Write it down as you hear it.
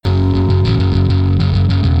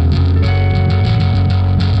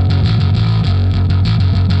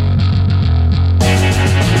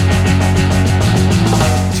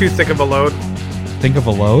too thick of a load. Think of a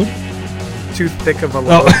load? Too thick of a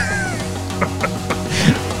load.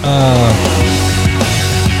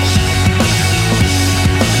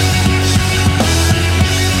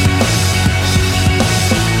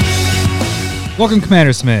 Welcome,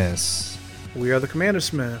 Commander Smiths. We are the Commander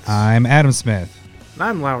Smiths. I'm Adam Smith. And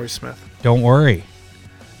I'm Lowry Smith. Don't worry.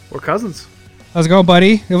 We're cousins. How's it going,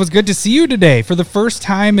 buddy? It was good to see you today for the first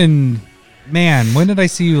time in... Man, when did I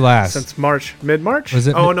see you last? Since March. Mid-March? Was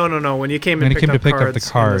it Oh, no. When you came when and I came to pick up the cards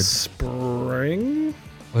cards. in the spring?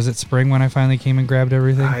 Was it spring when I finally came and grabbed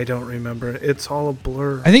everything? I don't remember. It's all a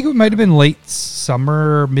blur. I think it might have been late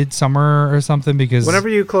summer, midsummer or something because... Whenever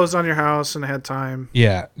you closed on your house and had time.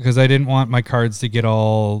 Yeah, because I didn't want my cards to get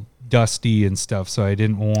all dusty and stuff, so I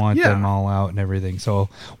didn't want them all out and everything. So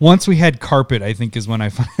once we had carpet, I think is when I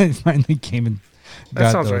finally came and got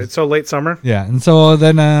That sounds those. right. So late summer? Yeah, and so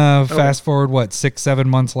then fast forward, 6-7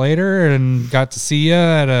 months later, and got to see you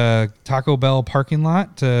at a Taco Bell parking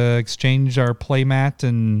lot to exchange our play mat,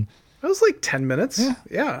 and It was like 10 minutes.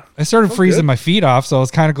 Yeah. I started Felt freezing good. my feet off, so I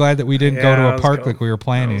was kind of glad that we didn't go Yeah, to it a was park cold. like we were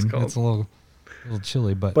planning. It was cold. It's a little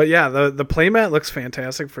chilly, But yeah, the playmat looks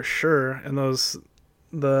fantastic for sure. And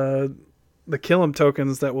the kill 'em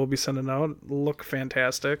tokens that we'll be sending out look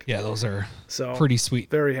fantastic. yeah, those are So pretty sweet.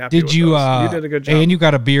 very happy Did with you? those. You did a good job. And you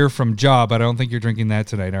got a beer from Job. I don't think you're drinking that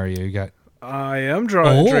tonight, are you? You got. I am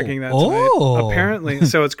Oh, drinking that tonight. Apparently.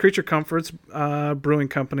 So it's Creature Comforts Brewing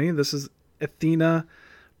Company. This is Athena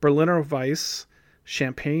Berliner Weiss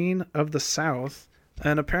Champagne of the South.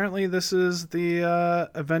 And apparently this is the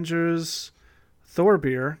Avengers Thor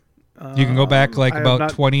beer. You can go back I have about not-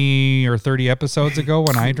 20 or 30 episodes ago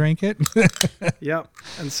when I drank it. Yep.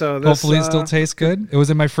 And so this, Hopefully it still tastes good. It was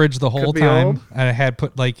in my fridge the whole be time. old. And I had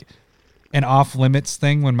put like an off limits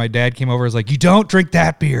thing when my dad came over. I was like, you don't drink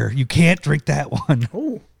that beer. You can't drink that one.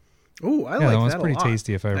 Oh, I Yeah, like that one's that pretty a lot,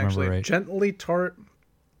 tasty if I remember actually. right. Gently tart,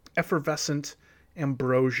 effervescent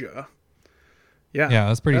ambrosia. Yeah, Yeah,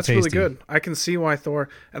 that's pretty That's really tasty. good. I can see why Thor.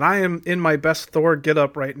 And I am in my best Thor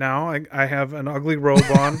getup right now. I have an ugly robe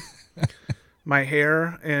on. My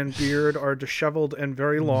hair and beard are disheveled and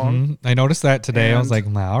very long. Mhm. I noticed that today. I was And-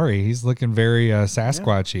 like, Lowry, he's looking very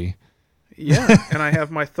Sasquatchy. Yeah, and I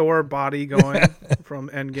have my Thor body going from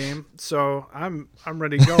Endgame, so I'm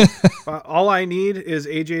ready to go. All I need is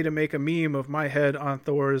AJ to make a meme of my head on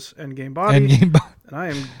Thor's Endgame body, And and I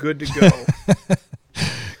am good to go.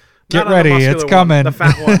 Get Not on the ready, muscular it's one, coming. the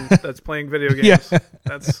fat one that's playing video games. Yeah.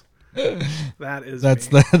 That's that's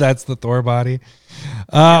me. that's the Thor body.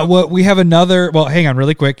 Well, we have another. Well, hang on,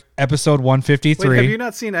 really quick. Episode 153. Wait, have you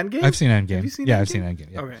not seen Endgame? I've seen Endgame. Have you seen yeah, Endgame? I've seen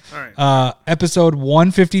Endgame. Yeah. Okay, all right. Episode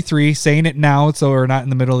 153. Saying it now, so we're not in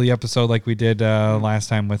the middle of the episode like we did last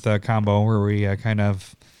time with Combo, where we kind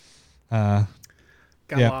of. Got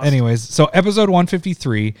lost. Anyways, so episode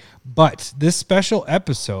 153. But this special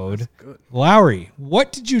episode, good. Lowry,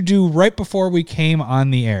 what did you do right before we came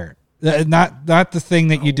on the air? Not the thing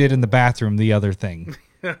that you did in the bathroom. The other thing.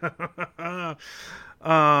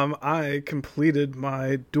 I completed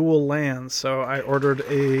my dual lands, so I ordered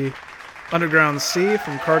a Underground Sea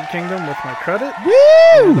from Card Kingdom with my credit.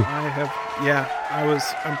 Woo!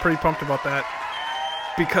 I'm pretty pumped about that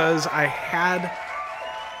because I had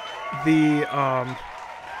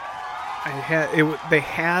they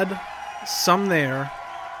had some there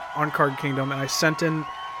on Card Kingdom, and I sent in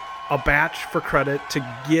a batch for credit to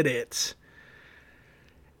get it.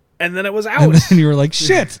 And then it was out. And then you were like,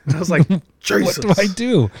 shit. I was like, Jesus. What do I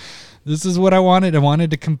do? This is what I wanted. I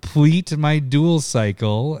wanted to complete my duel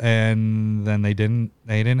cycle, and then they didn't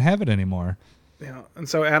have it anymore. Yeah, and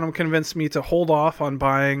so Adam convinced me to hold off on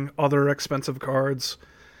buying other expensive cards.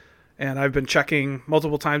 And I've been checking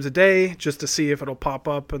multiple times a day just to see if it'll pop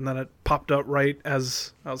up, and then it popped up right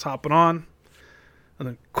as I was hopping on. And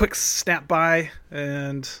then quick snap buy,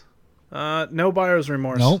 and no buyer's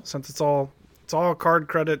remorse. Nope. Since it's all card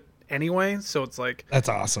credit anyway, so it's like That's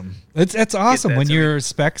awesome. It's awesome that when to your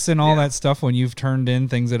specs and all Yeah. that stuff, when you've turned in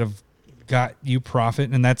things that have got you profit.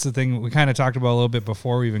 And that's the thing we kind of talked about a little bit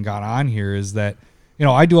before we even got on here is that,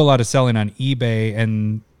 I do a lot of selling on eBay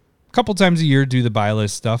and a couple times a year do the buy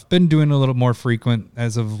list stuff. Been doing a little more frequent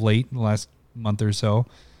as of late, the last month or so.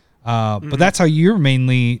 But that's how you're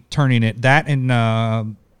mainly turning it. That and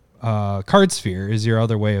CardSphere is your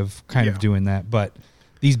other way of kind of doing that. But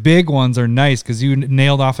these big ones are nice because you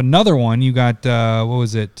nailed off another one. You got, what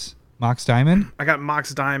was it? Mox Diamond? I got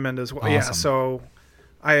Mox Diamond as well. Awesome. Yeah, so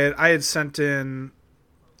I had sent in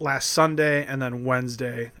last Sunday and then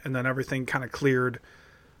Wednesday, and then everything kind of cleared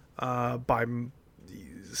by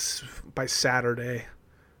Saturday,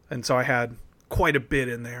 and so I had quite a bit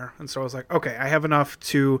in there, and so I was like, okay, I have enough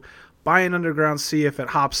to buy an Underground Sea if it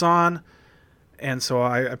hops on. And so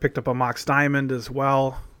I picked up a Mox Diamond as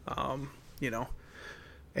well.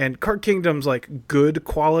 And Card Kingdom's like good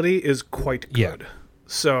quality is quite good.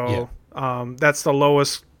 So that's the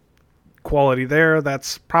lowest quality there.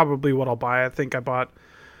 That's probably what I'll buy. I think I bought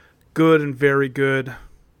good and very good,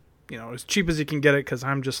 as cheap as you can get it, because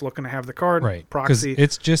I'm just looking to have the card. Right. Proxy.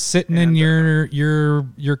 It's just sitting in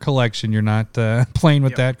your collection. You're not playing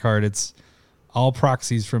with that card. It's all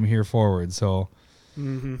proxies from here forward. So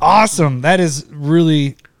awesome. That is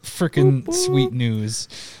really freaking sweet news.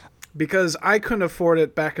 Because I couldn't afford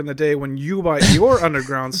it back in the day when you bought your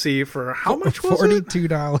Underground Sea for how much was it?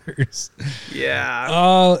 $42. Yeah.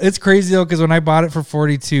 Oh, it's crazy though, because when I bought it for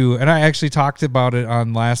 $42, and I actually talked about it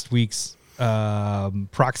on last week's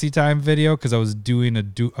Proxy Time video, because I was doing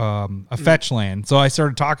a fetch land. So I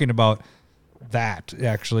started talking about that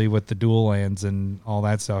actually with the dual lands and all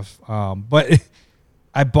that stuff. But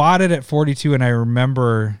I bought it at 42, and I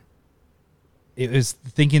remember it was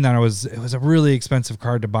thinking that it was a really expensive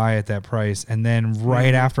card to buy at that price, and then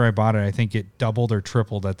right after I bought it, I think it doubled or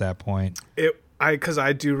tripled at that point. Because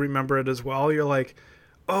I do remember it as well. You're like,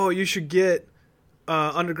 oh, you should get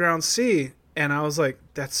Underground Sea, and I was like,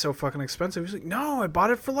 that's so fucking expensive. He's like, no, I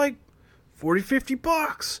bought it for like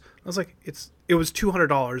 $40-50. I was like, it was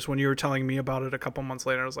 $200 when you were telling me about it a couple months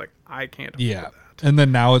later. I was like, I can't afford that. And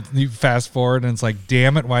then now you fast forward, and it's like,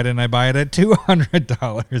 damn it, why didn't I buy it at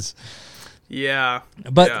 $200? Yeah,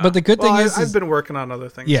 but the good thing is I've been working on other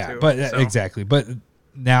things too. But exactly. But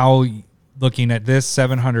now looking at this,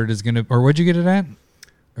 700 is gonna, or what'd you get it at?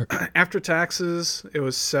 After taxes, it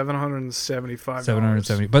was $775.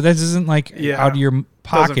 $770. But this isn't like out of your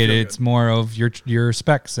pocket. It's more of your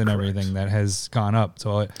specs and everything that has gone up.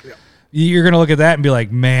 So you're gonna look at that and be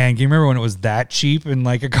like, man, can you remember when it was that cheap in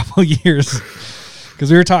like a couple of years? Because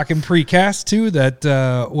we were talking precast too. That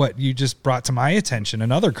what you just brought to my attention,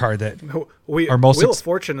 another card that Wheel of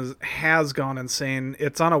Fortune has gone insane.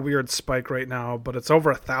 It's on a weird spike right now, but it's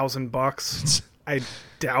over $1,000. I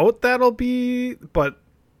doubt that'll be, but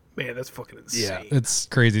man, that's fucking insane. Yeah, it's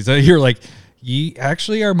crazy. So you're like,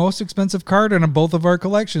 actually, our most expensive card in both of our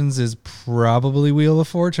collections is probably Wheel of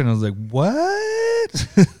Fortune. I was like, what?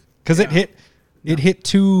 Because it hit. It hit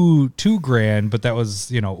 $2,000, but that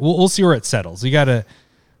was, we'll see where it settles. You gotta,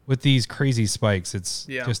 with these crazy spikes, it's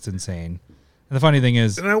just insane. And the funny thing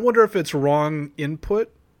is, and I wonder if it's wrong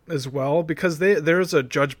input as well, because there's a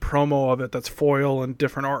Judge promo of it that's foil and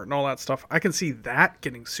different art and all that stuff. I can see that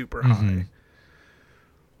getting super high.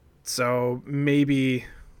 So maybe.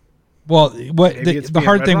 Well, the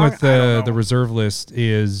hard thing with the reserve list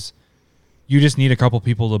is, you just need a couple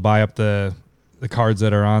people to buy up the cards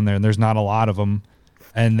that are on there, and there's not a lot of them,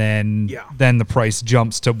 and then the price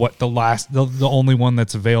jumps to what the only one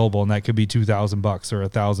that's available, and that could be $2,000 or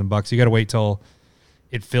 $1,000. You got to wait till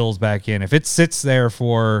it fills back in. If it sits there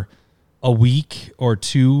for a week or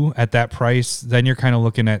two at that price, then you're kind of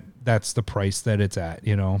looking at that's the price that it's at,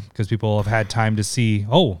 because people have had time to see,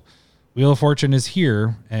 Wheel of Fortune is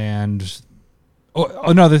here, and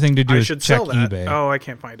another thing to do is check eBay. I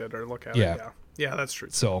can't find it or look at it. Yeah, that's true.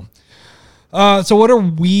 So what are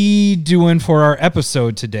we doing for our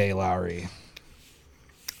episode today, Lowry?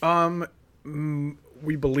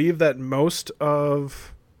 We believe that most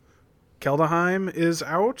of Keldheim is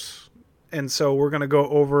out, and so we're going to go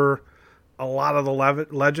over a lot of the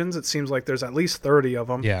legends. It seems like there's at least 30 of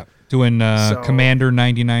them. Yeah, doing Commander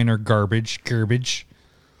 99 or garbage.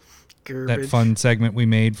 That fun segment we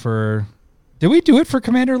made for. Did we do it for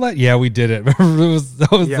Commander? Yeah, we did it. That was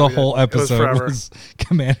the whole episode. It was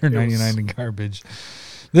Commander 99 and garbage.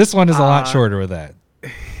 This one is a lot shorter with that.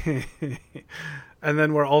 And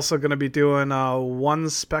then we're also going to be doing one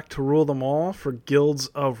spec to rule them all for Guilds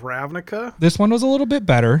of Ravnica. This one was a little bit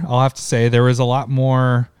better, I'll have to say. There was a lot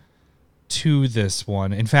more to this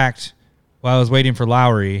one. In fact, while I was waiting for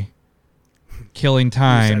Lowry, killing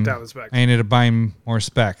time, I ended up buying more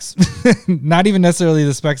specs. Not even necessarily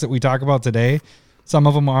the specs that we talk about today. Some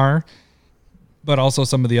of them are, but also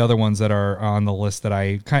some of the other ones that are on the list that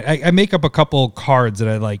I make up a couple cards that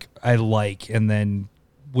I like, and then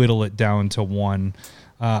whittle it down to one.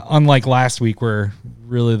 Unlike last week where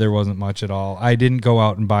really there wasn't much at all. I didn't go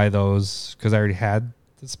out and buy those because I already had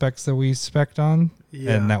the specs that we spec'd on,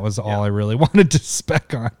 and that was all I really wanted to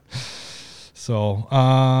spec on. So,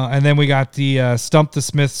 and then we got the Stump the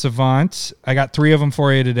Smith Savant. I got 3 of them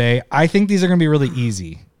for you today. I think these are going to be really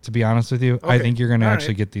easy, to be honest with you. Okay. I think you're going to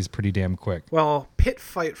actually get these pretty damn quick. Well, Pit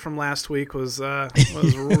Fight from last week was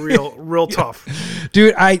real tough.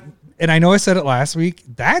 Dude, I know I said it last week.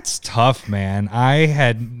 That's tough, man. I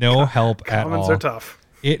had no help at all. Commons are tough.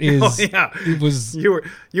 It is. Oh, yeah. It was. You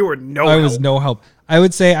were no I help. was no help. I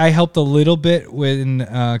would say I helped a little bit when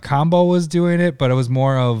Combo was doing it, but it was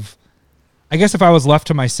more of. I guess if I was left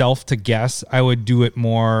to myself to guess, I would do it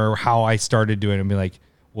more how I started doing it and be like,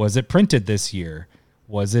 was it printed this year?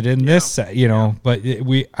 Was it in this set? You know, but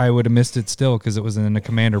I would have missed it still because it was in a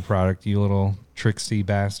Commander product, you little tricksy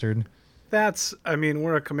bastard.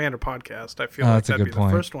 We're a Commander podcast. I feel Oh, like that's a that'd good be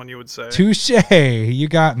point. the first one you would say. Touche. You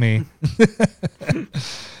got me.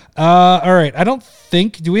 All right. I don't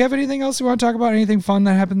think. Do we have anything else we want to talk about? Anything fun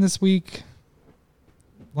that happened this week?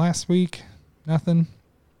 Last week? Nothing?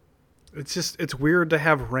 It's weird to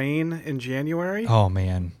have rain in January. Oh,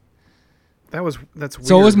 man. That's weird.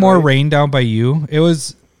 So it was more right? rain down by you. It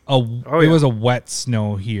was yeah. was a wet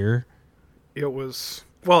snow here. It was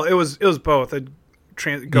both. It'd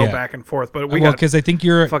go Yeah. back and forth, but we Well, got because I think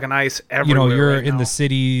you're fucking ice everywhere. you're right in now. the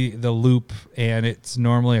city, the loop, and it's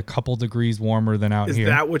normally a couple degrees warmer than out Is here.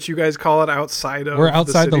 that what you guys call it outside of? We're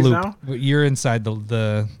outside the cities loop. now? You're inside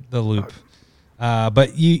the loop.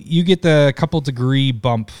 But you get the couple degree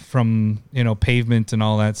bump from pavement and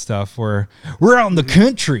all that stuff. Where we're out in the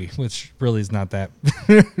country, which really is not that.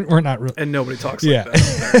 We're not really. And nobody talks Yeah. like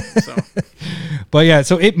that. So. But yeah,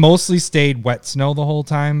 so it mostly stayed wet snow the whole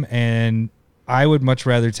time, and I would much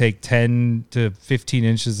rather take 10 to 15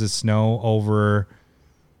 inches of snow over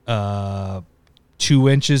 2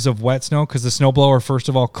 inches of wet snow because the snowblower, first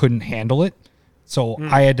of all, couldn't handle it. So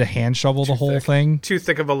I had to hand shovel the whole thing. Too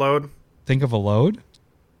thick of a load. Think of a load?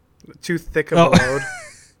 Too thick of a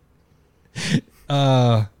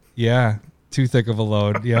load. Yeah, too thick of a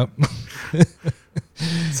load. Yep.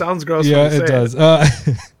 Sounds gross. Yeah, when you it say does.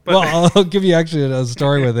 Well, I'll give you actually a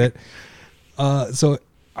story with it. So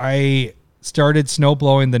I started snow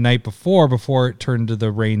blowing the night before it turned to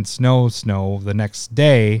the rain snow the next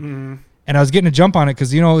day. Mm-hmm. And I was getting a jump on it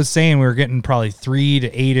because, it was saying we were getting probably 3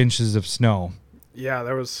 to 8 inches of snow. Yeah,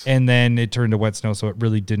 there was. And then it turned to wet snow, so it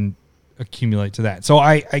really didn't accumulate to that. So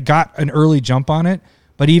I got an early jump on it,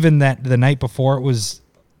 but even that the night before it was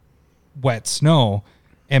wet snow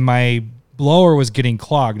and my blower was getting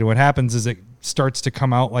clogged. And what happens is it starts to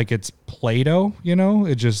come out like it's Play-Doh,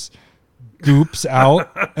 it just goops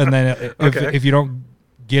out. And then if you don't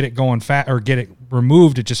get it going fat or get it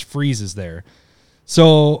removed, it just freezes there.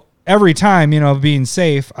 So every time, being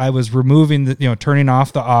safe, I was removing turning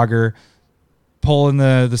off the auger, pulling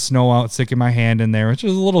the snow out, sticking my hand in there, which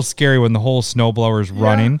is a little scary when the whole snowblower is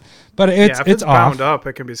running. But if it's off. bound up,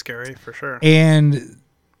 it can be scary for sure. And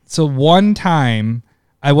so one time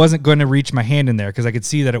I wasn't going to reach my hand in there because I could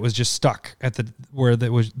see that it was just stuck at where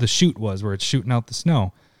the chute was, where it's shooting out the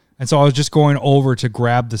snow. And so I was just going over to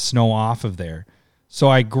grab the snow off of there. So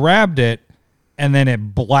I grabbed it, and then it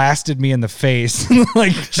blasted me in the face,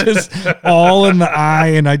 like just all in the eye.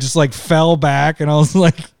 And I just fell back, and I was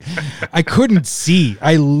like, I couldn't see.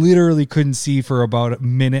 I literally couldn't see for about a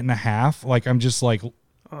minute and a half. Like I'm just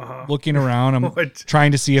looking around. I'm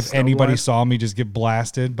trying to see if anybody saw me just get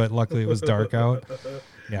blasted, but luckily it was dark out.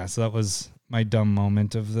 Yeah. So that was my dumb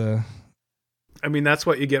moment of the. I mean, that's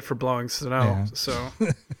what you get for blowing snow. Yeah. So.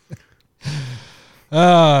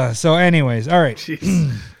 So anyways, all right.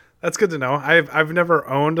 Jeez. That's good to know. I've never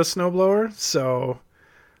owned a snowblower, so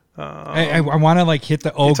I want to hit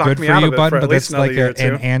the talked good me for out you of it button, for at but least that's another year or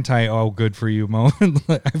two. an anti good for you moment.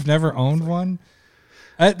 I've never owned one.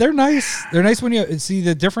 They're nice. They're nice when you see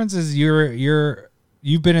the difference is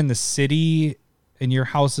you've been in the city and your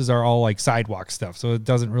houses are all sidewalk stuff, so it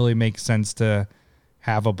doesn't really make sense to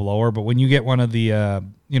have a blower. But when you get one of the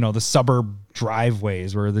the suburb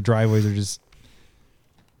driveways where the driveways are just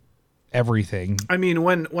everything. I mean,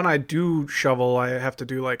 when I do shovel, I have to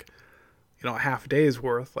do a half day's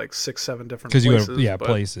worth, 6-7 different places. Because you have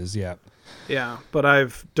places, yeah. Yeah, but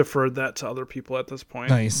I've deferred that to other people at this point.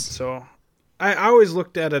 Nice. So I always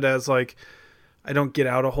looked at it as I don't get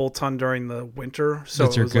out a whole ton during the winter, so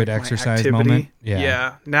that's your it was good my exercise activity. moment.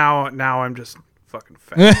 Yeah. Now I'm just fucking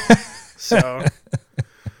fat, so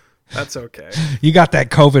that's okay. You got that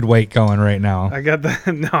COVID weight going right now. I got that.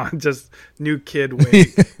 No, just new kid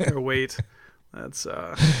weight or weight. That's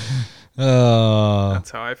how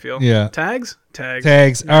I feel. Yeah. Tags.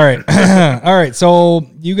 All right. All right. So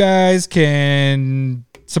you guys can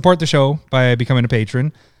support the show by becoming a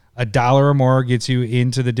patron. $1 or more gets you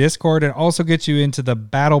into the Discord and also gets you into the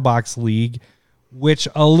BattleBox League, which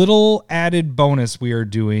a little added bonus we are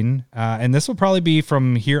doing. And this will probably be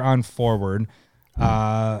from here on forward.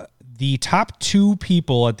 The top 2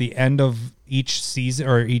 people at the end of each season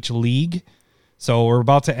or each league. So we're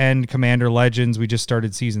about to end Commander Legends. We just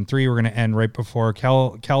started season 3. We're going to end right before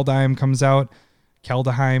Kaldheim comes out.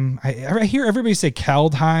 Keldheim. I hear everybody say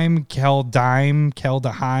Keldheim,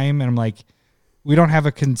 and I'm like, we don't have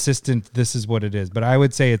a consistent, this is what it is. But I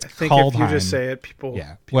would say it's Keldheim. I think if you just say it, people...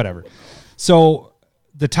 Yeah, whatever. So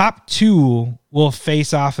the top two will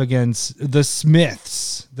face off against the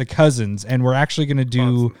Smiths, the cousins, and we're actually going to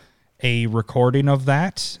do a recording of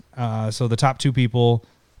that. So the top two people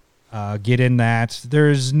get in that.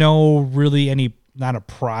 There's no really not a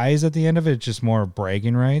prize at the end of it. It's just more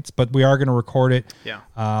bragging rights, but we are going to record it. Yeah.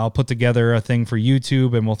 I'll put together a thing for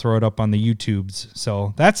YouTube and we'll throw it up on the YouTubes.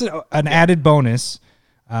 So that's an added bonus.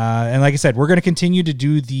 And like I said, we're going to continue to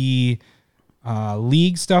do the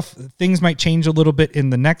league stuff. Things might change a little bit in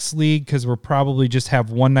the next league because we'll probably just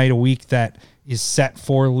have one night a week that is set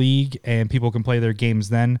for league and people can play their games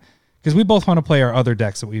then. Because we both want to play our other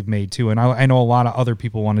decks that we've made too. And I know a lot of other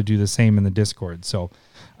people want to do the same in the Discord. So,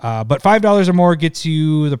 but $5 or more gets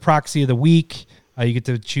you the proxy of the week. You get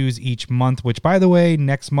to choose each month, which by the way,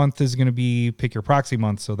 next month is going to be Pick Your Proxy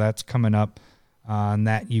month. So that's coming up on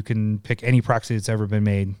that. You can pick any proxy that's ever been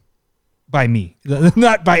made by me,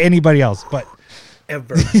 not by anybody else, but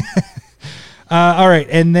ever. All right.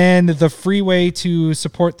 And then the free way to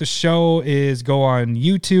support the show is go on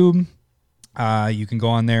YouTube. You can go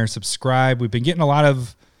on there, subscribe. We've been getting a lot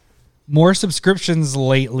of more subscriptions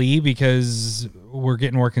lately because we're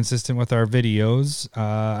getting more consistent with our videos.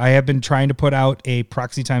 I have been trying to put out a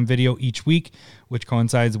proxy time video each week, which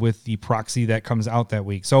coincides with the proxy that comes out that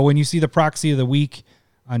week. So when you see the proxy of the week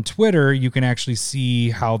on Twitter, you can actually see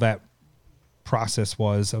how that process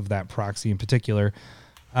was of that proxy in particular.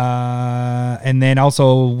 And then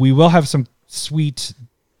also we will have some sweet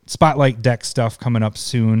spotlight deck stuff coming up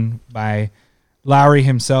soon by Lowry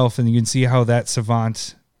himself, and you can see how that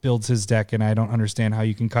savant builds his deck. And I don't understand how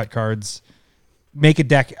you can cut cards, make a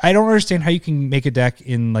deck. I don't understand how you can make a deck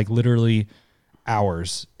in like literally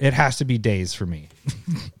hours. It has to be days for me.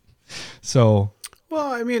 So, well,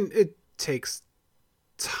 I mean, it takes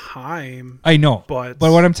time. I know, but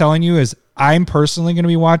what I'm telling you is I'm personally going to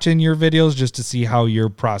be watching your videos just to see how your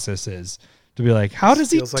process is, to be like, how does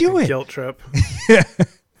he do it? Guilt trip.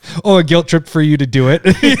 Oh, a guilt trip for you to do it?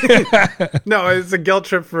 No, it's a guilt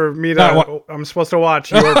trip for me to... I'm supposed to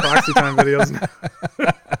watch your proxy time videos now.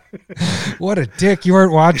 What a dick. You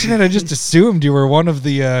weren't watching it? I just assumed you were one of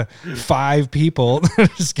the 5 people.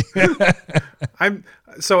 Just kidding.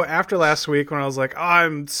 So after last week when I was like,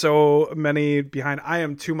 I'm so many behind, I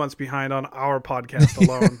am 2 months behind on our podcast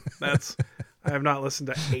alone. I have not listened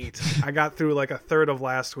to 8. I got through like a third of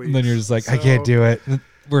last week. And then you're just like, I can't do it.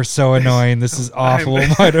 We're so annoying. This is awful.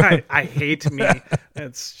 I hate me.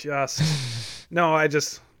 It's just, no,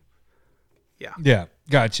 yeah. Yeah.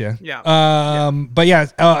 Gotcha. Yeah. But yeah,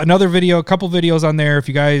 another video, a couple videos on there. If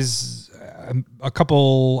you guys, I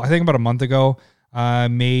think about a month ago,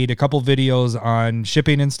 made a couple videos on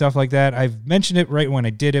shipping and stuff like that. I've mentioned it right when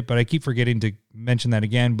I did it, but I keep forgetting to mention that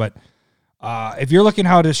again. But if you're looking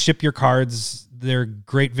how to ship your cards, they're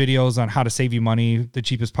great videos on how to save you money the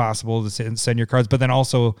cheapest possible to send your cards, but then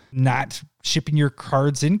also not shipping your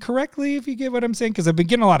cards incorrectly, if you get what I'm saying. Because I've been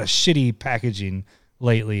getting a lot of shitty packaging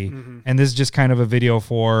lately. Mm-hmm. And this is just kind of a video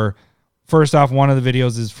for, first off, one of the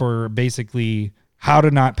videos is for basically how to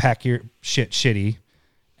not pack your shit shitty.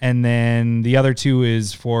 And then the other 2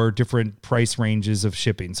 is for different price ranges of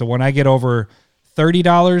shipping. So when I get over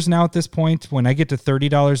 $30 now at this point, when I get to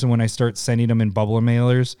 $30 and when I start sending them in bubble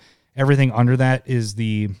mailers, everything under that is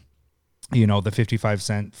the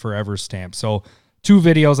 55-cent forever stamp. So 2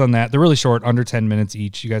 videos on that. They're really short, under 10 minutes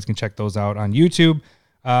each. You guys can check those out on YouTube.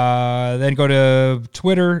 Then go to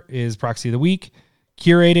Twitter is Proxy of the Week.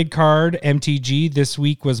 Curated card, MTG. This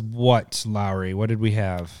week was what, Lowry? What did we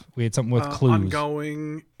have? We had something with clues.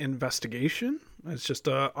 Ongoing investigation. It's just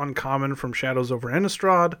uncommon from Shadows over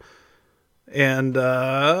Innistrad. And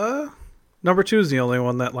number 2 is the only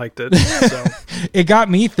one that liked it. So it got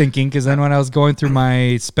me thinking, because then when I was going through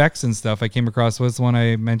my specs and stuff, I came across, what's the one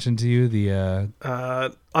I mentioned to you?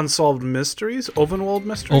 The Unsolved Mysteries, Ovenwald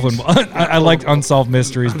Mysteries. I liked Unsolved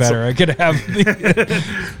Mysteries better. I could have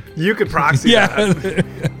you could proxy that.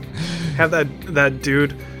 Have that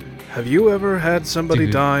dude. Have you ever had somebody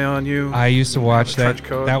die on you? I used to watch that.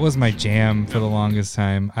 That was my jam for the longest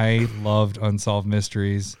time. I loved Unsolved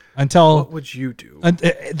Mysteries until. What would you do?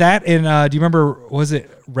 That and do you remember? Was it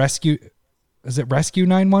Rescue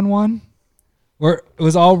 911? Where it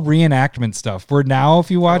was all reenactment stuff. Where now, if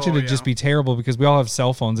you watch it'd just be terrible because we all have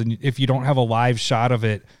cell phones, and if you don't have a live shot of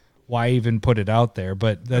it why even put it out there?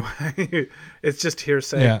 But that, it's just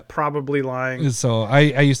hearsay. Yeah. Probably lying. so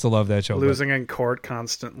I used to love that show. Losing in court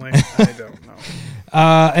constantly. I don't know.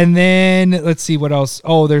 And then let's see what else.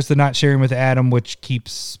 Oh, there's the not sharing with Adam, which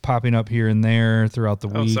keeps popping up here and there throughout the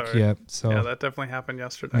week. Sorry. Yep. So Yeah, that definitely happened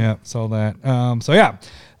yesterday. yeah, saw that. So yeah,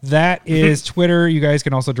 that is Twitter. You guys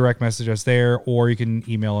can also direct message us there, or you can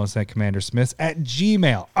email us at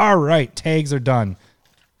commandersmiths@gmail. All right, tags are done.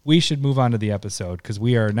 We should move on to the episode because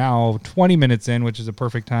we are now 20 minutes in, which is a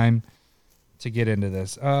perfect time to get into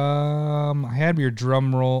this. I had your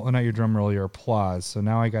drum roll, not your drum roll, your applause. So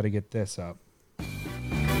now I got to get this up.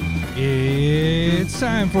 It's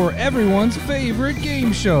time for everyone's favorite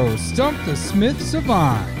game show, Stump the Smith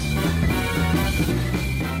Savant.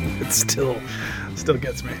 It still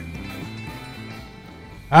gets me.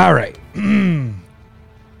 All right.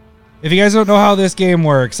 If you guys don't know how this game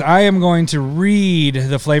works, I am going to read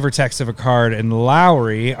the flavor text of a card, and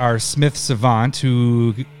Lowry, our Smith savant,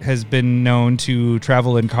 who has been known to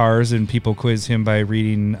travel in cars and people quiz him by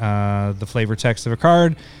reading the flavor text of a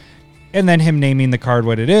card, and then him naming the card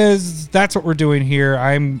what it is. That's what we're doing here.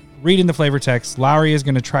 I'm reading the flavor text. Lowry is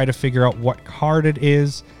going to try to figure out what card it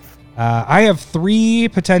is. I have 3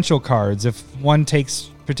 potential cards. If one takes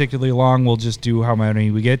particularly long, we'll just do how many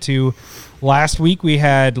we get to. Last week we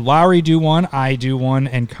had Lowry do one, I do one,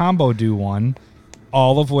 and Combo do one.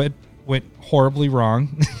 All of which went horribly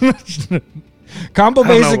wrong. Combo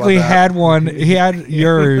basically had one. He had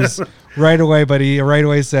yours right away, but he right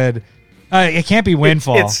away said, it can't be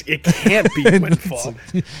Windfall. It can't be Windfall.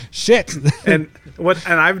 Shit. And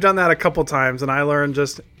I've done that a couple times, and I learned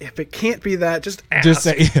just if it can't be that, just ask. Just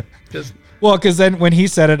say, yeah. Just Well, because then when he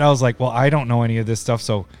said it, I was like, well, I don't know any of this stuff,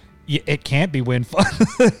 so it can't be Windfall.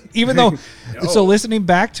 Even though, so listening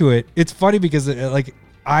back to it, it's funny because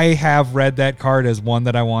I have read that card as one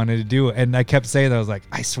that I wanted to do, and I kept saying that. I was like,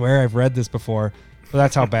 I swear I've read this before. But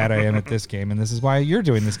that's how bad I am at this game, and this is why you're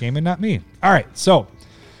doing this game and not me. All right, so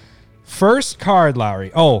first card,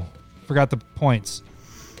 Lowry. Oh, forgot the points.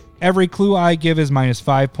 Every clue I give is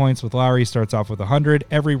 -5 points. With Lowry, starts off with 100.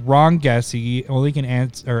 Every wrong guess, he only can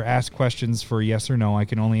answer or ask questions for yes or no. I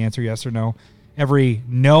can only answer yes or no. Every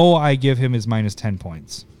no I give him is -10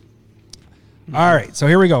 points. All right, so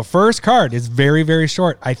here we go. First card is very, very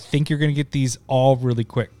short. I think you're going to get these all really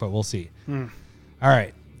quick, but we'll see. All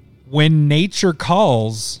right. When nature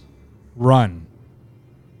calls, run.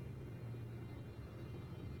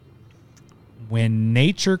 When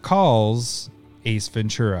nature calls, Ace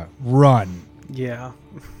Ventura, run. yeah.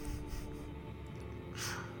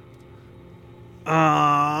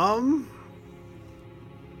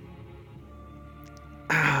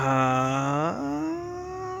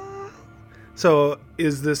 So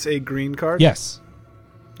is this a green card? Yes.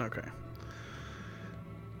 Okay.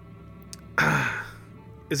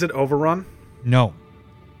 Is it Overrun? No.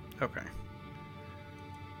 Okay.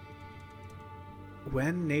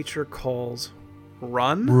 When nature calls,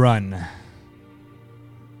 run? Run.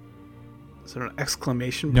 Is there an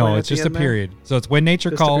exclamation point? No, at it's the just a end there? period. So it's when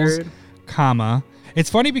nature Just a calls, period? comma. It's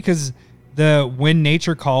funny because the when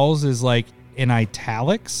nature calls is like in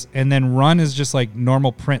italics, and then run is just like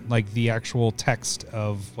normal print, like the actual text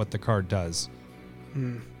of what the card does.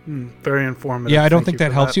 Very informative. Yeah, I don't Thank think you that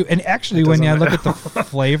for helps you. And actually, It when you doesn't- look at the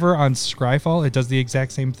flavor on Scryfall, it does the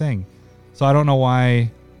exact same thing. So I don't know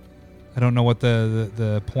why. I don't know what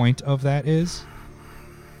the point of that is.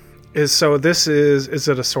 Is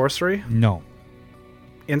it a sorcery? No.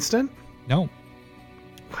 Instant? No.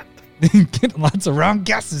 What Getting lots of wrong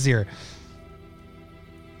guesses here.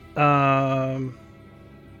 I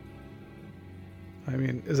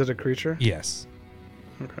mean, is it a creature? Yes.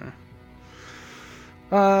 Okay.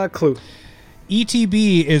 Clue.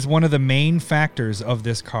 ETB is one of the main factors of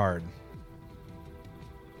this card.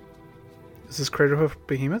 Is this Craterhoof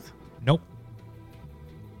Behemoth? Nope.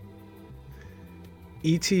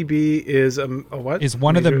 ETB is a what? Is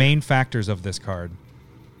one of the Major- main factors of this card.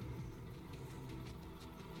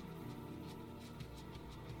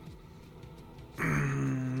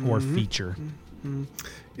 Or feature.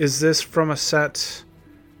 Is this from a set?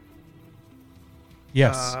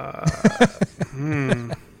 Yes.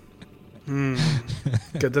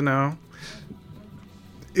 Good to know.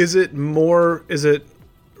 Is it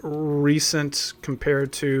recent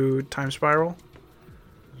compared to Time Spiral?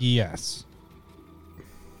 Yes.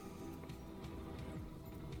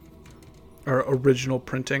 Or original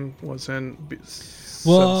printing was in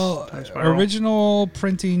Well, Time Spiral? original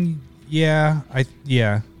printing, yeah.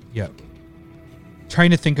 Yep. Trying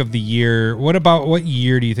to think of the year. What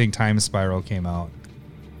year do you think Time Spiral came out?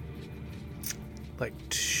 like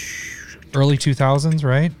Early 2000s,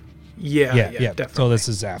 right? Yeah, definitely. So this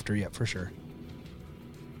is after, for sure.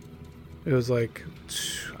 It was like,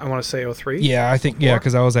 I want to say 03? Yeah, I think,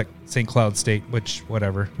 because I was at St. Cloud State, which,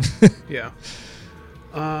 whatever. Yeah.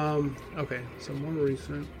 Okay, so more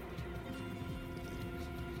recent.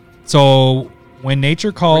 So when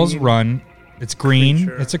nature calls Green. run, it's green.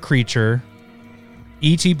 Creature. It's a creature.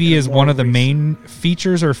 ETB is more one of the recent. main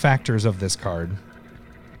features or factors of this card.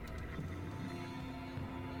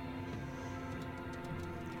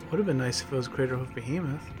 Would have been nice if it was Greater Hoof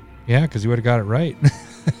Behemoth. Yeah, because you would have got it right.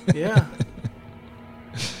 Yeah.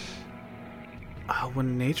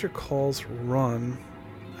 When nature calls run,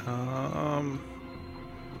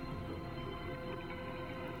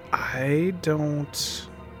 I don't.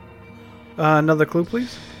 Another clue,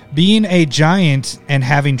 please. Being a giant and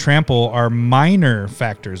having trample are minor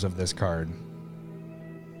factors of this card.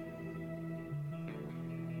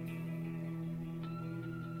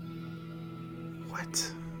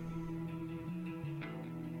 What?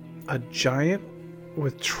 A giant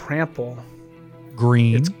with trample.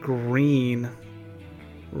 Green. It's green.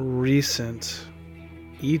 Recent.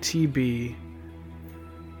 ETB.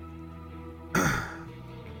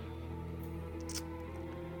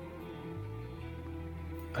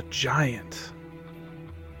 A giant.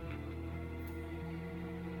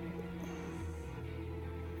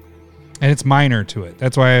 And it's minor to it.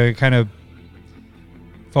 That's why I kind of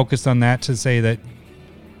focused on that to say that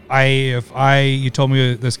you told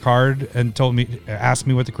me this card and asked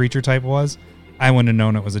me what the creature type was, I wouldn't have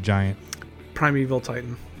known it was a giant. Primeval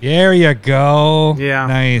Titan. There you go. Yeah.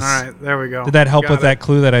 Nice. All right, there we go. Did that help Got with it. that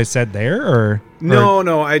clue that I said there, or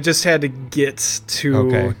No, I just had to get to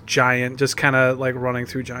Okay. giant, just kind of like running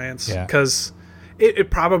through giants. Yeah. Because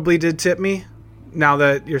it probably did tip me now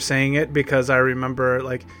that you're saying it, because I remember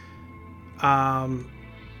like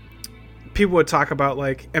people would talk about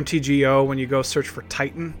like MTGO when you go search for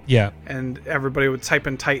Titan, Yeah, and everybody would type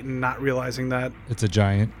in Titan not realizing that it's a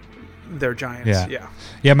giant. they're giants. Yeah.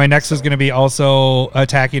 Yeah, my next is going to be also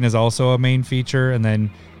attacking is also a main feature, and then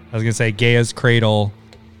I was going to say Gaia's Cradle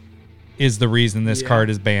is the reason this Yeah. card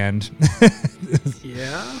is banned.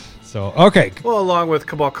 Yeah. So, okay. Well, along with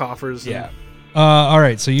Cabal Coffers. and- Yeah. All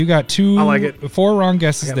right, so you got I like it. 4 wrong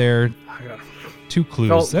guesses I got- there, I got- 2 clues.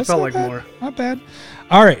 Felt That's not like bad. more. Not bad.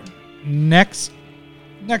 All right, next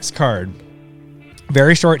card.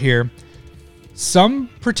 Very short here. Some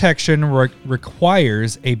protection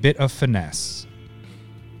requires a bit of finesse.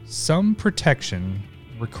 Some protection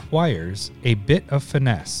requires a bit of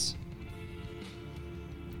finesse.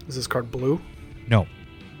 Is this card blue? No.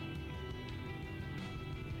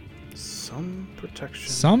 Some protection.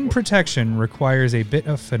 Some protection requires a bit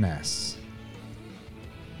of finesse.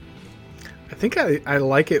 I think I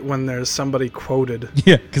like it when there's somebody quoted.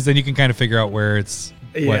 Yeah, because then you can kind of figure out where it's.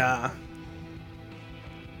 Yeah.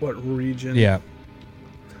 What region? Yeah.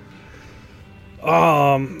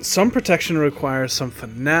 Some protection requires some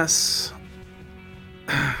finesse.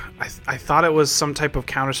 I thought it was some type of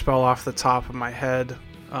counterspell off the top of my head.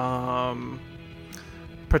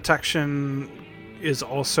 Protection is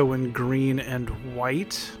also in green and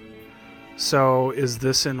white. So is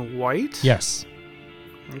this in white? Yes.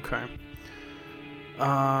 Okay.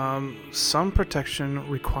 Some protection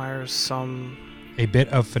requires A bit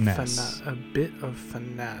of finesse. a bit of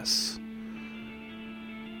finesse.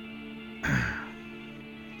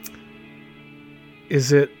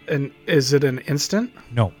 Is it an instant?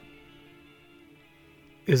 No.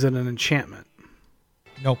 Is it an enchantment?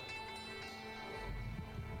 Nope.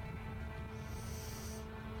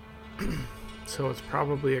 So it's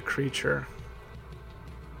probably a creature.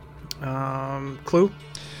 Clue?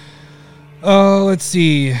 Oh, let's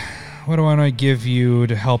see. What do I want to give you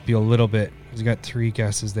to help you a little bit? You got 3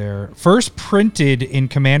 guesses there. First printed in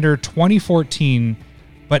Commander 2014,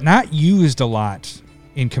 but not used a lot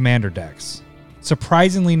in Commander decks.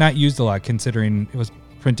 Surprisingly not used a lot considering it was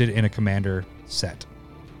printed in a Commander set.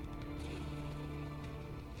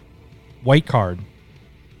 White card.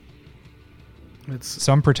 It's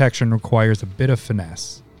Some protection requires a bit of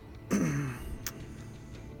finesse.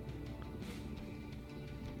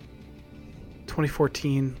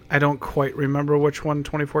 2014. I don't quite remember which one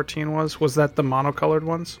 2014 was. Was that the monocolored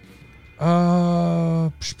ones?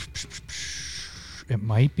 It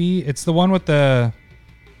might be. It's the one with the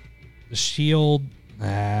shield.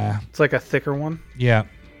 It's like a thicker one. Yeah.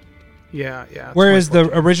 Yeah. It's Whereas the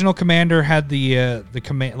 2014. original Commander had the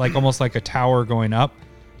command like almost like a tower going up,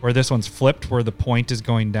 where this one's flipped, where the point is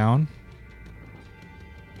going down.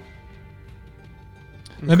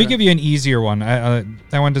 Let me Okay. give you an easier one.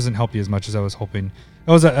 That one doesn't help you as much as I was hoping.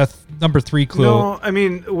 That was a number 3 clue. No, I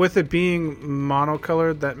mean, with it being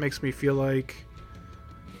monocolored, that makes me feel like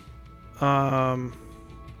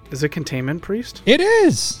Is it Containment Priest? It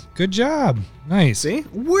is. Good job. Nice. See?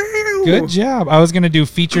 Woo! Good job. I was going to do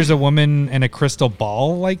features a woman and a crystal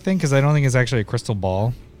ball like thing because I don't think it's actually a crystal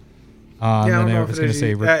ball. Yeah, I don't know I if was it going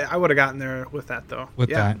to is. say I would have gotten there with that, though. with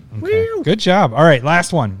Yeah. that. Okay. Woo! Good job. All right,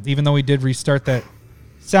 last one. Even though we did restart that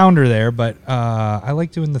sounder there, but I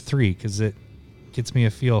like doing the 3 because it gets me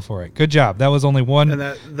a feel for it. Good job. That was only one. And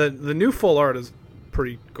that the new full art is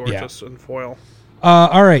pretty gorgeous in foil.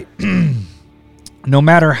 All right. No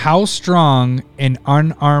matter how strong an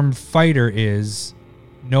unarmed fighter is,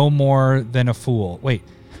 no more than a fool. Wait.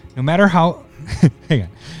 No matter how hang on.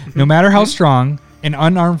 No matter how strong an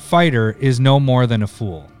unarmed fighter is, no more than a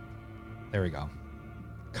fool. There we go.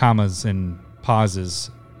 Commas and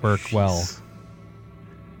pauses work well.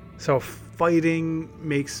 So fighting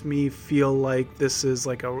makes me feel like this is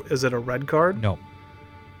like is it a red card? No.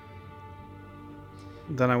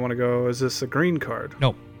 Then I want to go, is this a green card?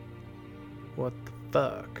 No. What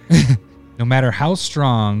the fuck? No matter how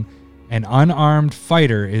strong an unarmed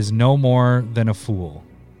fighter is, no more than a fool.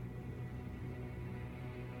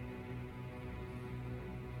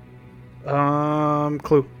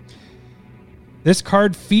 Clue. This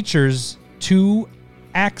card features 2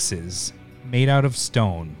 axes made out of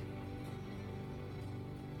stone.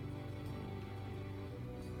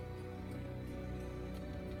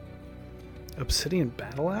 Obsidian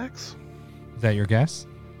Battle Axe? Is that your guess?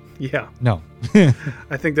 Yeah. No.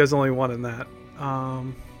 I think there's only one in that.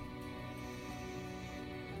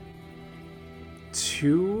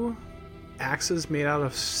 2 axes made out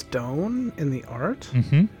of stone in the art?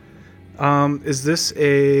 Mm-hmm. Is this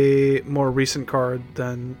a more recent card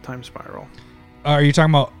than Time Spiral? Are you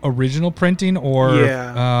talking about original printing or?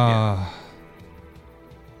 Yeah.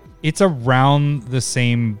 It's around the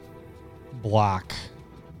same block.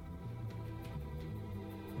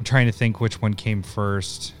 I'm trying to think which one came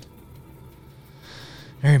first.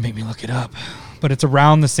 There, make me look it up. But it's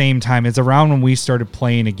around the same time. It's around when we started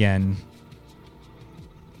playing again.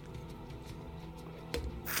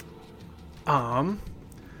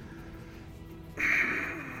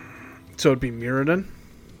 So it'd be Mirrodin?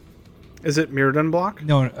 Is it Mirrodin block?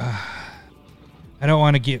 No, I don't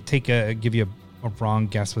want to give you a wrong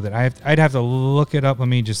guess with it. I'd have to look it up. Let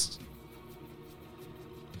me just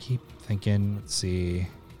keep thinking. Let's see.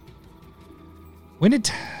 When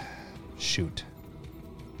did shoot?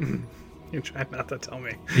 You try not to tell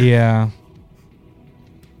me. Yeah.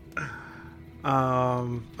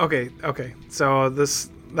 Okay. So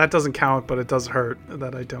that doesn't count, but it does hurt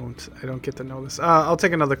that I don't get to know this. I'll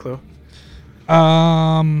take another clue.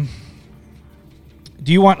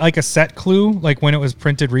 Do you want like a set clue, like when it was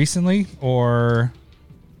printed recently, or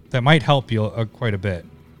that might help you quite a bit?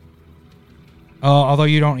 Although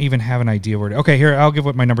you don't even have an idea where. Okay, here I'll give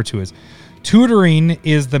what my number 2 is. Tutoring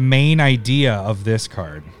is the main idea of this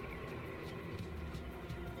card.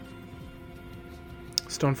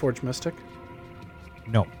 Stoneforge Mystic.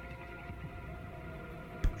 No.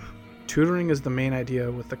 Tutoring is the main idea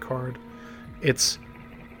with the card. It's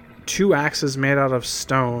 2 axes made out of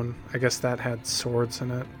stone. I guess that had swords in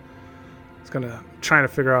it. I was gonna try to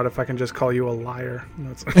figure out if I can just call you a liar.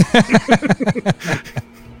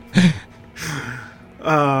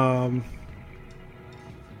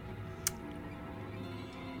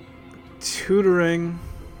 Tutoring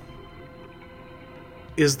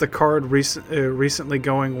is the card recently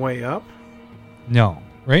going way up? No.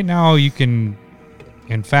 Right now you can.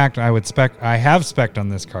 In fact, I have spec'd on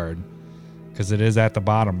this card because it is at the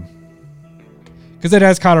bottom. Because it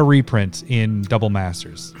has caught a reprint in Double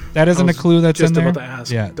Masters. That isn't a clue that's in there. Just about to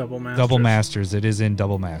ask. Yeah, Double Masters. Double Masters. It is in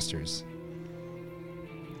Double Masters.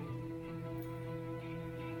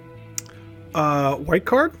 White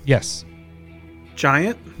card? Yes.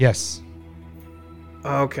 Giant? Yes.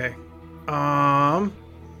 Okay. I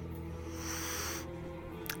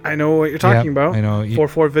know what you're talking about. I know.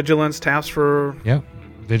 4/4 vigilance taps for. Yep.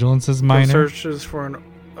 Vigilance is minor. Searches for an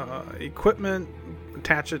equipment.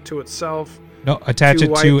 Attach it to itself. No, attach 2 it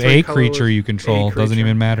white, to 3 a creature you control. creature. Doesn't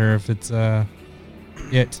even matter if it's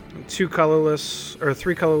it. 2 colorless or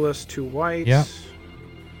 3 colorless, 2 white. Yeah.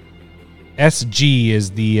 SG is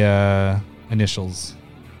the initials.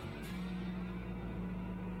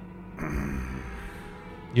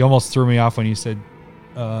 You almost threw me off when you said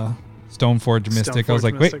Stoneforge Mystic. I was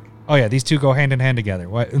like, Mystic. wait. Oh yeah, these two go hand in hand together.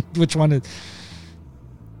 What? Which one is?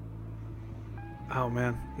 Oh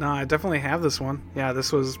man, no, I definitely have this one. Yeah,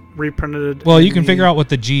 this was reprinted. Well, you can figure out what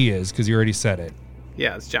the G is because you already said it.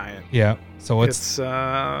 Yeah, it's giant. Yeah. So it's It's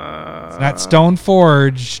not Stone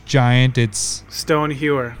Forge giant. It's Stone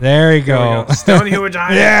Hewer. there you There we go. Stone Hewer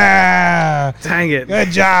giant. Yeah. Dang it. Good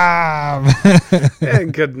job. Yeah,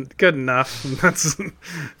 good enough. That's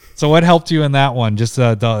So what helped you in that one? Just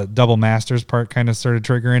the double masters part kind of started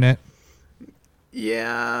triggering it.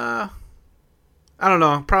 yeah. I don't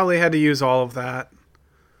know. Probably had to use all of that.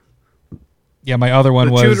 Yeah, my other one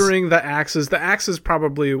The was tutoring, the axes. The axe is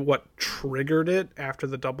probably what triggered it after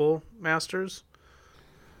the double masters.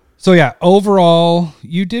 So yeah, overall,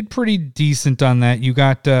 you did pretty decent on that. You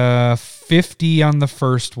got 50 on the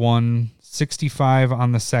first one, 65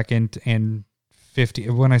 on the second, and 50.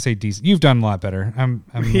 When I say decent, you've done a lot better. I'm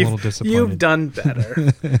a little disappointed. You've done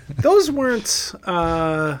better. Those weren't. It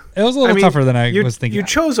was a little tougher than I was thinking. You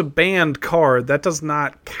chose a banned card. That does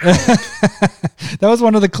not count. That was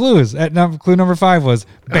one of the clues. Clue number 5 was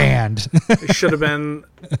banned. It should have been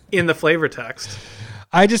in the flavor text.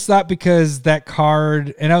 I just thought because that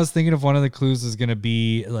card, and I was thinking if one of the clues was going to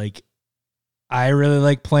be like, I really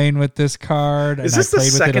like playing with this card. Is this the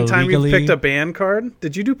second time you picked a ban card?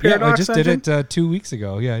 Did you do Paradox I just Engine? did it 2 weeks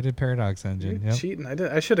ago. Yeah, I did Paradox Engine. You're cheating.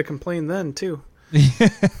 I should have complained then too.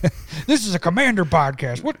 This is a Commander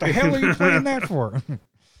podcast. What the hell are you playing that for?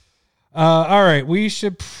 All right, we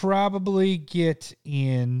should probably get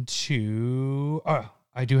into.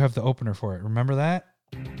 I do have the opener for it. Remember that?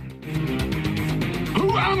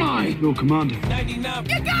 Who am I? Your commander. 99.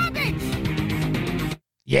 You garbage!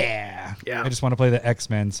 Yeah. Yeah. I just want to play the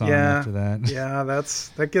X-Men song after that. Yeah,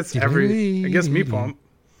 that gets it gets me pumped.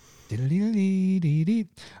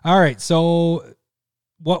 All right, so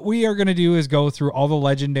what we are going to do is go through all the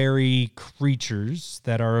legendary creatures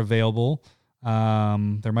that are available.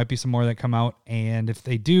 There might be some more that come out, and if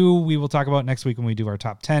they do, we will talk about next week when we do our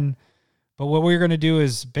top 10. But what we're going to do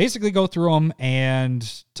is basically go through them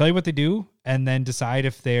and tell you what they do, and then decide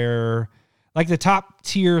if they're like the top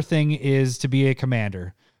tier thing is to be a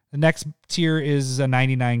commander. The next tier is a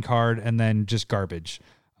 99 card, and then just garbage.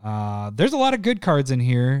 There's a lot of good cards in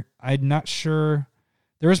here. I'm not sure.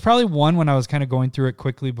 There was probably one when I was kind of going through it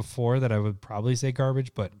quickly before that I would probably say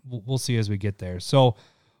garbage, but we'll see as we get there. So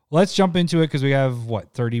let's jump into it because we have,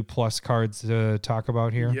 30 plus cards to talk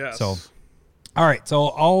about here? Yes. So, all right. So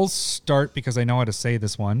I'll start because I know how to say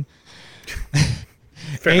this one.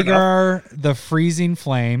 Agar, the Freezing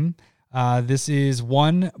Flame. This is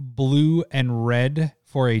 1 blue and red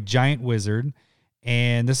for a giant wizard.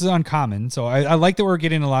 And this is uncommon. So I like that we're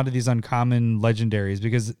getting a lot of these uncommon legendaries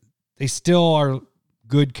because they still are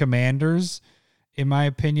good commanders, in my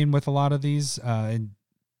opinion, with a lot of these. And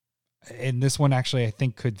this one actually, I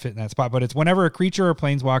think, could fit in that spot. But it's whenever a creature or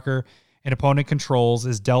planeswalker an opponent controls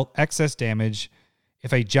is dealt excess damage.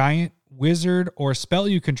 If a giant, wizard, or spell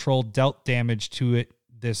you control dealt damage to it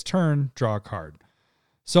this turn, draw a card.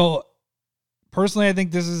 So personally, I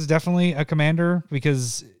think this is definitely a commander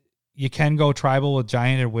because you can go tribal with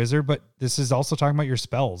giant and wizard, but this is also talking about your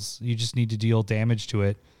spells. You just need to deal damage to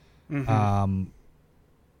it. Mm-hmm.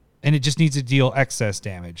 And it just needs to deal excess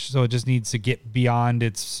damage. So it just needs to get beyond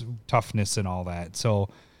its toughness and all that. So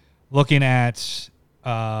looking at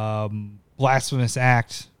Blasphemous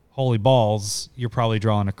Act, Holy Balls, you're probably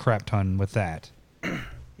drawing a crap ton with that.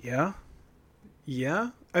 Yeah.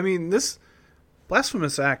 I mean, this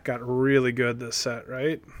Blasphemous Act got really good this set,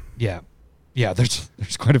 right? Yeah. There's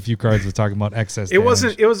quite a few cards that's talking about excess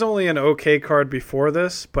damage. It was only an okay card before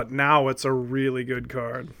this, but now it's a really good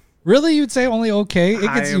card. Really? You'd say only okay? It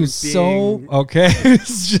gets used so okay.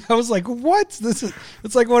 I was like, what?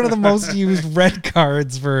 It's like one of the most used red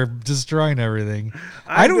cards for destroying everything.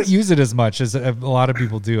 I don't use it as much as a lot of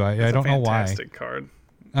people do. I don't know why. Fantastic card.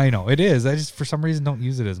 I know it is. I just for some reason don't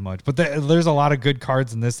use it as much. But there's a lot of good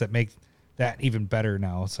cards in this that make that even better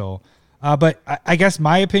now. So, but I guess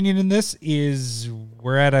my opinion in this is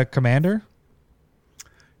we're at a commander.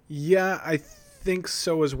 Yeah, I think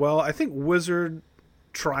so as well. I think Wizard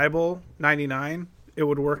Tribal 99 it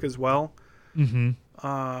would work as well.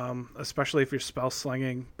 Mm-hmm. Especially if you're spell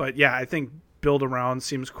slinging. But yeah, I think build around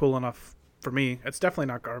seems cool enough for me. It's definitely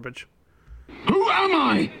not garbage. Who am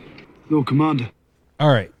I? Your commander. All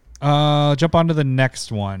right. Jump on to the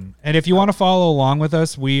next one. And if you want to follow along with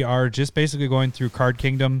us, we are just basically going through Card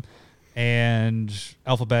Kingdom and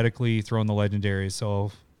alphabetically throwing the legendaries.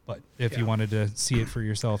 So, but if you wanted to see it for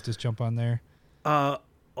yourself, just jump on there.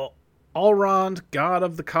 Alrond, God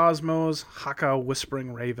of the Cosmos, Haka,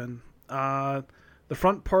 Whispering Raven. The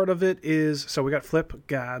front part of it is, so we got flip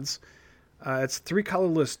gods. It's 3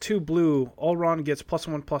 colorless, 2 blue. Alrond gets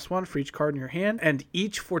 +1/+1 for each card in your hand, and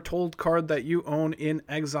each foretold card that you own in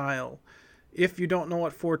exile. If you don't know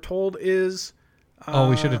what foretold is, Oh,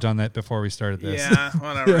 we should have done that before we started this. Yeah,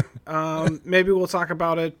 whatever. Maybe we'll talk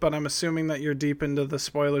about it, but I'm assuming that you're deep into the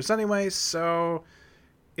spoilers anyway, so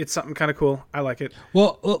it's something kind of cool. I like it.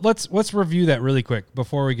 Well, let's review that really quick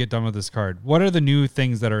before we get done with this card. What are the new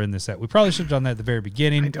things that are in this set? We probably should have done that at the very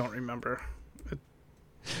beginning. I don't remember.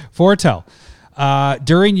 Foretell.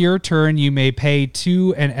 During your turn, you may pay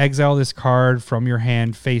 2 and exile this card from your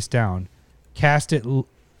hand face down. Cast it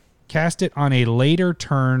on a later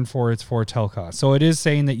turn for its foretell cost. So it is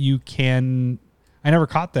saying that you can. I never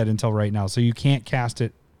caught that until right now. So you can't cast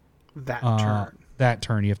it That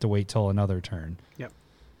turn. You have to wait till another turn. Yep.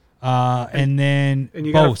 And then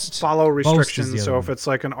you boast. gotta follow Boast is restrictions. the other So if one. it's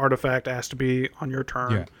like an artifact, it has to be on your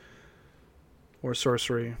turn. Yeah. Or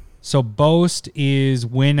sorcery. So boast is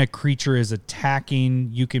when a creature is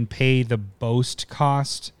attacking, you can pay the boast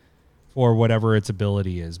cost for whatever its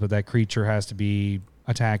ability is, but that creature has to be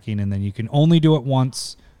attacking, and then you can only do it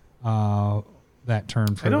once that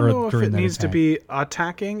turn. I don't know if it needs to be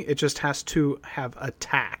attacking. It just has to have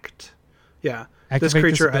attacked. Yeah. Activate this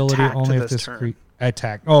creature ability attacked only if this this turn.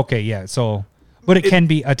 attack. Okay, yeah. So, but it can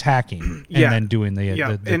be attacking and Yeah. then doing the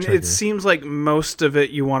Yeah, the and trigger. it seems like most of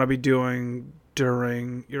it you want to be doing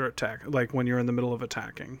during your attack, like when you're in the middle of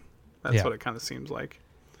attacking. That's Yeah. what it kind of seems like.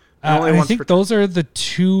 Only and I once think per those are the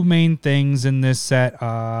two main things in this set.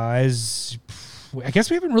 As I guess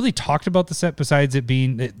we haven't really talked about the set besides it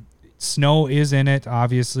being snow is in it.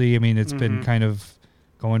 Obviously, I mean it's been kind of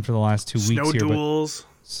going for the last 2 weeks Snow here, duels.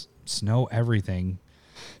 but snow everything.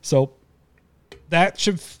 So that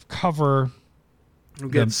should cover. You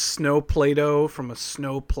get snow Play-Doh from a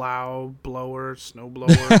snow plow blower, snow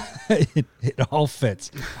blower. it all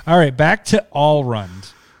fits. All right, back to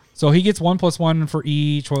Allrund. So he gets 1+1 for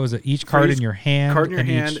each. What was it? Each card in your hand. Card in your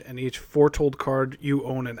hand, and each foretold card you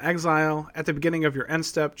own in exile. At the beginning of your end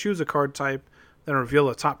step, choose a card type, then reveal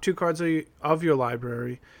the top 2 cards of your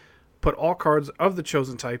library. Put all cards of the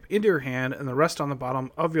chosen type into your hand, and the rest on the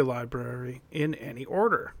bottom of your library in any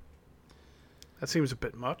order. That seems a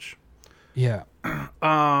bit much. Yeah.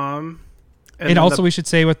 And And also, we should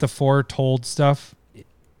say with the foretold stuff,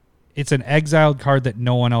 it's an exiled card that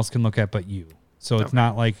no one else can look at but you. So it's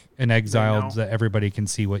not like an exiled that everybody can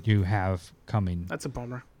see what you have coming. that's a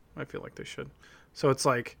bummer. I feel like they should. So it's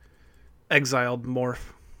like exiled morph.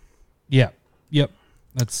 Yeah. Yep.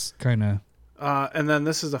 That's kind of. And then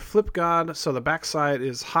this is a flip god. So the backside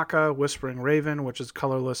is Haka, Whispering Raven, which is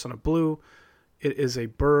colorless and a blue. It is a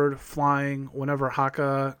bird flying. Whenever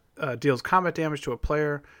Haka deals combat damage to a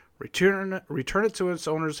player, return it to its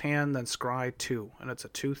owner's hand, then scry 2. And it's a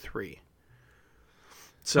 2/3.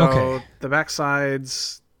 So the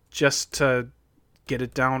backside's just to get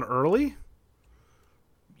it down early.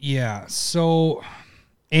 Yeah. So.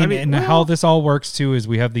 And how this all works too is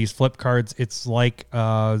we have these flip cards. It's like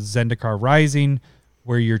Zendikar Rising,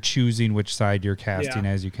 where you're choosing which side you're casting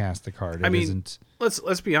as you cast the card.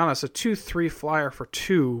 Let's be honest. A 2/3 flyer for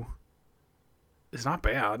 2 is not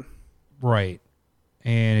bad. Right.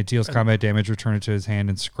 And it deals combat damage, return it to his hand,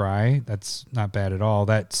 and scry. That's not bad at all.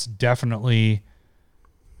 That's definitely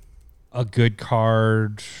a good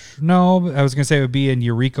card. No, I was going to say it would be in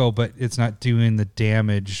Eureka, but it's not doing the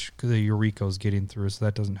damage because the Eureka's getting through, so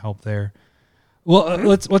that doesn't help there. Well,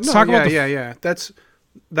 let's talk about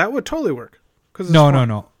that would totally work.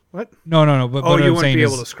 No. What? No. But you what I'm wouldn't saying be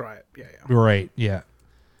is, able to scry it. Yeah. Right, yeah.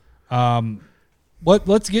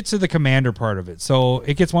 Let's get to the commander part of it. So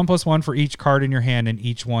it gets 1+1 for each card in your hand and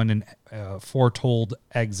each one in foretold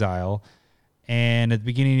exile. And at the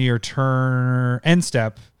beginning of your turn end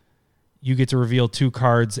step, you get to reveal 2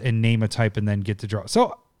 cards and name a type and then get to draw.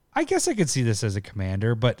 So I guess I could see this as a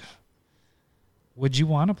commander, but would you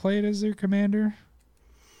want to play it as your commander?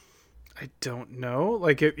 I don't know.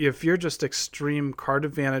 Like if you're just extreme card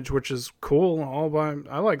advantage, which is cool,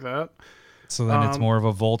 I like that. So then it's more of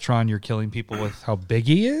a Voltron, you're killing people with how big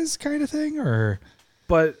he is kind of thing, or?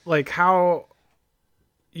 But like how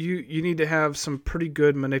you need to have some pretty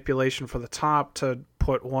good manipulation for the top to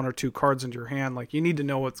put 1 or 2 cards into your hand. Like you need to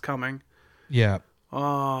know what's coming. Yeah.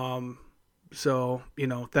 So,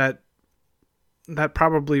 that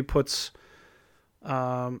probably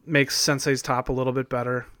makes Sensei's top a little bit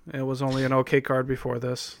better. It was only an okay card before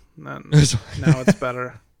this. And now it's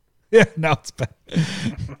better. Yeah, now it's better.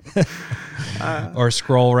 Or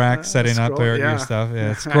Scroll Rack setting up your stuff.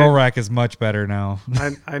 Yeah, Scroll Rack is much better now.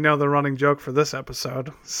 I know the running joke for this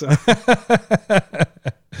episode. So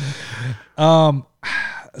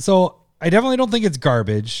so I definitely don't think it's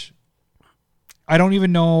garbage. I don't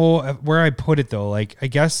even know where I put it though. Like I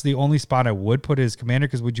guess the only spot I would put it is commander,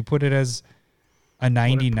 because would you put it as a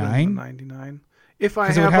 99? 99. If I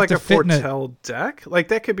 'Cause it would have have like to a fit in a- Foretell deck, like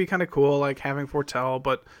that could be kind of cool, like having Foretell,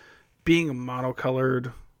 but being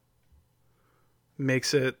monocolored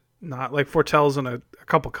makes it not like Foretell's in a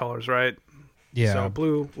couple colors, right? Yeah. So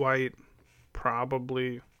blue, white,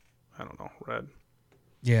 probably, I don't know, red.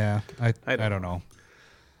 Yeah. I I don't don't know.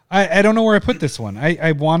 I don't know where I put this one.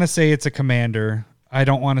 I want to say it's a commander. I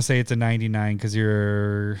don't want to say it's a 99 because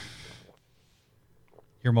you're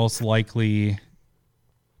most likely.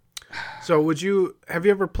 So have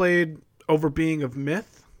you ever played Overbeing of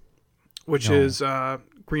Myth, which No. is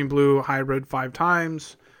green blue hybrid 5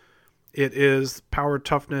 times. It is power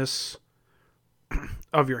toughness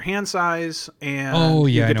of your hand size, and Oh,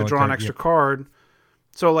 yeah, you I get know to what draw an card- extra yep. card.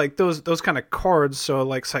 So like those kind of cards, so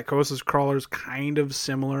like Psychosis Crawler's kind of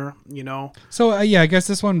similar, you know, So yeah, I guess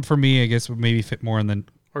this one for me, I guess would maybe fit more in the.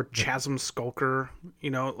 or Chasm Skulker, you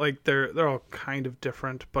know, like they're all kind of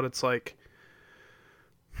different, but it's like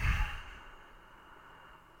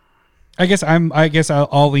I guess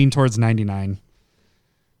I'll lean towards 99.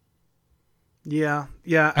 yeah.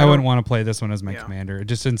 I wouldn't want to play this one as my Yeah. commander. It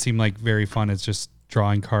just didn't seem like very fun. It's just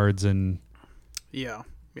drawing cards and Yeah.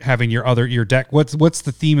 having your deck. What's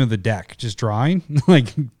the theme of the deck? Just drawing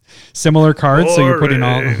like similar cards. So you're putting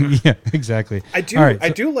all Boring. yeah, exactly. I do All right, I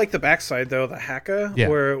so- do like the backside though, the Haka, Yeah.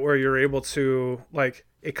 where you're able to like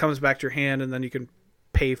it comes back to your hand and then you can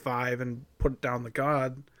pay 5 and put down the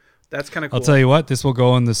god. That's kind of cool. I'll tell you what, this will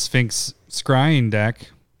go in the Sphinx Scrying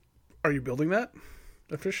deck. Are you building that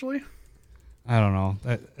officially? I don't know.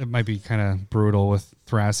 It might be kind of brutal with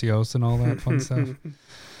Thrasios and all that fun stuff.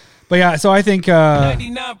 But yeah, so I think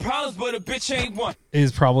 99 problems, but a bitch ain't one.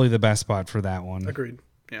 is probably the best spot for that one. Agreed.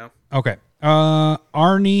 Yeah. Okay.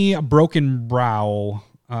 Arnie Broken Brow,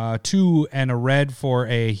 2 and a red for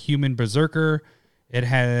a human berserker.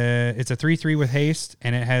 It's a 3/3 with haste,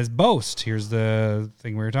 and it has boast. Here's the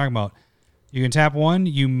thing we were talking about. You can tap 1.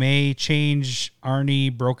 You may change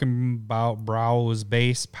Arnie Broken Brow's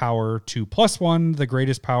base power to +1, the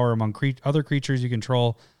greatest power among other creatures you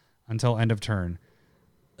control until end of turn.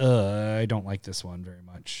 I don't like this one very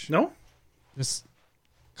much. No? This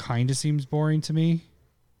kind of seems boring to me.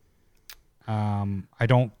 I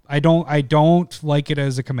don't like it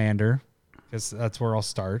as a commander because that's where I'll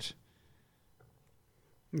start.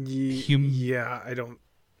 Yeah, I don't.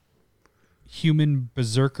 Human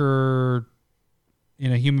berserker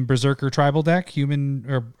in a human berserker tribal deck,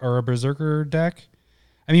 or a berserker deck.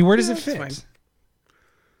 I mean, where does Yeah, it it's fit? fine.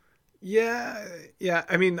 Yeah.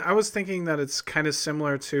 I mean, I was thinking that it's kind of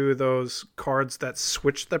similar to those cards that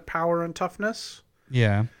switch their power and toughness,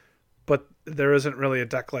 Yeah. but there isn't really a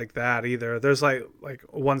deck like that either. There's like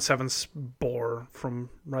 1/7 Spore from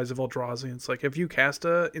Rise of Eldrazi. It's like if you cast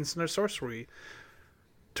a instant or sorcery,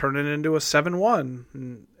 turn it into a 7/1,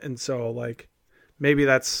 and so like maybe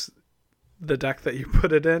that's the deck that you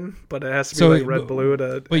put it in, but it has to be like red blue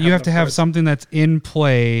to. But you have to enough have cards. something that's in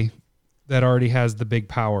play that already has the big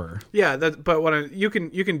power. Yeah, but you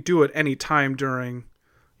can do it any time during,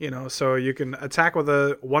 you know, so you can attack with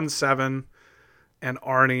a 1/7 and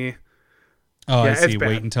Arnie. Oh, Yeah, I see. it's bad.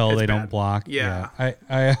 Wait until It's they bad. don't block. Yeah.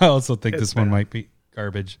 I also think It's this one bad. might be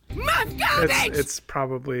garbage. It's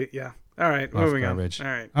probably yeah. All right, Off moving garbage. on.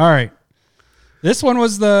 All right. All right. This one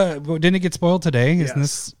was didn't it get spoiled today? Isn't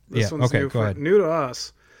Yes. this? Yeah. one's Okay. new Go ahead. new to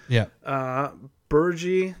us. Yeah.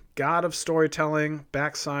 Burgi, God of Storytelling.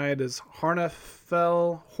 Backside is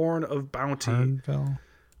Harnefell, Horn of Bounty. Harnfell.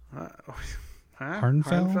 Huh? Harnfell?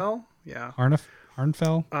 Harnfell? Yeah.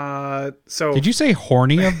 Harnfell. So Did you say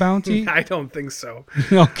horny of bounty? I don't think so.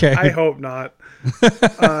 Okay. I hope not.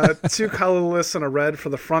 2 colorless and a red for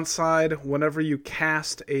the front side. Whenever you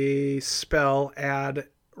cast a spell, add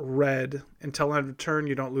red until end of turn.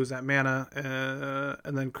 You don't lose that mana,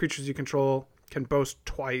 and then creatures you control can boast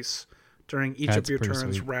twice during each That's of your pretty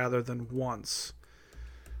turns sweet. rather than once.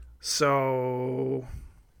 So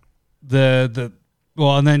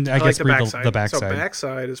Well, and then I I guess like read backside. the backside. So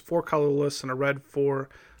backside is 4 colorless and a red for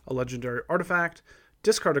a legendary artifact.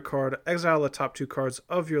 Discard a card, exile the top 2 cards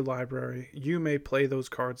of your library. You may play those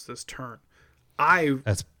cards this turn.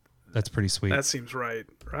 That's pretty sweet. That seems right,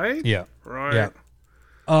 right? Yeah. Right. Yeah.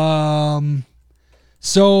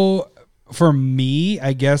 So for me,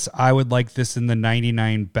 I guess I would like this in the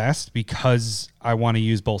 99 best because I want to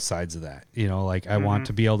use both sides of that. You know, like I want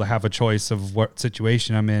to be able to have a choice of what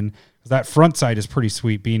situation I'm in. That front side is pretty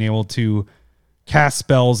sweet, being able to cast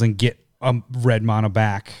spells and get red mana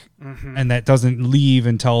back, and that doesn't leave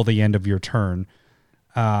until the end of your turn.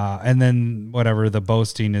 And then whatever the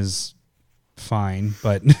boasting is fine,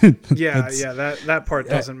 but Yeah, that part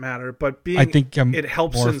doesn't matter. But I think I'm it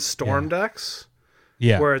helps more- in storm decks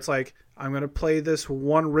yeah, where it's like I'm going to play this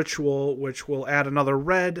one ritual, which will add another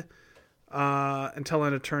red until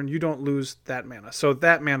end of turn. You don't lose that mana. So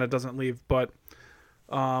that mana doesn't leave, but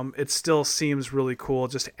it still seems really cool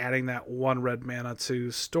just adding that one red mana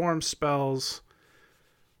to storm spells.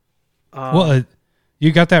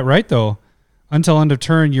 You got that right, though. Until end of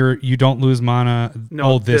turn, you don't lose mana.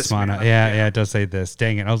 No, this mana. Yeah, it does say this.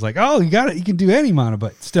 Dang it. I was like, oh, you got it. You can do any mana,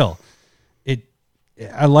 but still.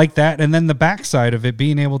 I like that. And then the backside of it,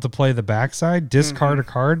 being able to play the backside, discard a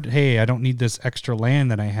card. Hey, I don't need this extra land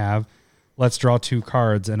that I have. Let's draw 2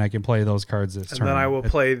 cards, and I can play those cards this turn. And then I will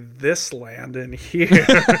play this land in here.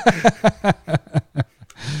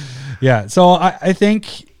 Yeah, so I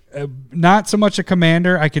think not so much a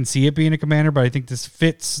commander. I can see it being a commander, but I think this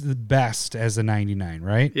fits the best as a 99,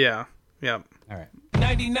 right? Yeah. Yeah. All right.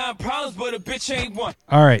 99 problems, but a bitch ain't one.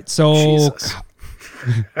 All right, so Jesus.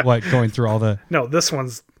 what, going through all the... No, this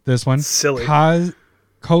one's This one? silly. Cosima?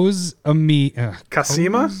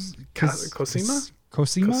 Cosima?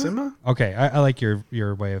 Cosima? Okay, I like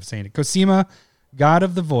your way of saying it. Cosima, god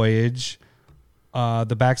of the voyage.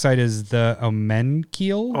 The backside is the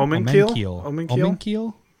Omenkeel.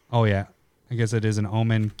 Omenkeel? Oh, yeah. I guess it is an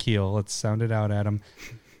Omenkeel. Let's sound it out, Adam.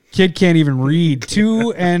 Kid can't even read.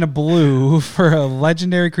 2 and a blue for a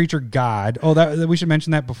legendary creature god. Oh, that we should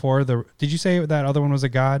mention that before. Did you say that other one was a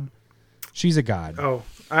god? She's a god. Oh,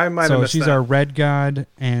 I might have So missed she's that. our red god,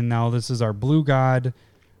 and now this is our blue god.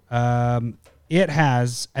 It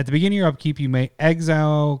has, at the beginning of your upkeep, you may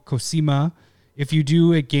exile Cosima. If you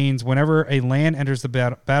do, it gains whenever a land enters the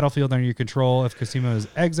battlefield under your control. If Cosima is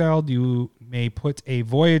exiled, you may put a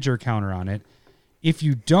Voyager counter on it. If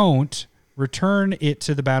you don't, return it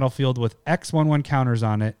to the battlefield with X/1/1 counters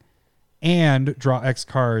on it and draw X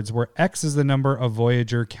cards, where X is the number of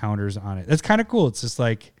Voyager counters on it. That's kind of cool. It's just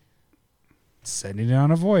like sending it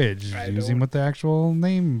on a voyage using what the actual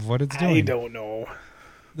name of what it's doing. I don't know.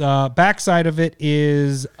 The backside of it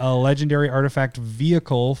is a legendary artifact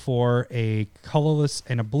vehicle for a colorless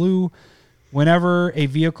and a blue. Whenever a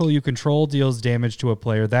vehicle you control deals damage to a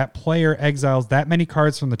player, that player exiles that many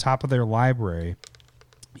cards from the top of their library.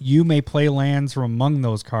 You may play lands from among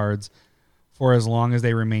those cards for as long as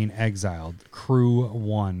they remain exiled. Crew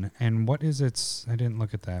 1. And what is its... I didn't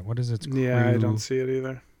look at that. What is its crew? Yeah, I don't see it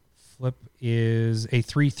either. Flip is a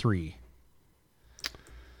 3/3.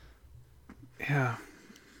 Yeah.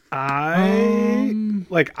 I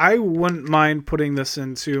wouldn't mind putting this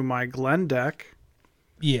into my Glen deck.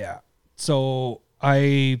 Yeah. So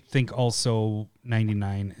I think also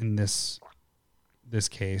 99 in this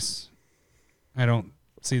case. I don't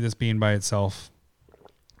see this being by itself.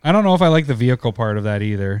 I don't know if I like the vehicle part of that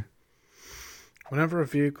either. Whenever a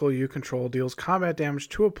vehicle you control deals combat damage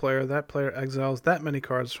to a player, that player exiles that many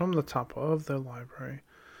cards from the top of their library.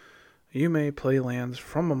 You may play lands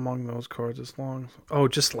from among those cards as long as... Oh,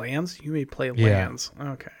 just lands? You may play lands.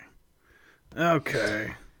 Okay.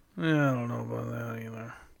 Okay. Yeah, I don't know about that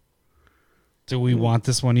either. Do we want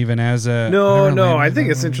this one even as a... No, I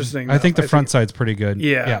think it's interesting. I think the front side's pretty good.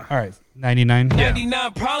 Yeah. All right. 99.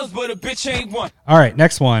 99 problems, but a bitch ain't one. All right.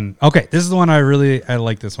 Next one. Okay. This is the one I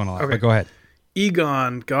like this one a lot. Okay. But go ahead.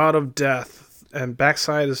 Egon, God of Death, and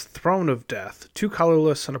backside is Throne of Death. 2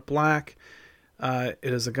 colorless and a black. It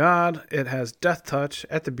is a god. It has Death Touch.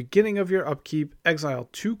 At the beginning of your upkeep, exile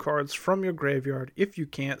 2 cards from your graveyard. If you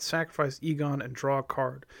can't, sacrifice Egon and draw a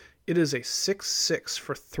card. It is a 6/6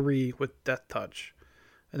 for 3 with Death Touch.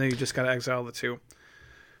 And then you just got to exile the 2.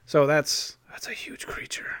 So that's a huge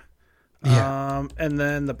creature. Yeah. And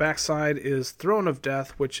then the backside is Throne of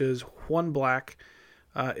Death, which is 1 black.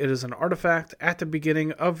 It is an artifact. At the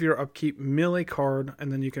beginning of your upkeep, mill a card,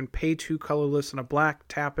 and then you can pay 2 colorless and a black,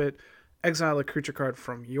 tap it, exile a creature card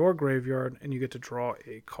from your graveyard, and you get to draw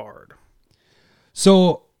a card.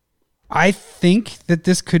 So I think that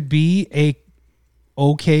this could be a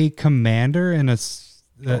okay commander in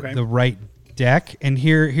the right deck. And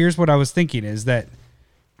here's what I was thinking is that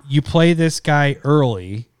you play this guy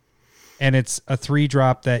early, and it's a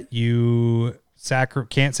 3-drop that you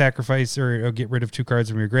can't sacrifice or get rid of 2 cards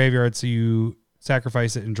from your graveyard, so you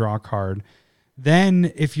sacrifice it and draw a card.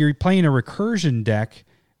 Then if you're playing a recursion deck,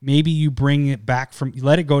 maybe you bring it back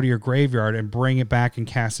let it go to your graveyard and bring it back and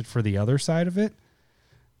cast it for the other side of it.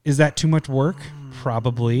 Is that too much work?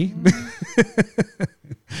 Probably.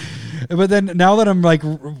 But then now that I'm like,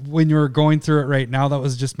 when you were going through it right now, that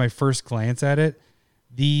was just my first glance at it.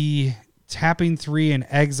 The tapping 3 and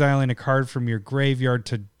exiling a card from your graveyard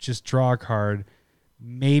to just draw a card,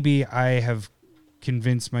 maybe I have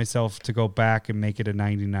convinced myself to go back and make it a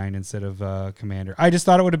 99 instead of a commander. I just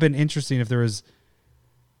thought it would have been interesting if there was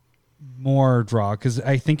more draw, because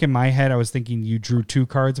I think in my head I was thinking you drew 2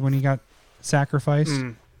 cards when he got sacrificed,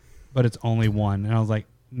 but it's only one. And I was like,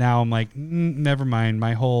 now I'm like, never mind.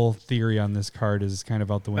 My whole theory on this card is kind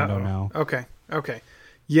of out the window now. Okay.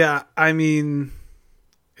 Yeah, I mean,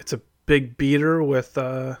 it's a big beater with,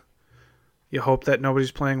 you hope that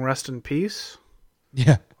nobody's playing Rest in Peace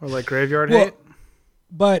Yeah. or like Graveyard Hate.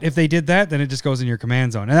 But if they did that, then it just goes in your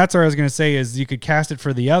command zone. And that's what I was going to say is you could cast it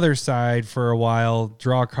for the other side for a while,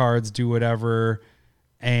 draw cards, do whatever.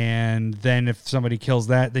 And then if somebody kills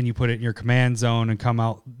that, then you put it in your command zone and come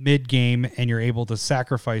out mid-game and you're able to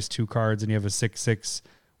sacrifice 2 cards and you have a 6/6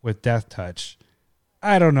 with Death Touch.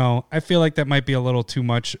 I don't know. I feel like that might be a little too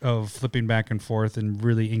much of flipping back and forth and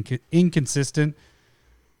really inconsistent.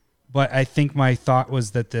 But I think my thought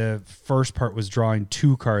was that the first part was drawing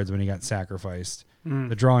 2 cards when he got sacrificed.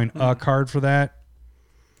 The drawing a card for that.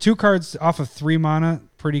 2 cards off of 3 mana,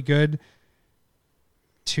 pretty good.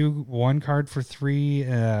 1 card for 3,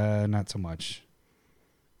 not so much.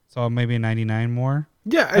 So maybe a 99 more.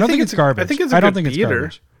 Yeah, I don't think it's garbage. I think it's a good beater.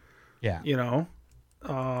 Garbage. Yeah. You know,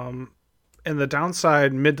 and the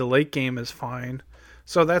downside mid to late game is fine.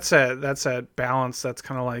 So that's at balance. That's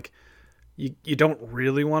kind of like you don't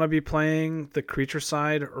really want to be playing the creature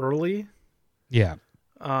side early. Yeah.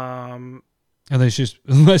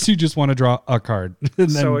 Unless you just want to draw a card.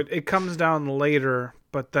 So it comes down later,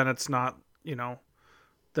 but then it's not,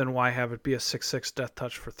 then why have it be a 6/6 Death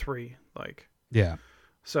Touch for 3? Like, yeah.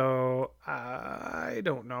 So I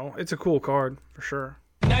don't know. It's a cool card for sure.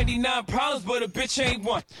 99 problems, but a bitch ain't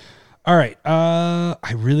one. All right.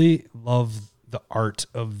 I really love the art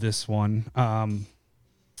of this one.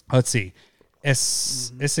 Let's see.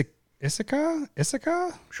 Issaka?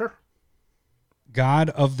 Sure. God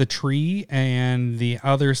of the Tree, and the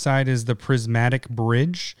other side is the Prismatic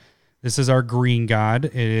Bridge. This is our green god.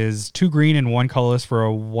 It is 2 green and 1 colorless for a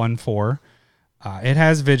 1/4. It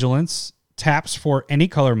has Vigilance, taps for any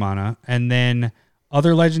color mana, and then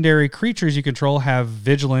other legendary creatures you control have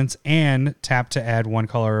Vigilance and tap to add 1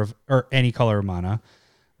 color or any color of mana.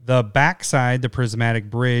 The backside, the Prismatic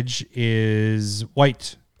Bridge, is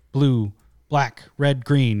white, blue, black, red,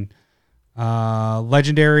 green.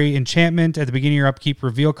 Legendary enchantment. At the beginning of your upkeep,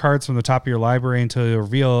 reveal cards from the top of your library until you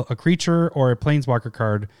reveal a creature or a planeswalker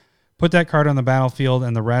card. Put that card on the battlefield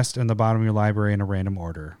and the rest in the bottom of your library in a random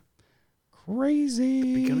order.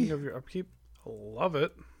 Crazy. Beginning of your upkeep. I love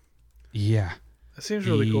it. Yeah. That seems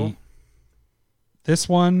really cool. This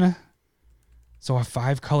one, so a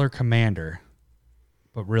 5-color commander,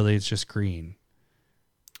 but really it's just green.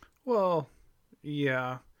 Well,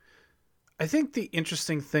 yeah. I think the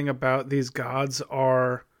interesting thing about these gods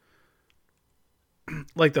are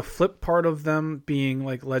like the flip part of them being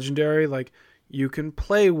like legendary. Like you can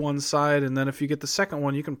play one side, and then if you get the second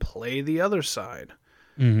one, you can play the other side.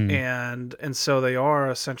 Mm-hmm. And so they are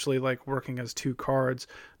essentially like working as 2 cards,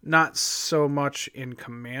 not so much in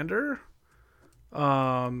Commander.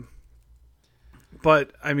 But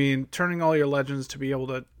I mean, turning all your legends to be able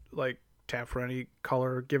to like tap for any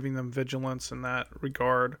color, giving them vigilance in that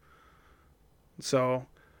regard. So,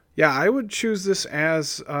 yeah, I would choose this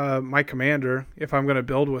as my commander if I'm going to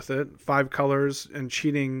build with it. 5 colors and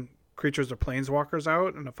cheating creatures or planeswalkers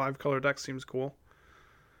out, and a 5-color deck seems cool.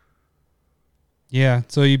 Yeah,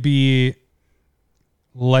 so you'd be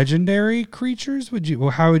legendary creatures?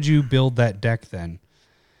 How would you build that deck then?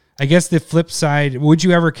 I guess the flip side, would you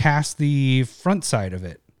ever cast the front side of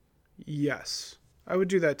it? Yes, I would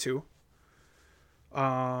do that too.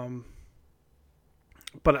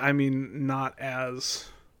 But I mean, not as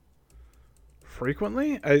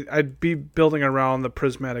frequently. I'd be building around the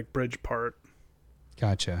Prismatic Bridge part.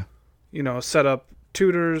 Gotcha. Set up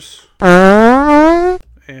tutors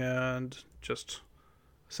and just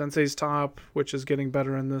Sensei's Top, which is getting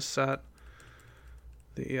better in this set.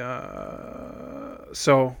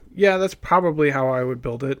 So yeah, that's probably how I would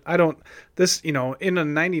build it. In a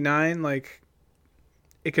 99, like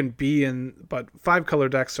it can be in, but 5-color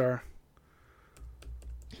decks are.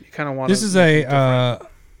 You kind of want. This is a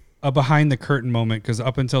behind the curtain moment, because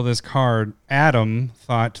up until this card, Adam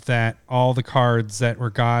thought that all the cards that were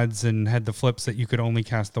gods and had the flips that you could only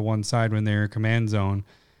cast the one side when they're command zone,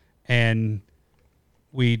 and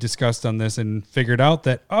we discussed on this and figured out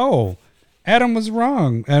that Adam was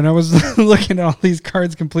wrong, and I was looking at all these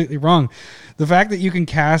cards completely wrong. The fact that you can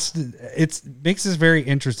cast it makes this very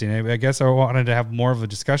interesting. I guess I wanted to have more of a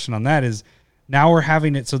discussion on that. Is now we're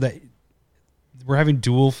having it so that we're having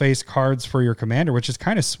dual face cards for your commander, which is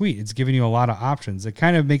kind of sweet. It's giving you a lot of options. It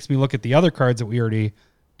kind of makes me look at the other cards that we already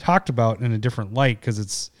talked about in a different light, because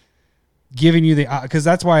it's giving you because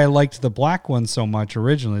that's why I liked the black one so much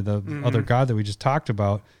originally, the other god that we just talked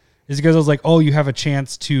about, is because I was like, oh, you have a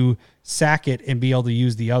chance to sack it and be able to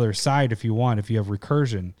use the other side if you want, if you have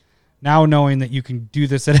recursion. Now knowing that you can do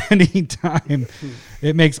this at any time,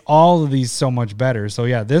 it makes all of these so much better. So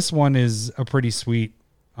yeah, this one is a pretty sweet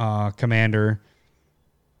commander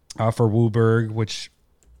for WUBRG, which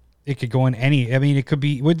it could go in any. I mean, it could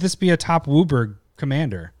be. Would this be a top WUBRG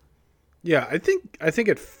commander? Yeah, I think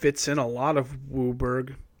it fits in a lot of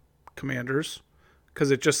WUBRG commanders because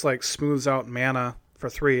it just like smooths out mana for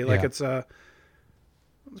 3. Like it's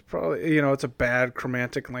probably it's a bad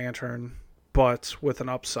chromatic lantern, but with an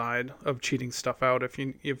upside of cheating stuff out if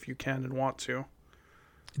you can and want to.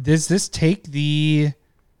 Does this take the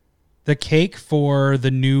cake for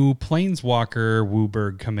the new Planeswalker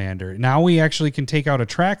WUBRG commander? Now we actually can take out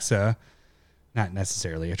Atraxa. Not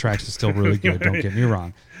necessarily. Atraxa's still really good, don't get me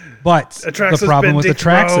wrong. But Atraxa's the problem been with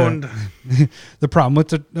dethroned. the problem with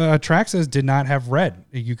the Atraxas did not have red.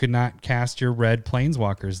 You could not cast your red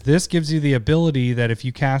Planeswalkers. This gives you the ability that if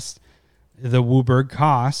you cast the WUBRG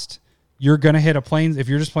cost, you're going to hit a planes. If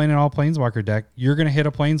you're just playing an all Planeswalker deck, you're going to hit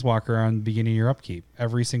a Planeswalker on the beginning of your upkeep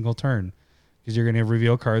every single turn because you're going to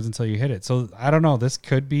reveal cards until you hit it. So I don't know. This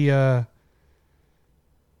could be the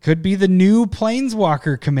new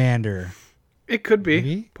Planeswalker commander. It could be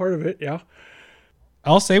Maybe? part of it, yeah.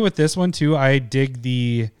 I'll say with this one too, I dig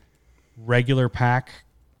the regular pack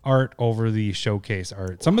art over the showcase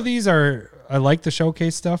art. Some of these I like the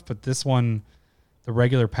showcase stuff, but this one, the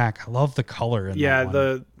regular pack, I love the color in that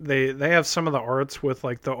one. they have some of the arts with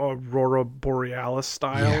like the Aurora Borealis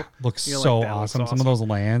style. Yeah, looks You know, so like, that looks awesome. Some of those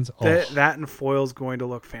lands. That in foil is going to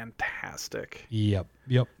look fantastic. Yep.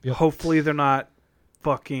 Hopefully they're not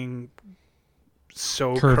fucking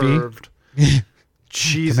so Curvy. curved.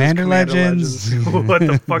 Jesus, Commander Legends. What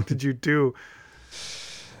the fuck did you do?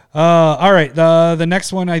 All right. The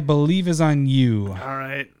next one I believe is on you. All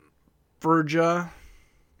right. Verja.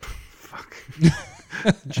 Fuck.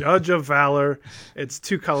 Judge of Valor. It's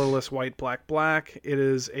 2 colorless, white, black, black. It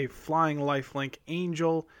is a flying lifelink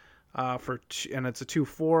angel and it's a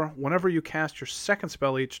 2/4. Whenever you cast your second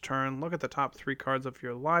spell each turn, look at the top 3 cards of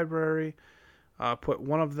your library. Put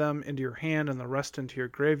one of them into your hand and the rest into your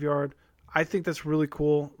graveyard. I think that's really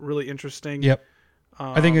cool, really interesting. Yep.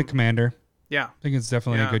 I think a commander. Yeah. I think it's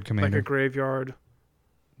definitely a good commander. Like a graveyard.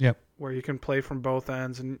 Yep. Where you can play from both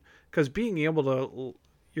ends, and because being able to,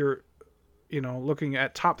 you're, looking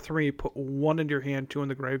at top 3, put 1 into your hand, 2 in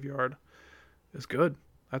the graveyard, is good.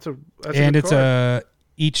 That's a good card.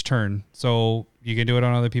 Each turn, so you can do it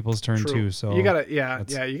on other people's turn too. So you gotta,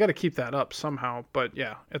 you gotta keep that up somehow. But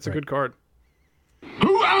yeah, it's a good card.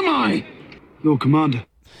 Who am I? Your commander.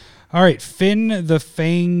 All right, Finn the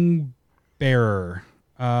Fang Bearer.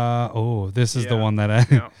 This is the one that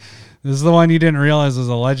this is the one you didn't realize was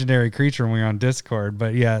a legendary creature when we were on Discord.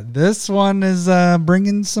 But yeah, this one is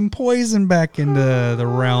bringing some poison back into the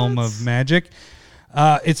realm of Magic.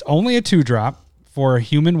 It's only a 2-drop for a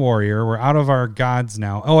human warrior. We're out of our gods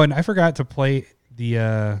now. Oh, and I forgot to play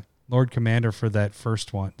the Lord Commander for that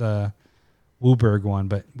first one, the WUBRG one,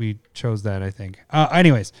 but we chose that, I think.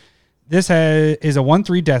 Anyways. This is a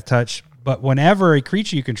 1/3 death touch, but whenever a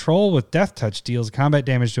creature you control with death touch deals combat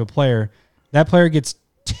damage to a player, that player gets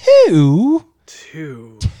two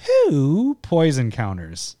poison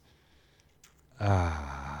counters.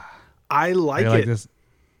 I like it. this.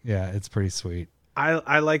 Yeah, it's pretty sweet.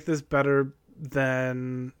 I like this better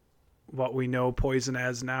than what we know poison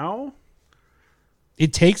as now.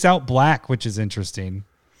 It takes out black, which is interesting.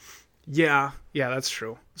 Yeah, that's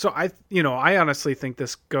true. So I honestly think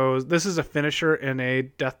this is a finisher in a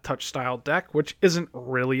death touch style deck, which isn't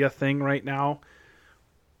really a thing right now.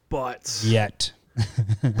 But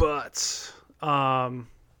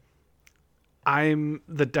I'm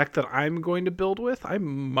the deck that I'm going to build with. I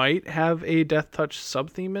might have a death touch sub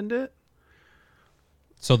theme in it.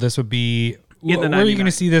 So this would be where are you going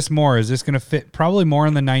to see this more? Is this going to fit probably more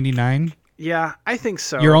in the 99? Yeah, I think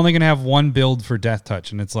so. You're only going to have one build for Death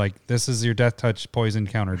Touch, and it's like, this is your Death Touch poison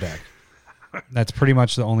counter deck. That's pretty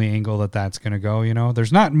much the only angle that's going to go,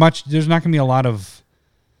 There's not going to be a lot of...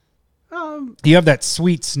 you have that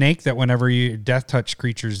sweet snake that whenever you Death Touch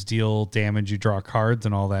creatures deal damage, you draw cards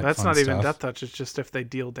and all that That's fun not even stuff. Death Touch, it's just if they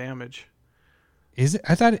deal damage. Is it?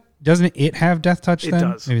 I thought, doesn't it have Death Touch then? It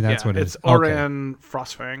does. Maybe that's what it is. It's Oran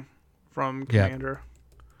Frostfang from Commander.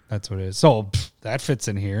 That's what it is. So that fits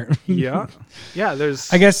in here. Yeah.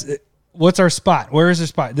 There's. I guess. What's our spot? Where is our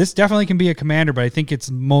spot? This definitely can be a commander, but I think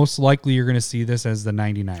it's most likely you're going to see this as the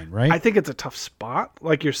 99, right? I think it's a tough spot,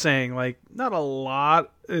 like you're saying. Like not a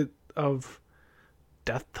lot of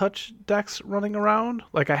Death Touch decks running around.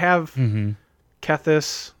 Like I have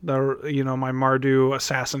Kethis, my Mardu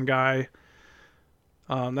assassin guy.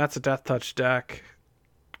 That's a Death Touch deck,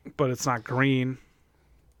 but it's not green.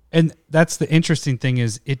 And that's the interesting thing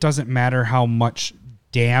is it doesn't matter how much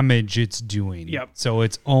damage it's doing. Yep. So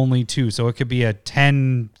it's only 2. So it could be a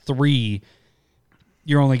 10-3.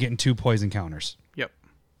 You're only getting 2 poison counters. Yep.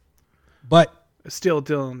 But It's still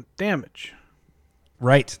dealing damage.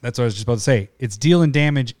 right, that's what I was just about to say. It's dealing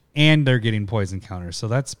damage and they're getting poison counters. So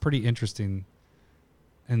that's pretty interesting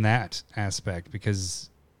in that aspect because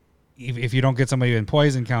if you don't get somebody in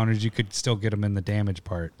poison counters, you could still get them in the damage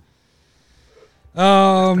part.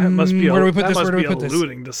 That must be where do we put this? Must Where do we be put this?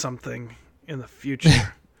 alluding to something in the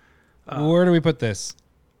future. Where do we put this?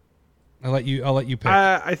 I'll let you pick.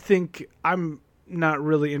 I think I'm not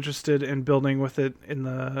really interested in building with it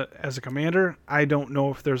as a commander. I don't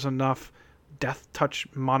know if there's enough Death Touch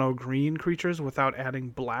mono green creatures without adding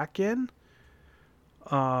black in.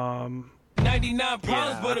 99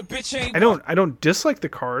 problems, but a bitch ain't I don't dislike the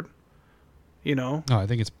card, you know. No, I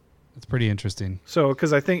think it's pretty interesting. So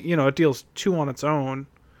because I think it deals 2 on its own,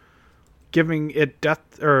 giving it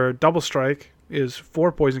death or double strike is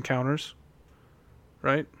 4 poison counters,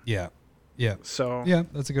 right? Yeah. So Yeah,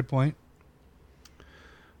 that's a good point.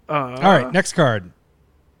 All All right, next card.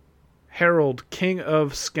 Herald, King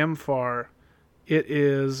of Skemfar. It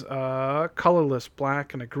is colorless,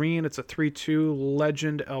 black and a green. It's a 3/2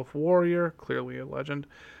 legend elf warrior, clearly a legend.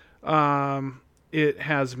 It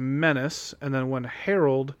has menace, and then when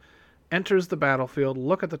Herald enters the battlefield,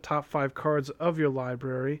 look at the top 5 cards of your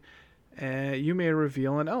library, and you may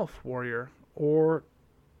reveal an elf warrior or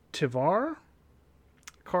Tivar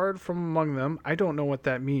card from among them. I don't know what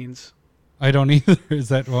that means. I don't either. Is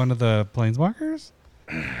that one of the planeswalkers?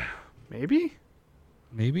 Maybe?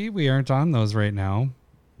 Maybe we aren't on those right now.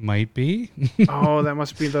 Might be. Oh, that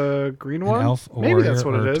must be the green one? elf Maybe that's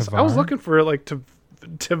what warrior it is. or I was Tivar? looking for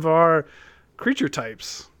Tivar creature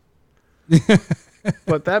types.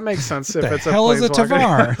 But that makes sense if the it's hell a is a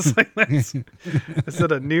planeswalker. Tivar? It's like, is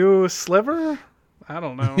it a new sliver? I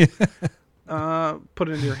don't know. Put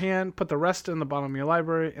it into your hand. Put the rest in the bottom of your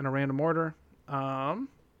library in a random order.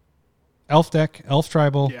 Elf deck, elf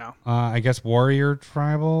tribal. Yeah. I guess warrior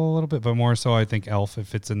tribal a little bit, but more so I think elf. It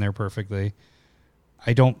fits in there perfectly.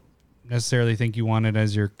 I don't necessarily think you want it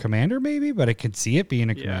as your commander, maybe, but I could see it being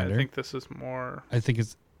a Yeah, commander. I think this is more. I think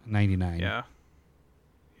it's 99. Yeah.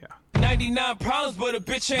 99 problems, but a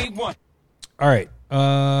bitch ain't one. All right.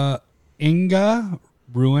 Inga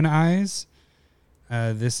Ruin Eyes.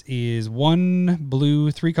 This is 1 blue,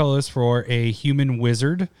 3 colors for a human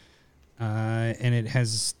wizard. And it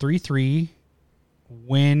has 3/3.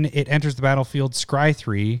 When it enters the battlefield, scry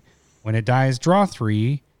 3. When it dies, draw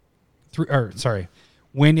 3.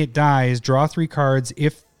 When it dies, draw 3 cards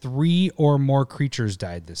if 3 or more creatures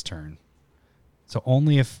died this turn. So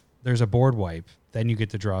only if there's a board wipe, then you get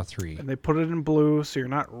to draw 3. And they put it in blue, so you're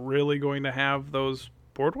not really going to have those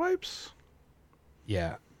board wipes?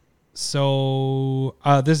 Yeah. So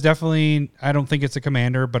this definitely, I don't think it's a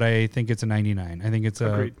commander, but I think it's a 99. I think it's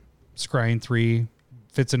Agreed. a scrying 3.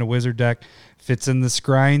 Fits in a wizard deck. Fits in the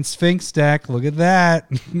scrying Sphinx deck. Look at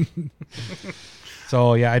that.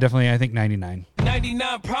 So yeah, I think 99.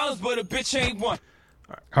 99 problems, but a bitch ain't one.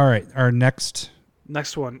 All right, our next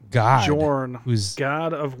Next one. God, Jorn, who's-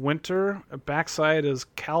 God of Winter. Backside is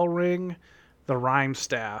Calring, the Rhyme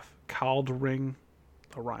Staff. Caldring,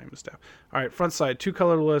 the Rhyme Staff. All right, front side, 2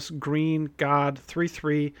 colorless, green, God,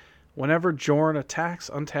 3/3. Whenever Jorn attacks,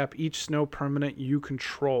 untap each snow permanent you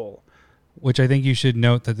control. which I think you should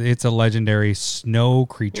note that it's a legendary snow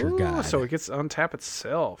creature Ooh, god. so it gets to untap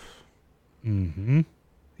itself. Mm-hmm.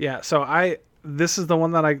 Yeah, so this is the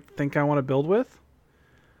one that I think I want to build with.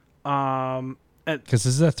 Because this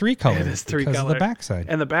is a 3 color. It is 3 because color. of the backside.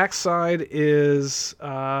 And the backside is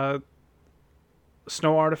snow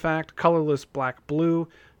artifact, colorless black blue.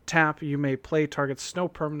 Tap, you may play target snow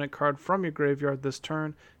permanent card from your graveyard this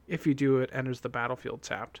turn. If you do, it enters the battlefield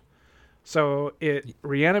tapped. So it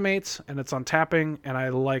reanimates and it's untapping, and I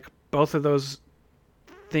like both of those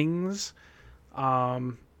things.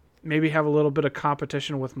 Maybe have a little bit of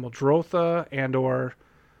competition with Muldrotha, and or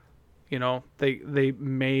they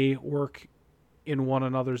may work in one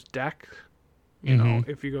another's deck, know,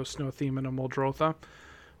 if you go Snow Theme and a Muldrotha.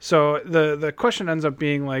 So the question ends up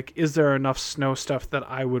being like, is there enough snow stuff that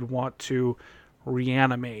I would want to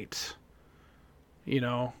reanimate?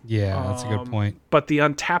 Yeah, that's a good point. But the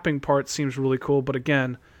untapping part seems really cool. But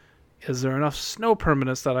again, is there enough snow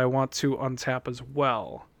permanents that I want to untap as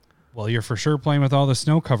well? Well, you're for sure playing with all the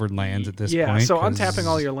snow-covered lands at this point. Yeah, so 'cause- untapping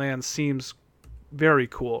all your lands seems very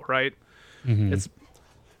cool, right? Mhm. It's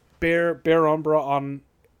Bear Umbra on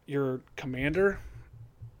your commander.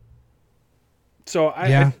 So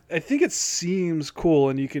Yeah. I think it seems cool,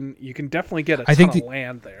 and you can definitely get a I ton think of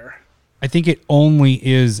land there. I think it only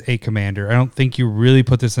is a commander. I don't think you really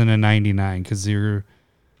put this in a 99 because you're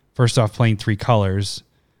first off playing 3 colors,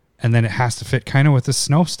 and then it has to fit kind of with the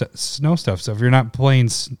snow stuff. So if you're not playing,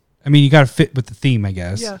 I mean, you got to fit with the theme, I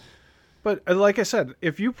guess. Yeah, but like I said,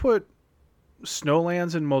 if you put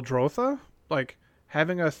Snowlands in Muldrotha, like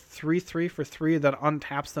having a 3/3 for 3 that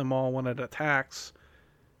untaps them all when it attacks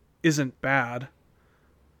isn't bad.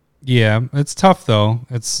 Yeah, it's tough though.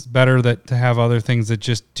 It's better to have other things that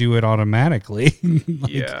just do it automatically.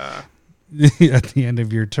 Yeah. At the end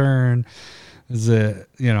of your turn, there's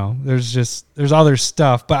other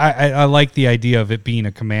stuff, but I like the idea of it being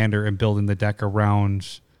a commander and building the deck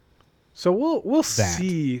around. So we'll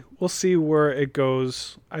see where it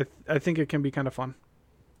goes. I think it can be kind of fun.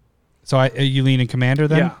 So you lean in commander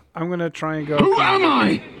then? Yeah, I'm gonna try and go. Who am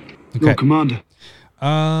I? Okay. Your commander.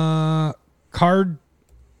 Carter.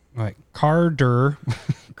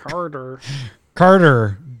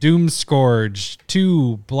 Carter. Doom Scourge,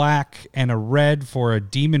 2 black and a red for a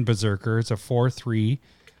Demon Berserker. It's a 4/3.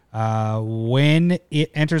 When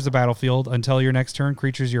it enters the battlefield, until your next turn,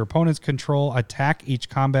 creatures your opponents control attack each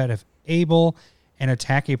combat if able, and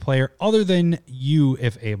attack a player other than you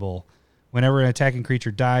if able. Whenever an attacking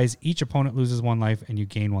creature dies, each opponent loses 1 life and you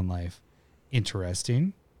gain 1 life.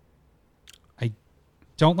 Interesting. I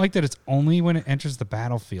don't like that it's only when it enters the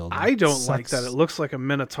battlefield. I don't like that it looks like a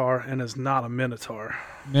Minotaur and is not a Minotaur.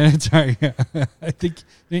 Minotaur, yeah. I think,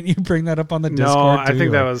 didn't you bring that up on the Discord? No, I too?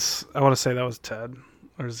 think I want to say that was Ted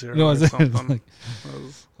or Zero No, or it's something. like,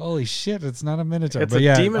 holy shit, it's not a Minotaur. It's but a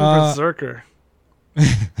yeah, Demon Berserker.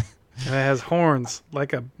 And it has horns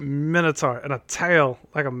like a Minotaur and a tail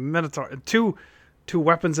like a Minotaur and two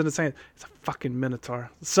weapons in its hand. It's a fucking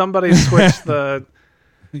Minotaur. Somebody switched the.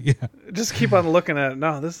 Yeah. Just keep on looking at it.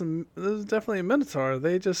 No, this is definitely a Minotaur.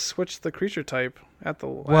 They just switched the creature type at the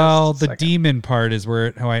last the second. demon part is where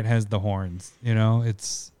it has the horns. You know,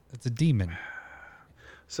 it's a demon.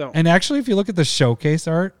 So And actually, if you look at the showcase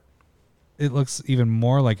art, it looks even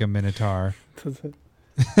more like a Minotaur.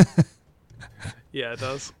 yeah, it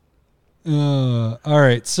does. All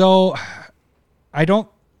right, so I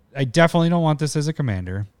definitely don't want this as a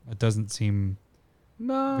commander. It doesn't seem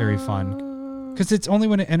No. very fun because it's only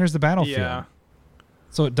when it enters the battlefield. Yeah.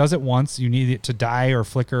 So it does it once. You need it to die or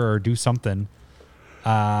flicker or do something.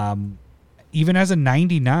 Even as a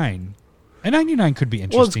 99, a 99 could be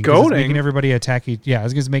interesting. Well, it's goading. Making everybody attack each. Yeah, I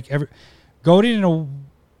was going to make goading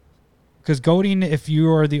because goading. If you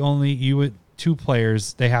are the only with 2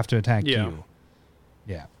 players, they have to attack you.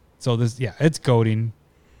 Yeah. So it's goading.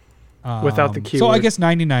 Without the keyword. So I guess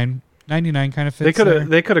 99 kind of fits.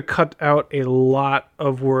 They could have cut out a lot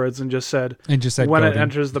of words and just said said when goading. it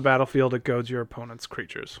enters the battlefield, it goads your opponent's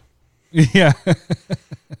creatures. Yeah.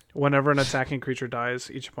 Whenever an attacking creature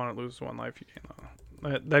dies, each opponent loses 1 life. You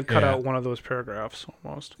gain that cut out one of those paragraphs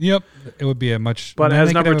almost. Yep. It would be a much. But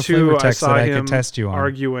as number 2, I saw I him could test you on.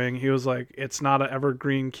 arguing. He was like, "It's not an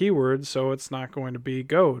evergreen keyword, so it's not going to be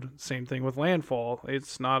goad." Same thing with landfall.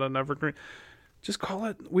 It's not an evergreen. Just call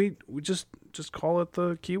it. We just call it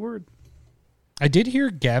the keyword. I did hear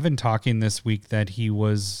Gavin talking this week that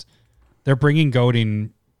they're bringing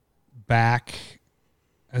goading back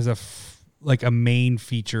as a main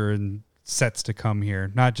feature in sets to come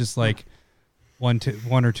here, not just like 1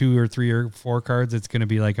 or 2 or 3 or 4 cards. It's going to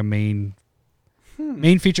be like a main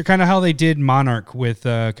feature, kind of how they did Monarch with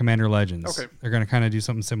Commander Legends. Okay. They're going to kind of do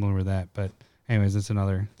something similar with that. But anyways, that's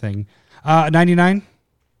another thing. 99.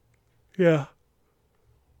 Yeah.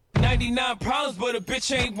 99 problems, but a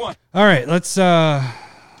bitch ain't one. All right, let's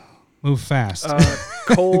move fast.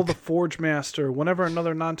 Cole the Forge Master. Whenever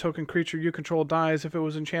another non-token creature you control dies, if it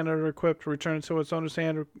was enchanted or equipped, return it to its owner's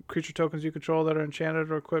hand. Or creature tokens you control that are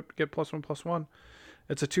enchanted or equipped get +1/+1.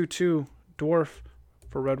 It's a 2/2 dwarf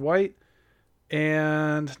for red-white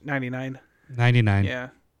and 99. 99. Yeah,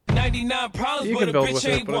 99 problems, you but can a build bitch with it,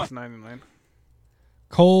 ain't but one. it's 99.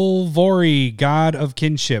 Kolvori, God of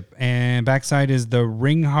Kinship, and backside is the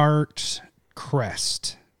Ringheart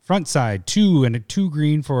Crest. Front side, 2 and a 2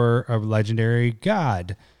 green for a legendary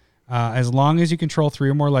god. As long as you control 3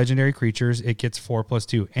 or more legendary creatures, it gets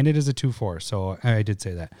 4/2, and it is a 2/4. So I did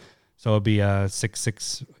say that. So it'll be a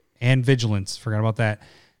 6/6 and vigilance. Forgot about that.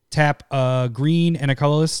 Tap a green and a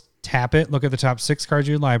colorless. Tap it. Look at the top 6 cards of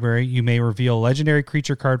your library. You may reveal a legendary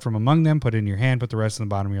creature card from among them. Put it in your hand. Put the rest in the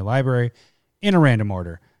bottom of your library in a random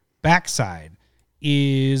order. Backside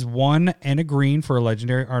is 1 and a green for a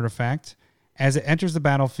legendary artifact. As it enters the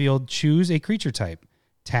battlefield, choose a creature type.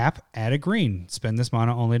 Tap, add a green. Spend this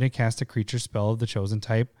mana only to cast a creature spell of the chosen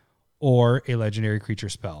type or a legendary creature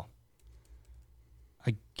spell.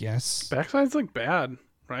 I guess. Backside's like bad,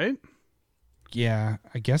 right? Yeah,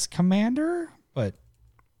 I guess Commander, but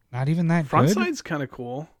not even that Front good. side's kind of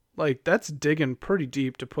cool. Like that's digging pretty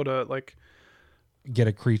deep to put a like Get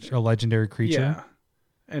a legendary creature. Yeah,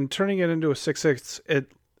 and turning it into a 6/6,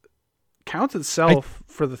 it counts itself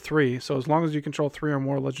for the 3. So as long as you control 3 or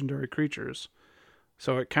more legendary creatures,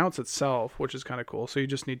 so it counts itself, which is kind of cool. So you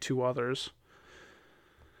just need 2 others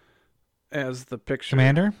as the picture.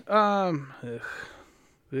 Commander? Ugh.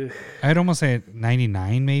 I'd almost say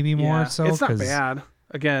 99 maybe more Yeah, so. it's not 'cause- bad.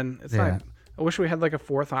 Again, it's Yeah. not. I wish we had like a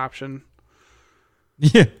 4th option.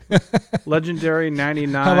 Yeah. Legendary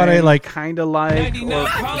 99. How about I, like- kind of like 99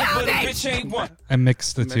 problems, but a bitch ain't one. I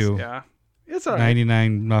mixed the two. Yeah, it's all right.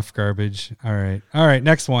 99 muff garbage. All right.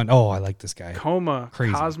 Next one. Oh, I like this guy. Coma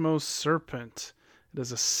Crazy. Cosmos Serpent. It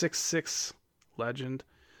is a 6/6 legend.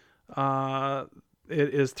 It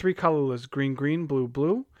is 3 colorless: green, green, blue,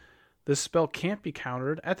 blue. This spell can't be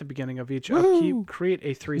countered. At the beginning of each upkeep, create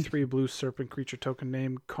a 3/3 blue serpent creature token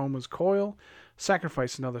named Coma's Coil.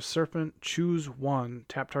 Sacrifice another serpent. Choose one.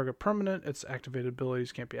 Tap target permanent. Its activated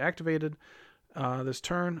abilities can't be activated this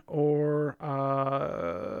turn. Or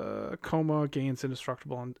Coma gains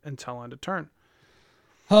indestructible until end of turn.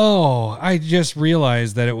 Oh, I just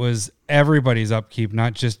realized that it was everybody's upkeep,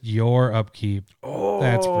 not just your upkeep. Oh,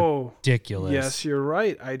 That's ridiculous. Yes, you're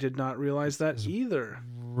right. I did not realize that either.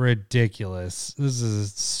 Ridiculous. This is a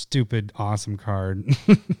stupid, awesome card.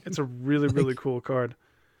 It's a really, really cool card.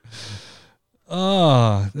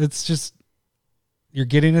 Oh, it's just you're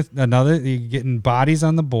getting you're getting bodies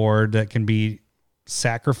on the board that can be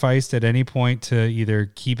sacrificed at any point to either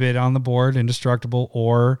keep it on the board indestructible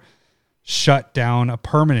or shut down a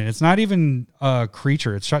permanent. It's not even a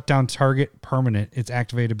creature. It's shut down target permanent. Its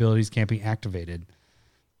activated abilities can't be activated.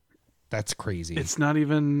 That's crazy. It's not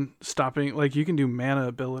even stopping. Like, you can do mana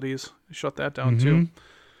abilities. Shut that down, too.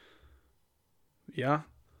 Yeah.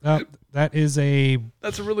 That is a...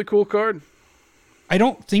 That's a really cool card. I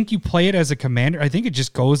don't think you play it as a commander. I think it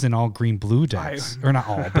just goes in all green-blue decks. Or not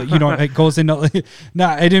all, but, it goes in... No,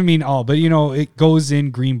 I didn't mean all, but, it goes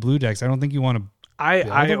in green-blue decks. I don't think you want to...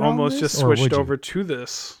 I almost this, just or would switched you? over to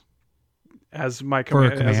this as my For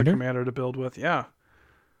a as a commander? commander to build with. Yeah.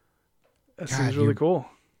 That God, seems really cool.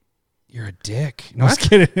 You're a dick. No, I was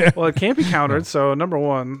kidding. Well, it can't be countered, so number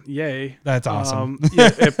one, yay. That's awesome.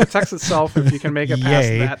 Yeah, it protects itself if you can make it past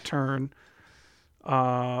Yay. that turn.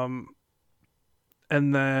 And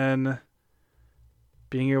then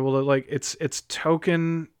being able to it's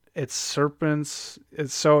token, it's serpents.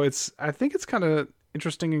 I think it's kind of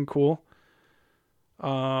interesting and cool.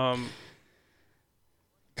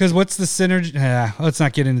 Because what's the synergy? Let's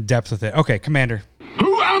not get into depth with it. Okay, commander.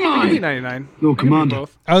 Who am I? 99. Your It can be commander.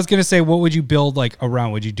 both. I was gonna say, what would you build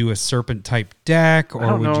around? Would you do a serpent type deck, I or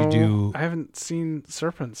don't would know. you do? I haven't seen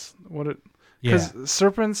serpents. Yeah, Because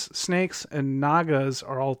serpents, snakes, and nagas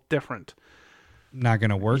are all different. not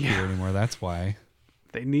gonna work here anymore. That's why.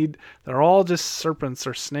 They're all just serpents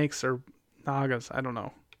or snakes or nagas. I don't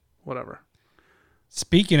know. Whatever.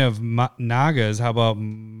 Speaking of Nagas, how about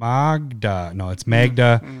Magda? No, it's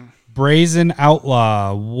Magda. Brazen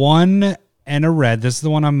Outlaw. 1 and a red. This is the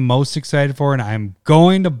one I'm most excited for, and I'm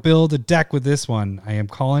going to build a deck with this one. I am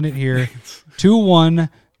calling it here. 2/1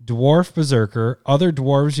 Dwarf Berserker. Other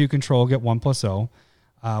dwarves you control get 1/0.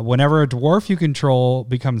 Whenever a dwarf you control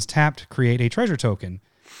becomes tapped, create a treasure token.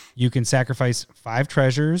 You can sacrifice 5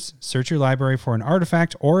 treasures, search your library for an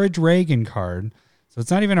artifact or a dragon card. So it's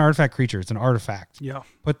not even an artifact creature, it's an artifact. Yeah.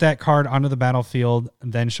 Put that card onto the battlefield,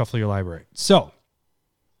 and then shuffle your library. So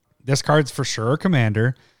this card's for sure a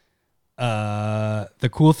commander. The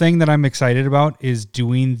cool thing that I'm excited about is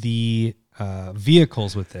doing the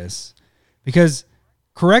vehicles with this. Because,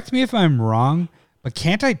 correct me if I'm wrong, but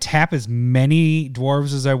can't I tap as many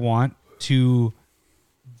dwarves as I want to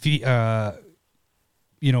make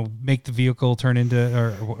the vehicle turn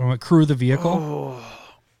into, or crew the vehicle?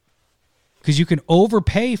 Because you can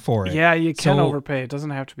overpay for it. Yeah, you can So- overpay. It doesn't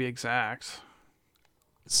have to be exact.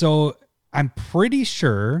 So I'm pretty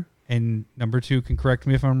sure, and number 2 can correct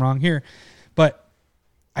me if I'm wrong here, but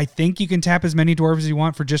I think you can tap as many dwarves as you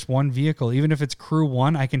want for just one vehicle. Even if it's crew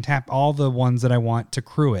 1, I can tap all the ones that I want to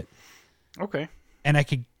crew it. Okay. And I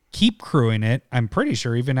could keep crewing it, I'm pretty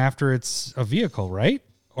sure, even after it's a vehicle, right?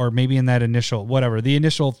 Or maybe in that initial, whatever. The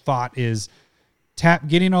initial thought is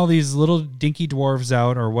getting all these little dinky dwarves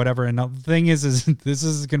out or whatever. And the thing is this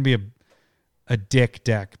is going to be a dick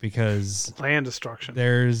deck because Land destruction.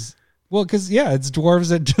 it's dwarves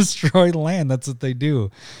that destroy land. That's what they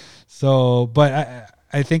do. So, but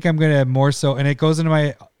I think I'm going to more so, and it goes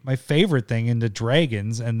into my favorite thing, into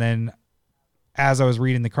dragons. And then as I was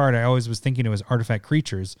reading the card, I always was thinking it was artifact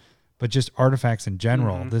creatures, but just artifacts in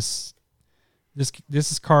general. Mm-hmm.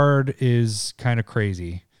 This card is kind of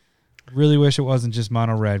crazy. Really wish it wasn't just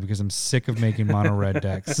mono red because I'm sick of making mono red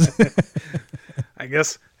decks. I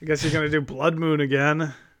guess you're gonna do Blood Moon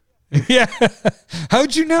again. Yeah.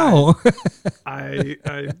 How'd you know? I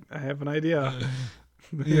have an idea.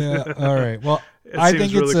 Yeah. All right. Well, It I seems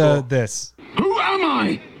think really it's cool. this. Who am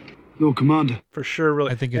I? Your commander. For sure,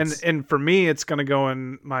 really. I think it's- and for me, it's going to go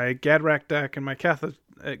in my Gadrak deck and my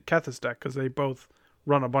Kethis deck because they both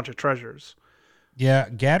run a bunch of treasures. Yeah,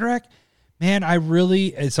 Gadrak. Man, I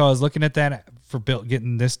was looking at that for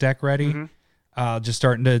getting this deck ready. Just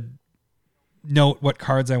starting to note what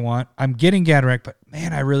cards I want. I'm getting Gadrak, but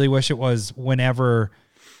man, I really wish it was whenever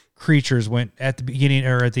creatures went at the beginning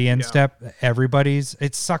or at the end step, everybody's.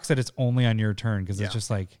 It sucks that it's only on your turn because it's just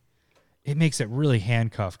like, it makes it really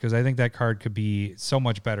handcuffed because I think that card could be so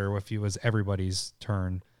much better if it was everybody's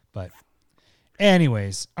turn. But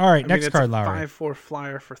anyways, all right, next card, Lowry. 5/4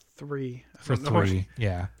 flyer for 3. For 3,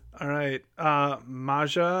 yeah. All right.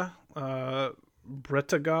 Maja,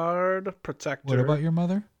 Bretagard, Protector. What about your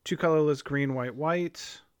mother? 2 colorless, green, white,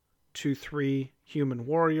 white. 2/3 human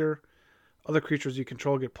warrior. Other creatures you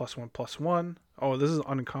control get +1/+1. Oh, this is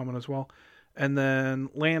uncommon as well. And then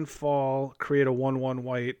landfall, create a 1/1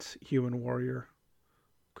 white human warrior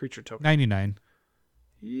creature token. 99.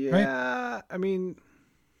 Yeah, I mean,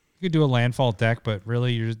 You could do a landfall deck, but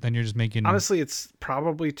really, you're just making. honestly, it's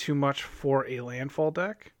probably too much for a landfall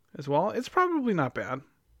deck as well. It's probably not bad.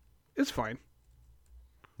 It's fine.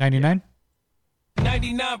 99.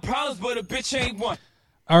 99 problems, but a bitch ain't one.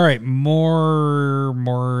 All right, Morit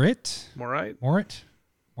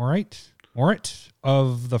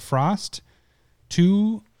of the Frost.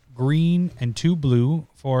 2 green and 2 blue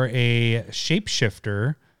for a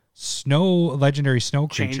shapeshifter, legendary snow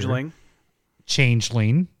creature.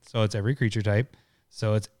 Changeling. So it's every creature type.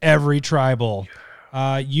 So it's every tribal.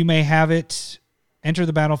 You may have it enter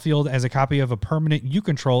the battlefield as a copy of a permanent you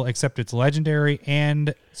control, except it's legendary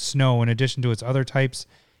and snow in addition to its other types.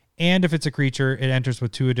 And if it's a creature, it enters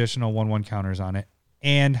with 2 additional 1/1 counters on it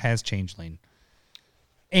and has Changeling.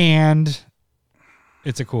 And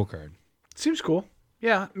it's a cool card. Seems cool.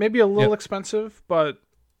 Yeah, maybe a little expensive, but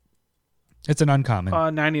It's an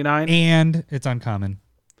uncommon. 99. And it's uncommon.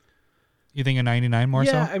 You think a 99 more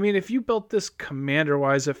so? Yeah, I mean, if you built this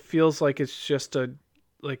commander-wise, it feels like it's just a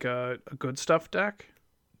good stuff deck.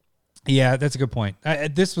 Yeah, that's a good point.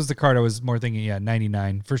 This was the card I was more thinking,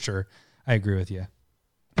 99 for sure. I agree with you.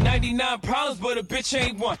 99 problems, but a bitch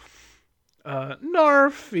ain't one.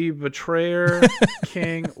 Narfi, Betrayer,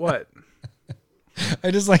 King, what?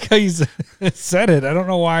 I just like how you said it. I don't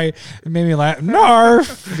know why it made me laugh.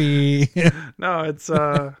 Narfi. No, it's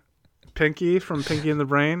Pinky from Pinky and the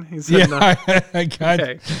Brain. He said I got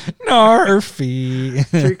Okay. Narfi.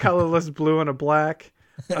 3 colorless blue and a black.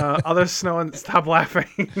 Other snow and stop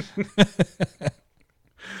laughing.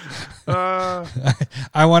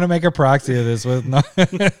 I want to make a proxy of this with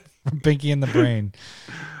from Pinky and the Brain.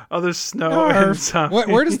 Other snow and zombie.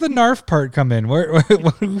 Where does the Narf part come in? Where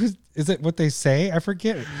is it? What they say? I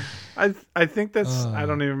forget. I think that's I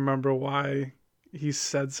don't even remember why he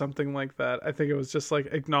said something like that. I think it was just like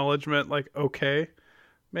acknowledgement, like okay,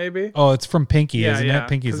 maybe. Oh, it's from Pinky, isn't yeah, it?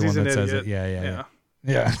 Pinky's 'cause the he's one that an says it. idiot.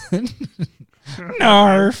 Yeah.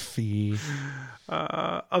 Narfy.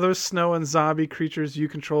 Other snow and zombie creatures you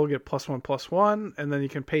control get +1/+1, and then you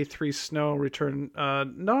can pay 3 snow, return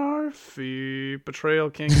Narfi, Betrayal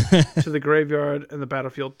King to the graveyard and the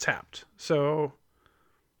battlefield tapped. So,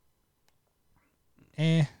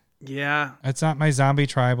 yeah, It's not my zombie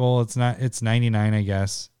tribal. It's 99, I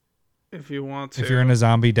guess. if you want to. If you're in a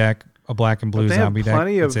zombie deck, a black and blue they zombie have deck,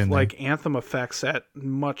 plenty it's of in there. like Anthem effects at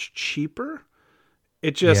much cheaper.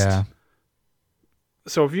 It just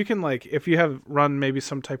so if you can if you have run maybe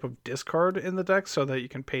some type of discard in the deck so that you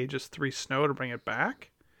can pay just 3 snow to bring it back.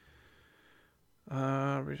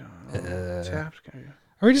 Tapped.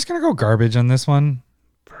 Are we just gonna go garbage on this one?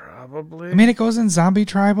 Probably. I mean, it goes in zombie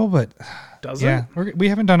tribal, but does yeah, we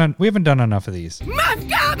haven't done enough of these.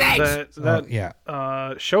 That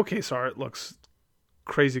showcase art looks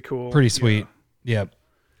crazy cool. Pretty sweet. Yep.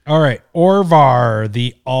 All right, Orvar,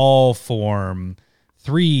 the all form.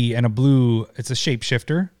 3 and a blue. It's a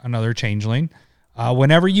shapeshifter, another changeling.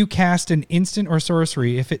 Whenever you cast an instant or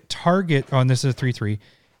sorcery, if it this is a 3/3.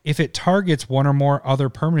 If it targets one or more other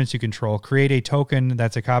permanents you control, create a token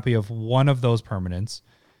that's a copy of one of those permanents.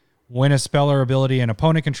 When a spell or ability an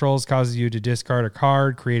opponent controls causes you to discard a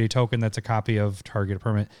card, create a token that's a copy of target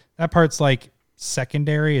permanent. That part's like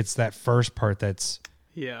secondary. It's that first part that's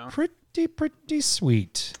pretty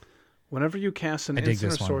sweet. Whenever you cast an I dig instant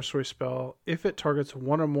or this one. sorcery spell, if it targets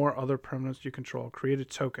one or more other permanents you control, create a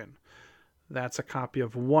token. That's a copy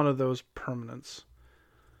of one of those permanents.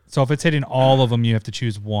 So if it's hitting all of them, you have to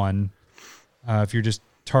choose one. If you're just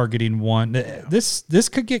targeting one, this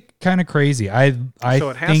could get kind of crazy. I So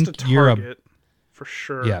it has think to you're target for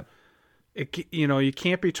sure. yeah. You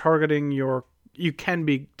can't be targeting you can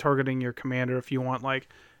be targeting your commander if you want like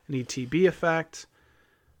an ETB effect.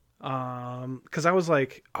 Because I was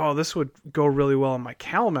like, oh, this would go really well in my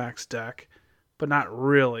Calamax deck, but not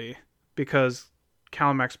really, because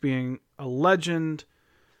Calamax being a legend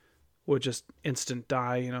would just instant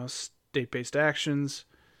die, state-based actions.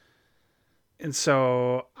 And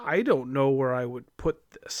so I don't know where I would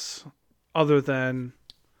put this other than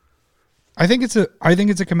I think it's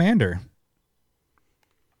a commander.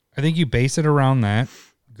 I think you base it around that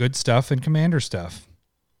good stuff and commander stuff.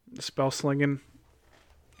 spell slinging.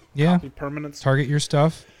 Yeah. Copy permanents. Target your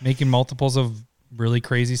stuff, making multiples of really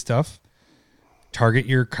crazy stuff. Target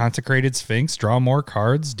your consecrated sphinx, draw more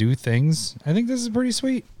cards, do things. I think this is pretty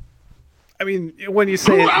sweet. I mean, when you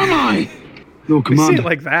say Who am I? Your you say commander. it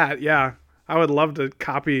like that, yeah, I would love to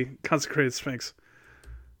copy Consecrated Sphinx.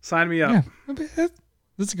 Sign me up. Yeah,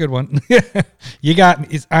 that's a good one. You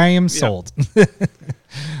got me. I am sold.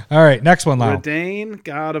 All right, next one, Lau. Redain,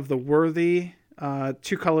 God of the Worthy.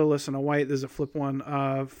 2 colorless and a white. There's a flip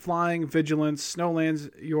one. Flying, Vigilance, Snowlands.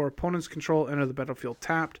 Your opponent's control enter the battlefield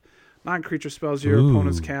tapped. Non-creature spells your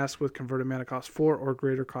opponent's cast with converted mana cost 4 or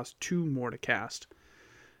greater cost 2 more to cast.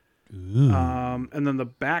 And then the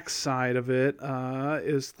back side of it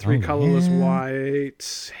is 3 colorless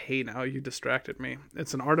white. Hey, now you distracted me.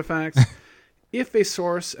 It's an artifact. If a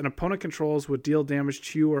source an opponent controls would deal damage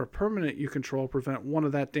to you or a permanent you control, prevent 1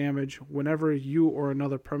 of that damage. Whenever you or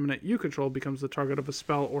another permanent you control becomes the target of a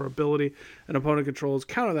spell or ability, an opponent controls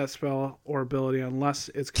counter that spell or ability unless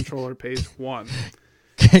its controller pays 1.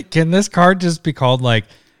 Can this card just be called like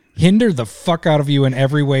hinder the fuck out of you in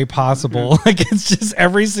every way possible? Like it's just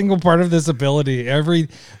every single part of this ability,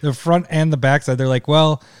 the front and the back side. They're like,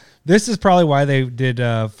 well, this is probably why they did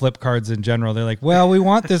flip cards in general. They're like, well, we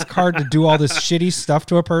want this card to do all this shitty stuff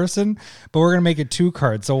to a person, but we're gonna make it 2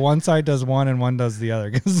 cards, so one side does one and one does the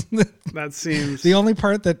other. Because That seems the only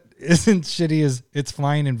part that isn't shitty is it's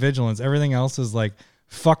flying and vigilance. Everything else is like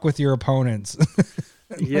fuck with your opponents.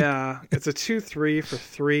 yeah. It's a 2/3 for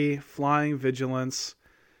 3 flying vigilance.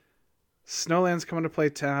 Snowlands come into play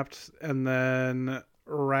tapped, and then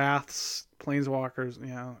Wraths, Planeswalkers,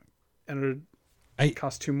 entered.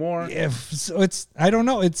 Cost 2 more. So I don't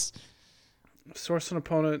know. It's Source an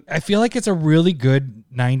opponent. I feel like it's a really good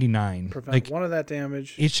 99. Prevent Like 1 of that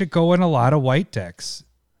damage. it should go in a lot of white decks.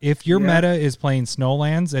 If your Yeah. meta is playing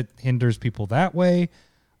Snowlands, it hinders people that way.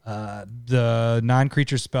 The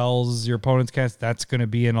non-creature spells your opponent's cast, that's going to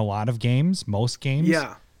be in a lot of games. Most games.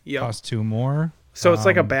 Yeah. Cost 2 more. So it's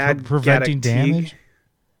like a bad preventing Gaddock Teague damage.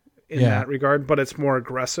 in that regard, but it's more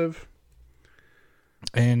aggressive.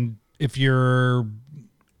 And if you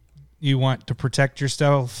want to protect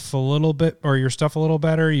yourself a little bit or your stuff a little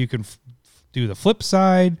better, you can do the flip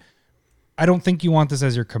side. I don't think you want this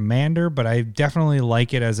as your commander, but I definitely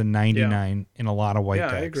like it as a 99 in a lot of white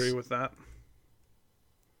decks. I agree with that.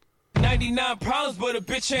 99 problems, but a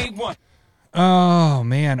bitch ain't one. Oh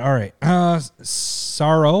man! All right,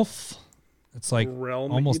 Sarulf. It's like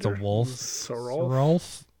Realm almost Eater? a wolf.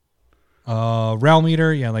 Sarulf? Realm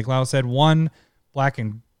Eater. Yeah, like Lau said, 1 black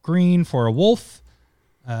and green for a wolf.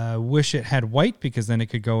 Wish it had white because then it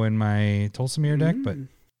could go in my Tolsimir deck, but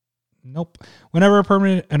nope. Whenever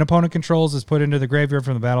an opponent controls is put into the graveyard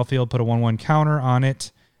from the battlefield, put a 1/1 counter on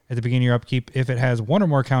it at the beginning of your upkeep. If it has 1 or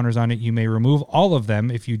more counters on it, you may remove all of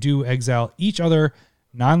them. If you do, exile each other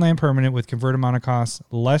non-land permanent with converted mana costs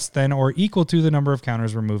less than or equal to the number of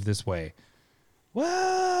counters removed this way.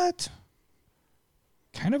 What?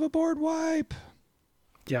 Kind of a board wipe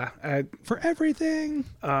Yeah. for everything.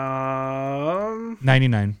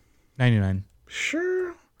 99. 99.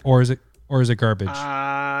 Sure. Or is it garbage?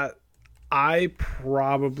 I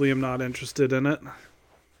probably am not interested in it.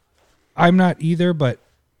 I'm not either, but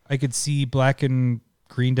I could see black and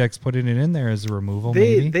green decks putting it in there as a removal.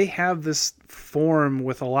 Maybe They have this form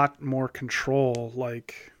with a lot more control,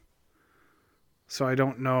 so I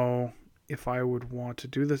don't know if I would want to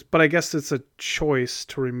do this, but I guess it's a choice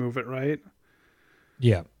to remove it, right?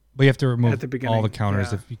 yeah, but you have to remove At the beginning, all the counters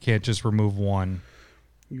yeah. if you can't just remove 1.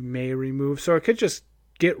 You may remove, so it could just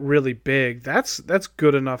get really big. That's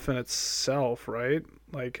good enough in itself, right?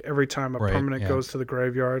 Like every time a Right, permanent yeah. goes to the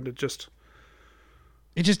graveyard, The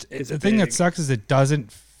It's thing that big. sucks is it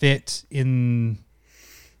doesn't fit in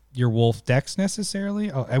your wolf decks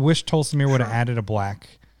necessarily. Oh, I wish Tolsimir would have added a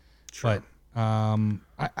black Sure.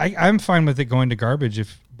 But I'm fine with it going to garbage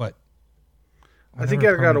but I think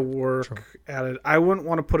I got to work at it. I wouldn't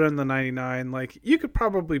want to put it in the 99. Like, you could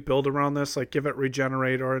probably build around this, like give it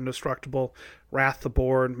regenerate or indestructible, wrath the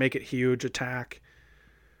board, make it huge, attack.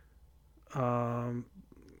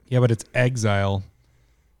 Yeah, but it's exile.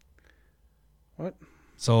 What?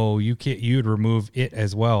 So you'd remove it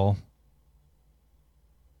as well.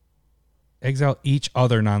 Exile each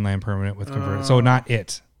other non-land permanent with convert. So not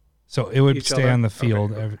it. So it would stay on the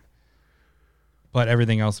field, Okay. but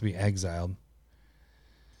everything else would be exiled.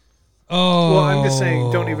 Oh, Well, I'm just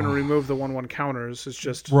saying, don't even remove the 1/1 counters. It's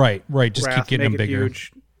just right. Just wrath, keep getting make them it bigger.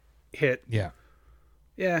 huge, hit. Yeah.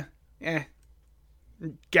 Yeah.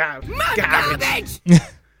 Garbage!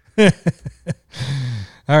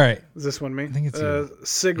 All right. Is this one me? I think it's you.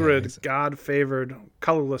 Sigrid, Yeah, it's- God favored,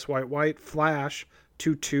 colorless white, flash,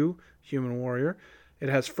 2/2, human warrior. It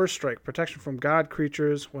has first strike, protection from god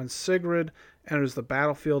creatures. When Sigrid enters the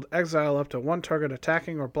battlefield, exile up to one target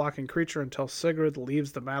attacking or blocking creature until Sigrid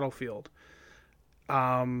leaves the battlefield.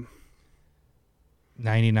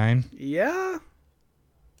 99. Yeah.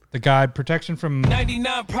 The god protection from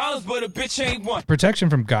 99 problems, but a bitch ain't one.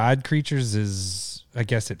 god creatures is, I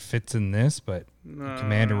guess it fits in this, but the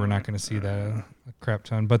commander we're not going to see that a crap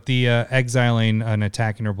ton. But the exiling an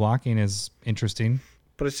attacking or blocking is interesting.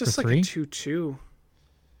 But it's just For like free? a 2/2.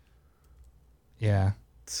 Yeah.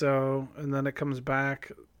 So, and then it comes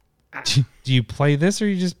back. Do you play this or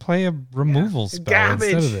you just play a removal spell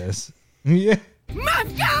instead Garbage. of this? Yeah.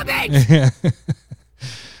 Must garbage!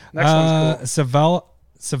 Next one's cool.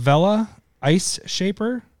 Savella Ice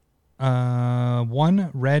Shaper. 1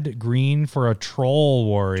 red green for a troll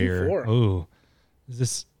warrior. 2/4. Oh, is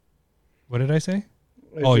this? What did I say?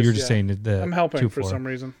 It's You're just saying the. I'm helping for 2/4. some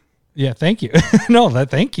reason. Yeah, thank you.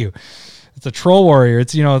 Thank you. It's a troll warrior.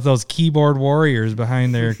 It's those keyboard warriors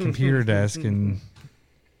behind their computer desk and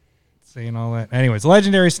saying all that. Anyways,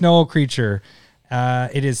 legendary snow creature.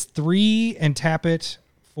 It is 3 and tap it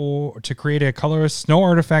to create a colorless snow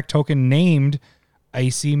artifact token named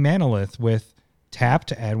Icy Manolith with tap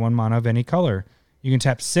to add 1 mana of any color. You can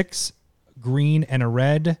tap 6 green and a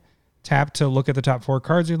red. Tap to look at the top 4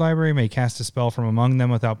 cards of your library. May cast a spell from among them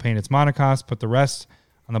without paying its mana cost. Put the rest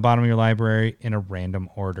on the bottom of your library in a random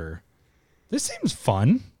order. This seems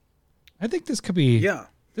fun. I think this could be. Yeah.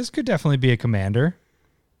 This could definitely be a commander.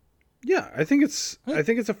 Yeah, I think it's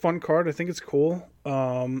a fun card. I think it's cool.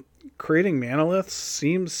 Creating Manoliths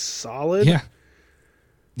seems solid. Yeah.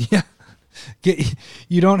 Yeah.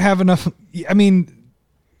 You don't have enough. I mean,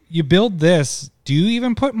 you build this. Do you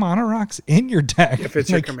even put mono rocks in your deck? If it's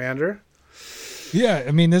your commander. Yeah,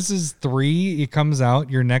 I mean, this is 3. It comes out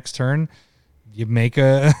your next turn. You make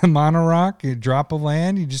a mono rock, you drop a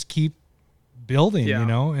land, you just keep building, Yeah.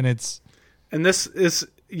 and it's. And this is,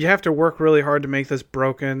 you have to work really hard to make this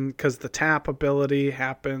broken because the tap ability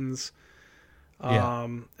happens.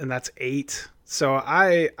 And that's 8. So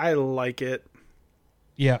I like it.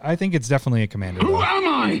 Yeah, I think it's definitely a commander. Who though. am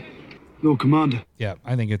I? Your commander. Yeah,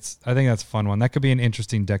 I think that's a fun one. That could be an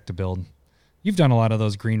interesting deck to build. You've done a lot of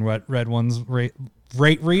those green red ones, right?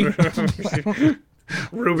 Ruby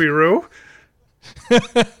Roo.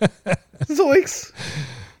 Zoinks.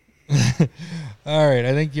 All right,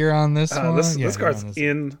 I think you're on this one. This Yeah, card's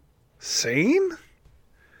you're on insane.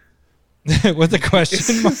 this. With a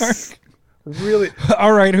question mark. Really.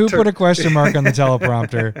 All right, who put a question mark on the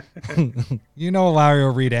teleprompter? Lario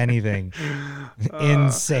will read anything.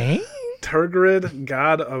 Insane? Turgrid,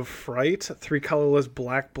 God of Fright, 3 colorless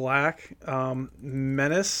black.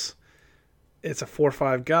 Menace. It's a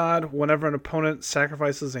 4/5 god. Whenever an opponent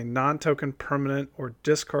sacrifices a non-token permanent or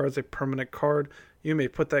discards a permanent card, you may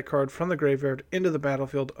put that card from the graveyard into the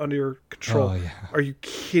battlefield under your control. Oh, yeah. Are you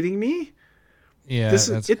kidding me? Yeah, This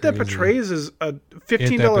that's is It That crazy. Betrays is a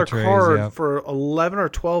 $15 Betrays, card yep. for 11 or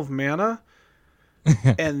 12 mana,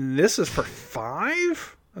 and this is for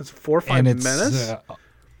 5. That's 4/5 And it's menace.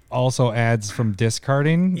 also adds from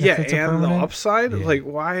discarding. if Yeah, it's a and the permanent. upside, Yeah. like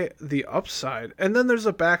why the upside? And then there's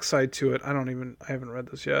a backside to it. I haven't read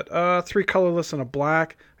this yet. 3 colorless and a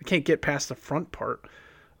black. I can't get past the front part.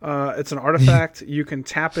 It's an artifact. You can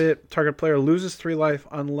tap it. Target player loses 3 life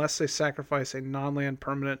unless they sacrifice a non-land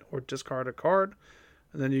permanent or discard a card.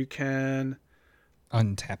 And then you can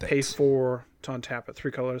Untap it. pay 4 to untap it.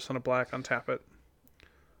 3 colors and a black, untap it.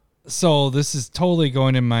 So this is totally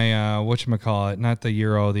going in my whatchamacallit, not the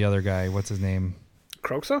Euro, the other guy. What's his name?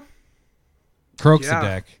 Croxa? Croxa Yeah.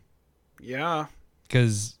 deck. Yeah.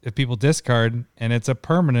 Because if people discard and it's a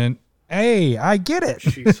permanent, hey, I get it.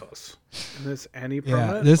 Jesus. And it's any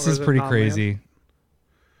permanent? Yeah, this or is it pretty non-land? crazy.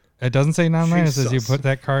 It doesn't say non-land. It says you Jesus. put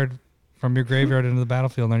that card from your graveyard into the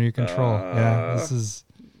battlefield under your control. Yeah, this is.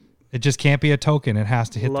 It just can't be a token. It has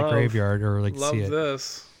to hit the graveyard or like see it. Love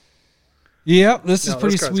this. Yep, this is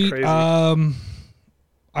pretty this card's sweet. crazy.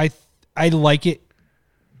 I like it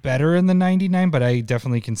better in the 99, but I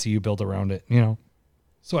definitely can see you build around it. You know,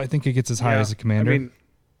 so I think it gets as high as a commander. I mean,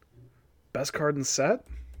 best card in set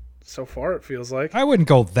so far. It feels like. I wouldn't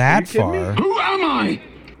go that kidding me? far. Who am I?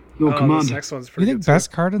 Your This commander. next one's You pretty think good.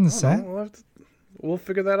 best card in the set? We'll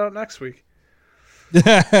figure that out next week.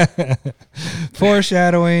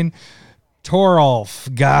 Foreshadowing.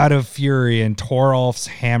 Toralf, God of Fury, and Toralf's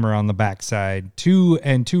Hammer on the backside. 2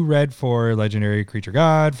 and 2 red for Legendary Creature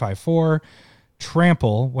God. 5/4.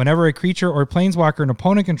 Trample. Whenever a creature or planeswalker an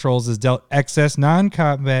opponent controls is dealt excess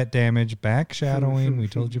non-combat damage. Backshadowing. We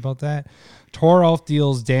told you about that. Toralf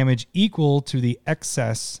deals damage equal to the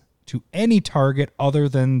excess to any target other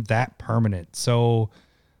than that permanent. So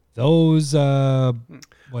those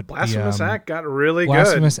Blasphemous Act got really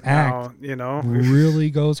Blasphemous good. Act Now, really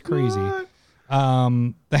goes crazy. What?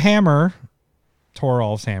 The hammer,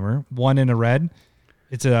 Toralf's Hammer, 1 in a red.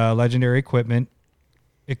 It's a legendary equipment.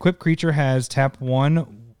 Equipped creature has tap 1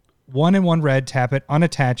 and 1 red, tap it,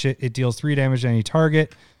 unattach it. It deals 3 damage to any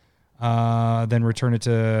target. Then return it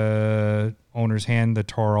to owner's hand, the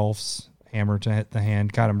Toralf's Hammer to hit the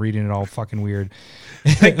hand. God, I'm reading it all fucking weird.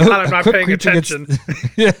 Thank God I'm not Equipped paying creature attention.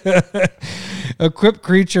 Equipped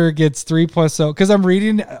creature gets 3+0 because I'm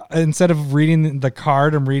reading instead of reading the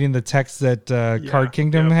card, I'm reading the text that Card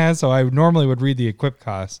Kingdom has. So I normally would read the equip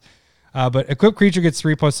cost, but equipped creature gets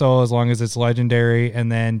 3+0 as long as it's legendary, and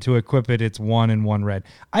then to equip it, it's 1 and 1 red.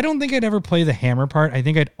 I don't think I'd ever play the hammer part. I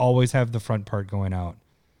think I'd always have the front part going out,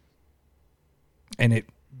 and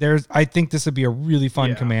I think this would be a really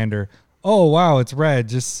fun commander. Oh wow, it's red,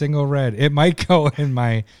 just single red. It might go in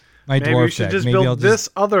my Maybe dwarf we should deck. just Maybe build I'll this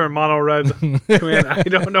other mono red commander. I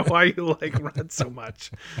don't know why you like red so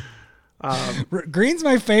much. Green's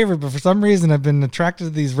my favorite, but for some reason I've been attracted to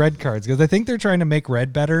these red cards because I think they're trying to make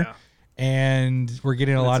red better, and we're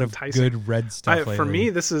getting a lot of enticing. good red stuff lately. For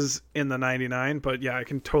me, this is in the 99, but yeah, I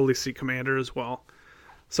can totally see Commander as well.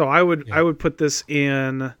 So I would put this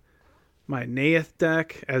in my Naeth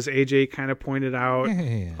deck, as AJ kind of pointed out.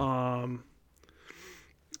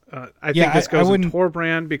 I think this goes in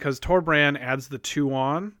Torbrand because Torbrand adds the 2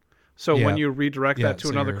 on. So when you redirect that to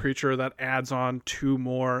another creature, that adds on 2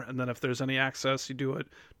 more. And then if there's any access, you do it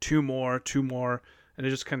 2 more. And it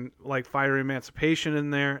just can, like Fire Emancipation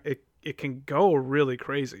in there. It can go really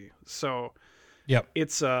crazy. So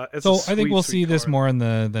it's so a I think we'll see this card. more in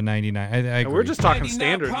the 99. I agree. We're just talking 99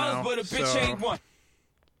 standard problems, now. but a bitch ain't one.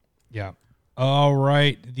 Yeah. All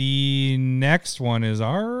right. The next one is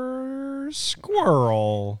our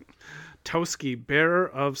squirrel. Toski, Bearer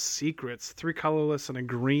of Secrets, 3 colorless and a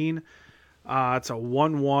green. It's a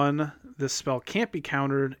 1/1. This spell can't be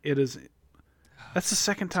countered. That's the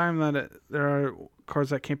second time that there are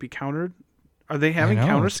cards that can't be countered. Are they having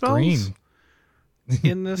counter spells green.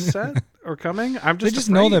 in this set or coming? I'm They just just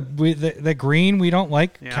afraid. know that the green we don't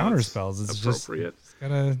like counter that's spells. It's appropriate. Just it's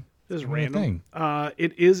gotta This is do a random. thing.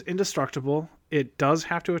 It is indestructible. It does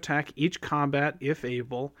have to attack each combat if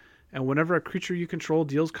able, and whenever a creature you control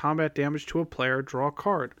deals combat damage to a player, draw a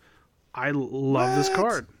card. I love this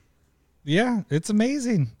card. Yeah, it's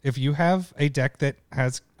amazing. If you have a deck that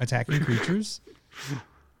has attacking creatures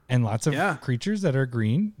and lots of creatures that are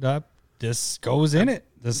green, this goes in it.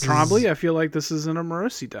 Probably, I feel like this is in a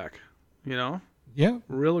Marisi deck. You know? Yeah.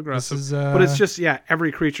 Real aggressive. This is, but it's just,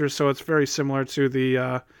 every creature, so it's very similar to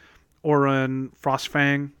the Aura and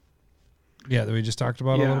Frostfang. Yeah, that we just talked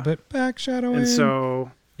about a little bit. Backshadowing. And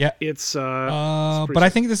so... Yeah, it's but I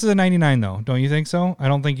think this is a 99 though. Don't you think so? I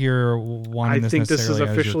don't think you're wanting this. I think this is necessarily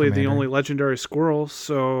as your officially the commander. only legendary squirrel,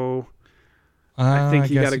 so I think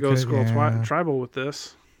you got to go squirrel tribal with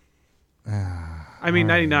this. I mean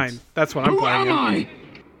 99. That's what I'm playing. Who am I?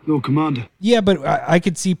 Your commander. Yeah, but I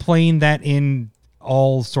could see playing that in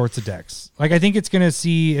all sorts of decks. Like I think it's gonna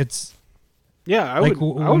see it's. Yeah,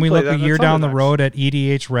 when we look a year down the road at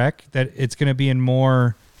EDH Rec, that it's gonna be in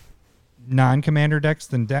more non-commander decks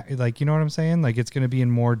than like, you know what I'm saying? Like it's going to be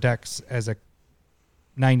in more decks as a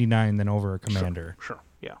 99 than over a commander. Sure.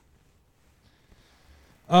 Yeah.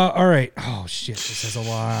 All right. Oh shit. This has a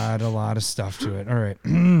lot of stuff to it. All right.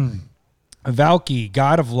 Valky,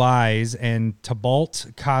 God of Lies, and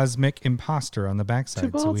Tybalt, Cosmic Imposter on the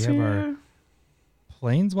backside. So we have our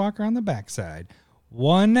Planeswalker on the backside.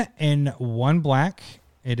 1 and 1 black.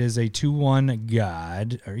 It is a 2/1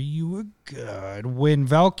 god. Are you a god? When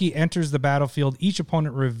Valky enters the battlefield, each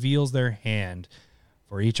opponent reveals their hand.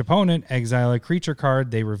 For each opponent, exile a creature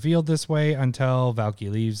card they revealed this way until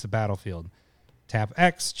Valky leaves the battlefield. Tap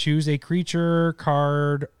X, choose a creature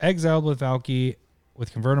card exiled with Valky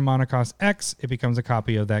with converted mana cost X. It becomes a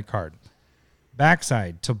copy of that card.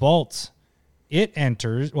 Backside, Tibalt. It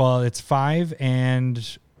enters, well, it's 5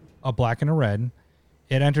 and a black and a red.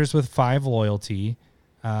 It enters with 5 loyalty.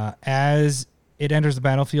 As it enters the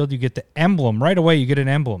battlefield, you get the emblem. Right away, you get an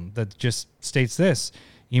emblem that just states this.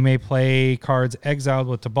 You may play cards exiled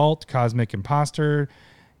with Tibalt, Cosmic Imposter,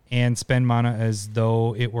 and spend mana as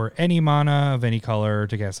though it were any mana of any color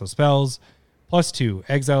to cast those spells. +2,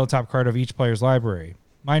 exile the top card of each player's library.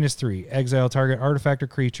 -3, exile target artifact or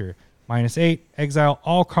creature. -8, exile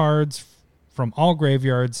all cards from all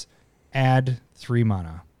graveyards. Add 3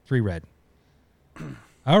 mana, 3 red.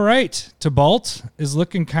 All right, Tibalt is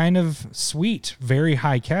looking kind of sweet. Very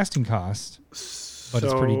high casting cost, but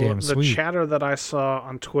it's pretty damn sweet. The chatter that I saw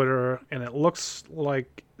on Twitter, and it looks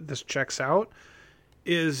like this checks out,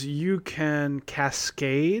 is you can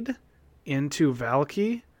cascade into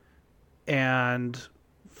Valky and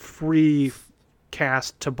free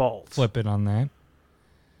cast Tibalt. Flip it on that.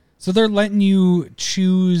 So they're letting you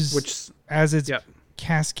choose Which as it's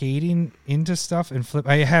cascading into stuff and flip.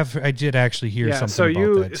 I did actually hear something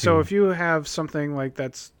about that too. So if you have something like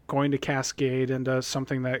that's going to cascade into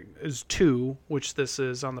something that is 2, which this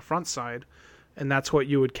is on the front side, and that's what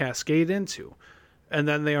you would cascade into. And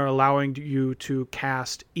then they are allowing you to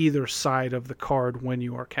cast either side of the card when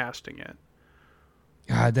you are casting it.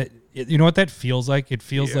 God, you know what that feels like? It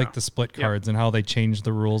feels like the split cards and how they changed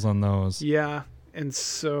the rules on those. Yeah, and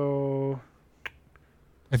so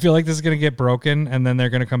I feel like this is going to get broken, and then they're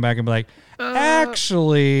going to come back and be like,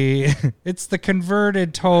 actually, it's the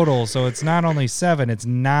converted total, so it's not only 7, it's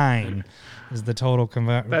 9 is the total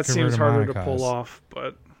that seems harder to pull off,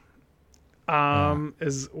 but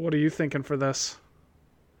what are you thinking for this?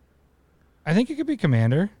 I think it could be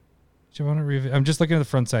commander. I'm just looking at the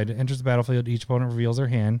front side. It enters the battlefield. Each opponent reveals their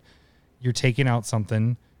hand. You're taking out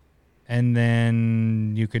something, and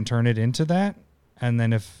then you can turn it into that. And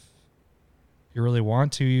then if you really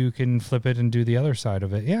want to, you can flip it and do the other side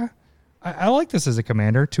of it. Yeah, I like this as a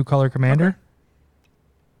commander, 2-color commander. Okay.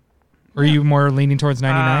 Or are you more leaning towards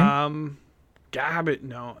 99? Gabbit,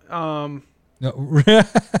 no. No.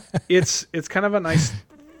 It's kind of a nice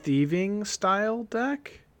thieving style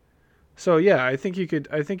deck. So yeah, I think you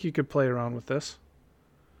could play around with this.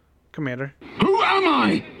 Commander. Who am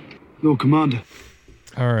I? Your commander.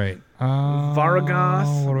 All right.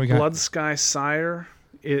 Vargoth, what do we got? Bloodsky Sire.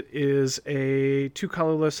 It is a 2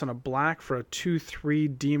 colorless and a black for a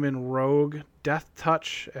 2/3 demon rogue. Death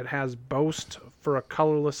Touch. It has Boast for a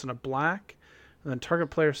colorless and a black. And then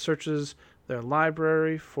target player searches their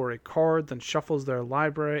library for a card, then shuffles their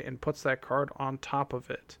library and puts that card on top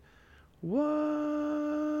of it. What?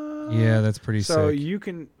 Yeah, that's pretty sick. So you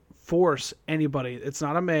can force anybody. It's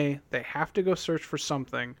not a may. They have to go search for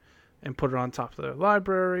something and put it on top of their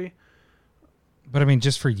library. But I mean,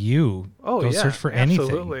 just for you. Oh, go search for anything.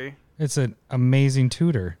 Absolutely. It's an amazing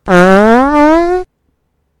tutor. But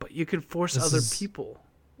you can force other people.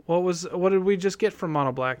 What did we just get from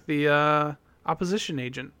Mono Black? The opposition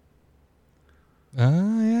agent.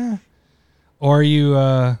 Yeah. Or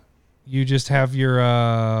you just have your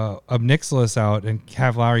Obnixilis out and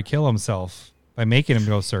have Lowry kill himself by making him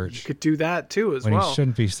go search. You could do that too as when well. He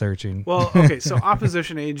shouldn't be searching. Well, okay, so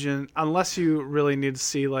opposition agent, unless you really need to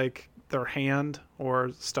see like their hand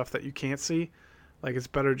or stuff that you can't see, like it's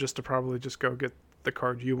better just to probably just go get the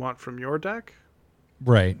card you want from your deck.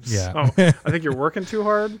 Right. Yeah. Oh, I think you're working too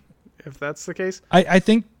hard if that's the case. I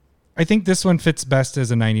think this one fits best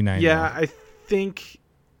as a 99. Yeah, though. I think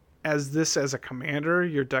as a commander,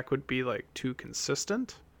 your deck would be like too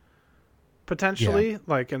consistent potentially. Yeah.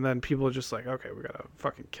 Like, and then people are just like, okay, we gotta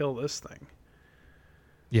fucking kill this thing.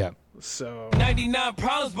 Yeah. So 99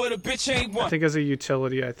 problems, but a bitch ain't one. I think as a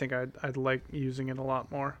utility, I think I'd like using it a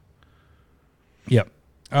lot more. Yep.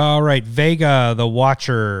 All right, Vega the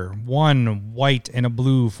Watcher, 1 white and a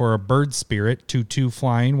blue for a bird spirit, 2/2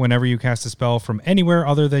 flying. Whenever you cast a spell from anywhere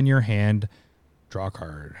other than your hand, draw a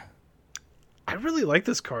card. I really like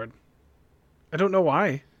this card. I don't know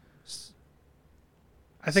why.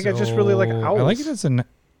 I think I just really like owls. I like it as a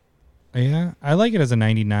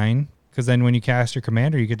 99 because then when you cast your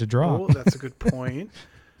commander, you get to draw. Oh, that's a good point.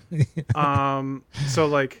 So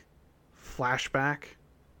like Flashback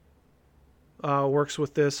works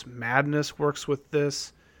with this. Madness works with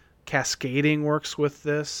this. Cascading works with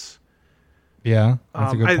this. Yeah,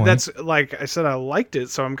 that's a good point. That's like I said, I liked it.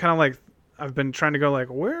 So I'm kind of like, I've been trying to go like,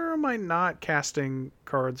 where am I not casting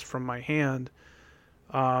cards from my hand?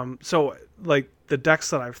 So like the decks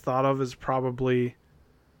that I've thought of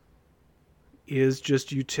is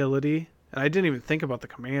just utility. And I didn't even think about the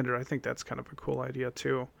commander. I think that's kind of a cool idea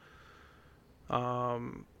too.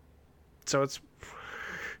 So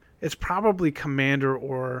it's probably commander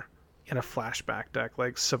or in a flashback deck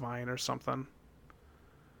like Savine or something.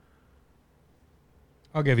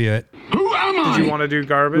 I'll give you it. Who am I? Did you want to do Your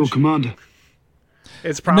garbage? commander.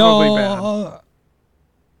 It's probably bad.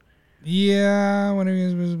 Yeah,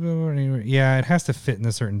 yeah, it has to fit in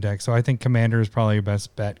a certain deck. So I think commander is probably your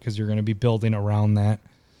best bet because you're going to be building around that.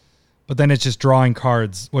 But then it's just drawing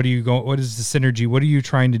cards. What is the synergy? What are you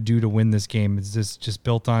trying to do to win this game? Is this just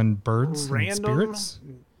built on birds and spirits?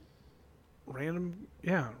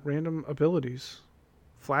 Random abilities.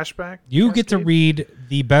 Flashback. You get to read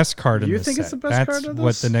the best card in You this think set. it's the best card of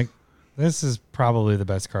What this? This is probably the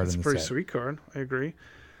best card It's in a the pretty set. sweet card. I agree.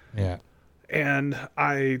 Yeah. And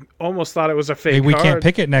I almost thought it was a fake Hey, we card. can't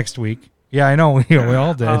pick it next week. Yeah, I know. We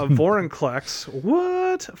all did. Vorinclex.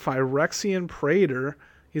 What? Phyrexian Praetor.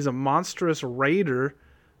 He's a monstrous raider.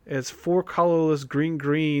 It's 4 colorless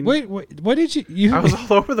green. Wait, what did you? I was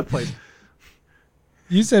all over the place.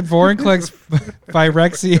 You said Vorinclex,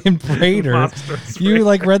 Phyrexian Praetor. Monstrous You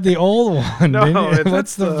raider. read the old one. No, didn't you? that's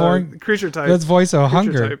What's the Vorin? creature type. That's Voice of Creature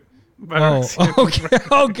Hunger. type. Oh, Phyrexian okay.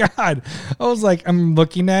 Oh God. I was like, I'm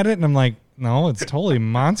looking at it and I'm like, no, it's totally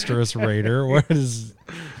monstrous raider. What is?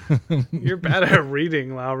 You're bad at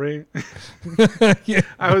reading, Lowry. Yeah.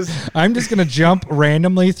 I'm just gonna jump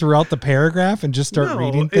randomly throughout the paragraph and just start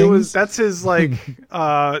reading things. That's his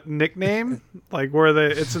nickname, like where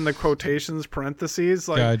it's in the quotations parentheses.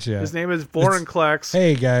 Like Gotcha. his name is Vorinclex.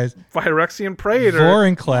 Hey guys, Phyrexian Praetor.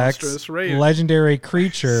 Vorinclex, raider. legendary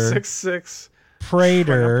creature, 6/6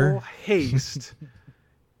 Praetor. trample haste.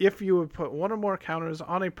 If you would put one or more counters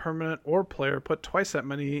on a permanent or player, put twice that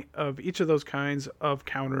many of each of those kinds of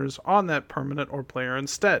counters on that permanent or player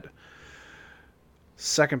instead.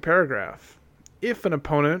 Second paragraph. If an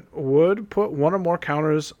opponent would put one or more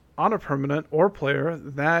counters on a permanent or player,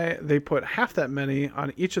 they put half that many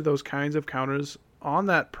on each of those kinds of counters on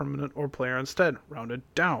that permanent or player instead, rounded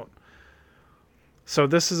down. So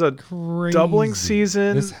this is a Crazy. doubling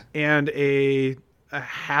season and a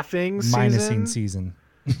halving season. Minusing season.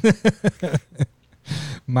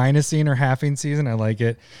 Minusing or halving season. I like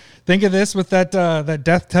it. Think of this with that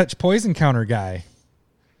Death Touch poison counter guy.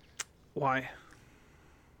 Why?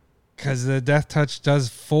 Because the Death Touch does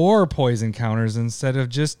 4 poison counters instead of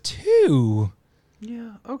just 2.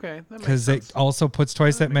 Yeah, okay. That makes Because it sense. also puts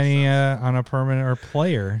twice that many on a permanent or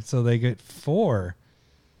player, so they get 4.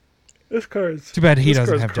 This card's Too bad he this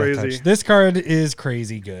doesn't card's have crazy. Death Touch. This card is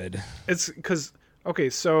crazy good. It's because okay,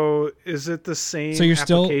 so is it the same So you're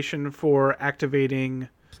still- application for activating?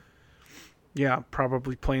 Yeah,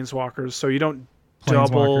 probably planeswalkers. So you don't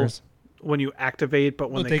double Planeswalkers. when you activate,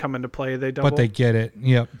 but when But they they- come into play, they double. But they get it.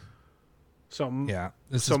 Yep. so Yeah.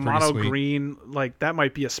 This so is pretty mono sweet. green, like that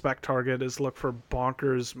might be a spec target. Is look for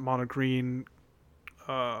bonkers mono green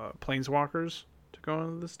planeswalkers to go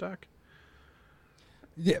into this deck.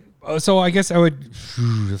 Yeah. So I guess I would.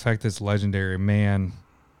 The fact that it's legendary, man.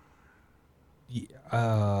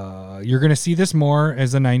 You're gonna see this more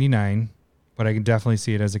as a 99, but I can definitely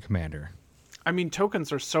see it as a commander. I mean,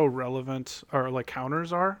 tokens are so relevant, or like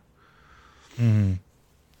counters are. Mm-hmm.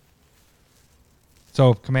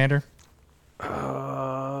 So commander.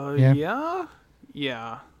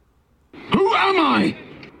 Yeah. Who am I?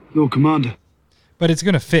 Your commander. But it's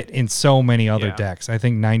gonna fit in so many other Yeah. decks. I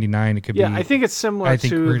think 99. It could be. Yeah, I think it's similar I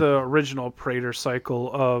think to we're- the original Praetor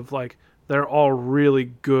cycle of like they're all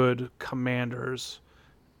really good commanders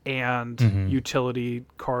and Mm-hmm. utility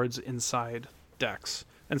cards inside decks.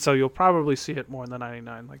 And so you'll probably see it more in the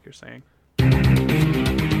 99, like you're saying. Who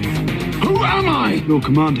am I? Your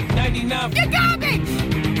commander. 99. You're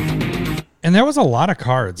garbage! And there was a lot of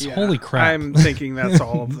cards. Yeah, Holy crap! I'm thinking that's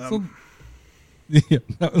all of them. Yeah,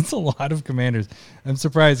 that was a lot of commanders. I'm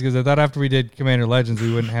surprised because I thought after we did Commander Legends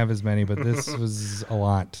we wouldn't have as many, but this was a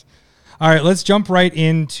lot. All right, let's jump right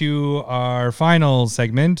into our final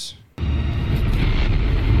segment.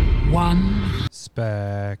 One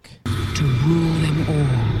Spec. to rule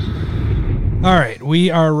them all. All right, we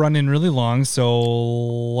are running really long, so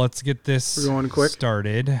let's get this We're going quick?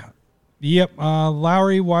 started. Yep,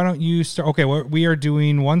 Lowry, why don't you start? Okay, we are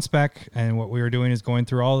doing one spec, and what we are doing is going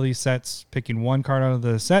through all of these sets, picking one card out of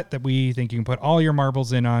the set that we think you can put all your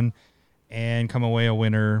marbles in on, and come away a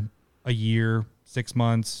winner a year, 6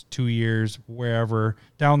 months, 2 years, wherever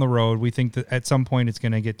down the road. We think that at some point it's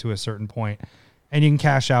going to get to a certain point, and you can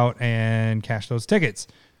cash out and cash those tickets.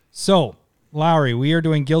 So, Lowry, we are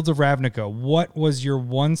doing Guilds of Ravnica. What was your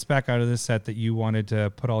one spec out of this set that you wanted to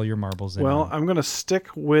put all your marbles in? Well, on? I'm going to stick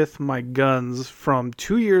with my guns from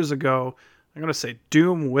 2 years ago. I'm gonna say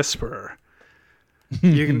Doom Whisperer.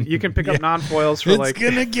 You can pick up non-foils for It's like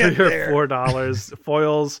gonna get $3 there. or $4.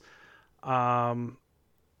 Foils,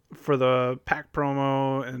 for the pack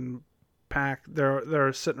promo and pack,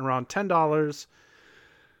 they're sitting around $10.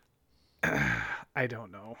 I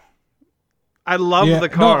don't know. I love the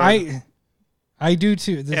card. No, I do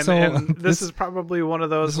too. and this is probably one of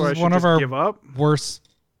those this where I is should one of just our give up. worst.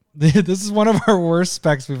 This is one of our worst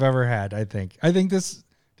specs we've ever had. I think this.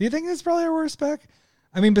 Do you think this is probably our worst spec?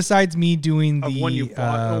 I mean, besides me doing Of the when you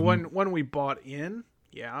bought, when we bought in,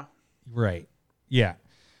 yeah. right, yeah.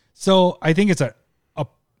 So I think it's a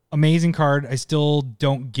amazing card. I still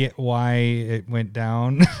don't get why it went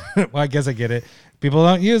down. Well, I guess I get it. People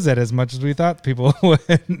don't use it as much as we thought people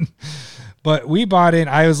would. But we bought in.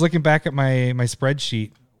 I was looking back at my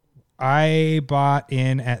spreadsheet. I bought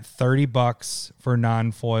in at $30 for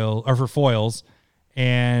non-foil or for foils,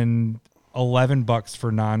 and $11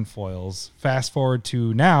 for non-foils. Fast forward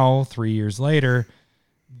to now, 3 years later,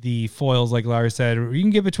 the foils, like Larry said, you can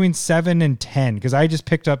get between 7 and 10. Because I just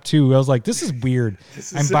picked up 2. I was like, this is weird.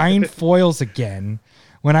 I'm buying foils again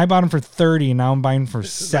when I bought them for 30, and now I'm buying for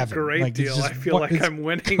 7. Great like, deal. just, I feel like I'm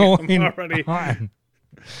winning. going I'm already on?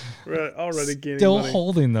 already gaining Still money.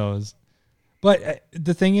 holding those. But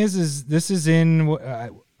the thing is this is in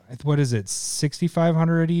what is it?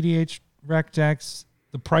 6,500 EDH rec decks.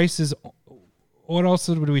 The price is. What else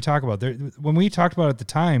would we talk about? When we talked about it at the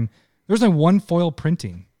time, there was only one foil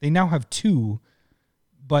printing. They now have 2,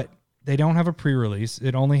 but they don't have a pre-release.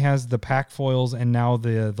 It only has the pack foils and now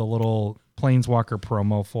the little Planeswalker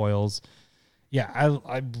promo foils. Yeah,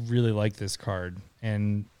 I really like this card,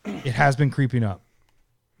 and it has been creeping up.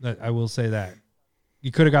 I will say that.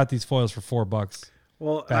 You could have got these foils for $4.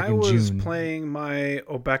 Well, back I in was June. playing my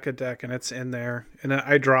Obeka deck, and it's in there, and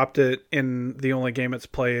I dropped it in the only game it's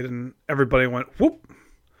played, and everybody went whoop,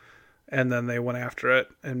 and then they went after it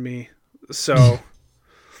and me, so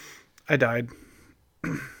I died.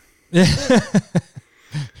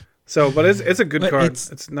 So, but it's a good But card.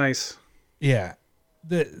 it's- It's nice. Yeah.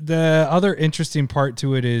 The other interesting part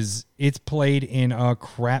to it is it's played in a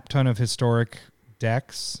crap ton of historic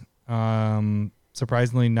decks.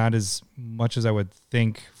 Surprisingly, not as much as I would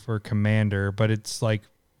think for Commander, but it's like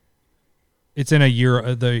it's in the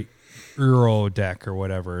Euro deck or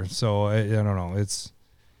whatever. So I don't know.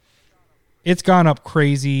 It's gone up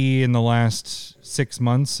crazy in the last 6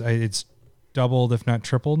 months. It's doubled, if not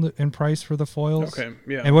tripled, in price for the foils. Okay,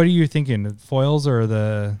 yeah. And what are you thinking? The foils or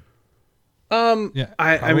the? Yeah,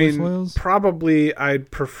 I probably mean, foils? probably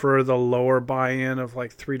I'd prefer the lower buy-in of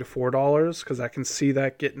like $3 to $4 because I can see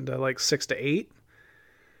that getting to like 6 to 8.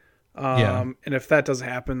 Yeah. And if that doesn't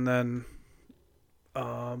happen, then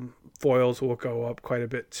foils will go up quite a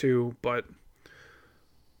bit too. But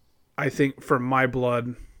I think for my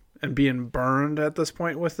blood and being burned at this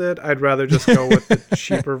point with it, I'd rather just go with the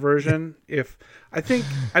cheaper version. I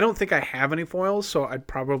don't think I have any foils, so I'd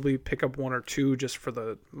probably pick up 1 or 2 just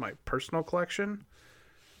for my personal collection.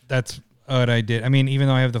 That's what I did. I mean, even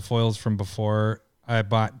though I have the foils from before, I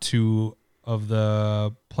bought 2 of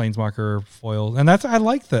the Planeswalker foils, and I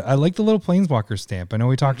like the little Planeswalker stamp. I know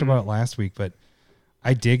we talked about it last week, but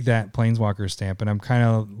I dig that Planeswalker stamp, and I'm kind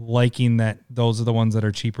of liking that those are the ones that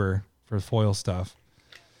are cheaper for foil stuff.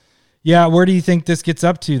 Yeah, where do you think this gets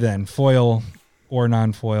up to then? Foil or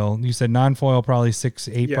non-foil? You said non-foil probably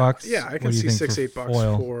 $6-8 bucks. Yeah, I What can do you see think $6-8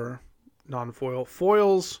 foil? for non-foil.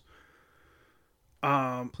 Foils.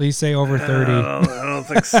 Please say over 30. I don't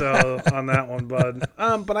think so on that one, bud.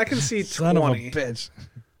 But I can see 20. Son of a bitch.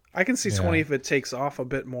 I can see Yeah. 20 if it takes off a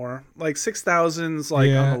bit more. Like 6,000's like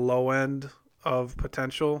Yeah. on the low end of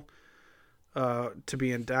potential to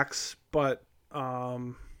be in decks, but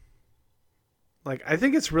like I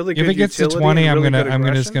think it's really good. If it gets to utility 20, and I'm really gonna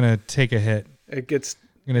good just aggression. gonna take a hit. It gets.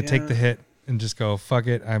 I'm gonna take the hit and just go fuck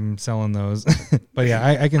it. I'm selling those. But yeah,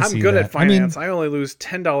 I can I'm see good that. at finance. I only lose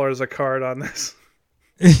 $10 a card on this.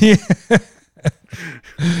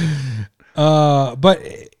 But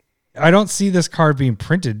I don't see this card being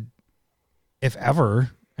printed, if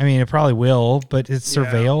ever. I mean, it probably will, but it's Yeah.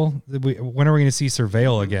 Surveil. When are we going to see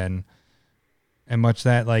Surveil again? And much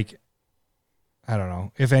that, like, I don't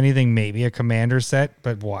know. If anything, maybe a Commander set,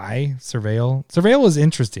 but why Surveil? Surveil is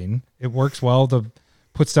interesting. It works well to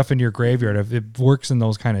put stuff into your graveyard. If it works in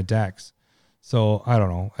those kind of decks. So I don't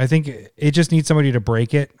know. I think it just needs somebody to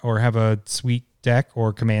break it or have a sweet deck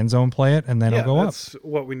or Command Zone play it, and then it'll go up. That's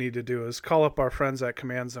what we need to do is call up our friends at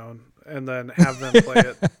Command Zone and then have them play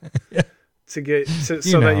it so that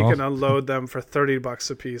you know. can unload them for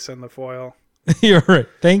 $30 a piece in the foil. You're right.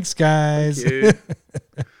 Thanks, guys. You-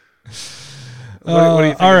 What do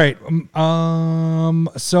you think? All right.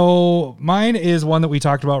 So mine is one that we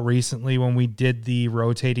talked about recently when we did the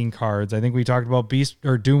rotating cards. I think we talked about Beast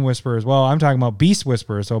or Doom Whisperer as well. I'm talking about Beast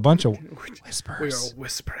Whisperer. So a bunch of whispers. We are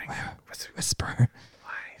whispering. Whisper.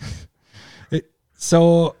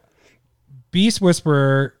 So Beast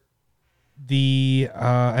Whisperer,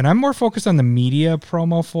 and I'm more focused on the media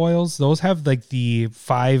promo foils. Those have like the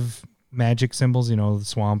 5 magic symbols, the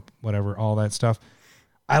swamp, whatever, all that stuff.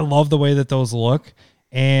 I love the way that those look,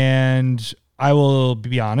 and I will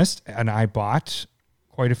be honest, and I bought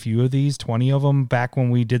quite a few of these, 20 of them back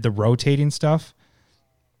when we did the rotating stuff.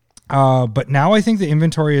 But now I think the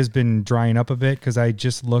inventory has been drying up a bit because I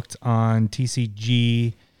just looked on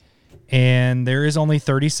TCG and there is only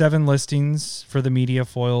 37 listings for the media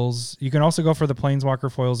foils. You can also go for the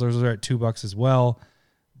Planeswalker foils. Those are at $2 as well.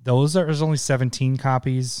 There's only 17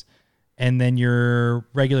 copies. And then your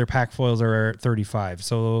regular pack foils are at 35.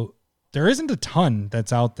 So there isn't a ton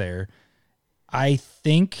that's out there. I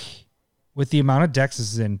think with the amount of decks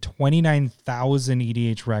this is in, 29,000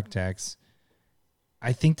 EDH rec decks,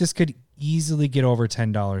 I think this could easily get over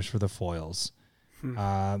 $10 for the foils.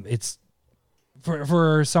 It's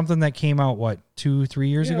for something that came out, 2-3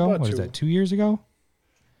 years ago? What is that, 2 years ago?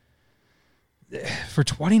 For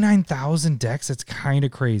 29,000 decks, it's kind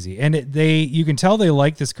of crazy. And you can tell they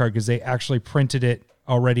like this card because they actually printed it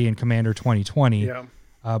already in Commander 2020. Yeah.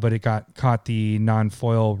 But it caught the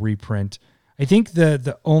non-foil reprint. I think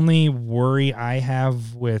the only worry I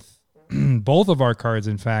have with both of our cards,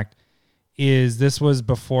 in fact, is this was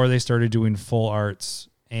before they started doing full arts.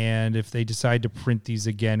 And if they decide to print these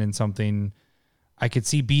again in something, I could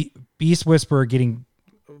see Beast Whisperer getting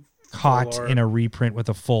caught in a reprint with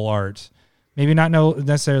a full art. Maybe not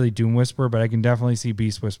necessarily Doom Whisperer, but I can definitely see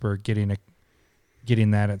Beast Whisperer getting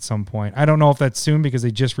that at some point. I don't know if that's soon because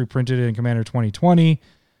they just reprinted it in Commander 2020.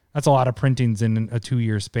 That's a lot of printings in a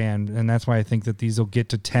 2-year span, and that's why I think that these will get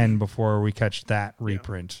to 10 before we catch that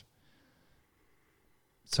reprint.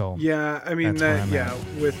 So yeah, I mean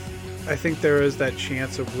I think there is that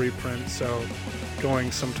chance of reprint. So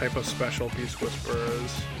going some type of special Beast Whisperer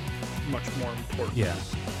is much more important. Yeah.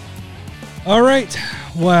 All right.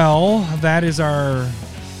 Well, that is our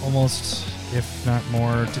almost, if not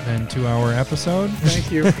more than 2-hour episode.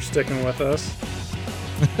 Thank you for sticking with us.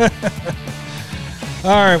 All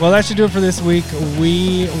right. Well, that should do it for this week.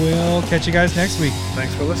 We will catch you guys next week.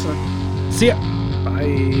 Thanks for listening. See ya.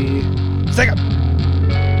 Bye. Second.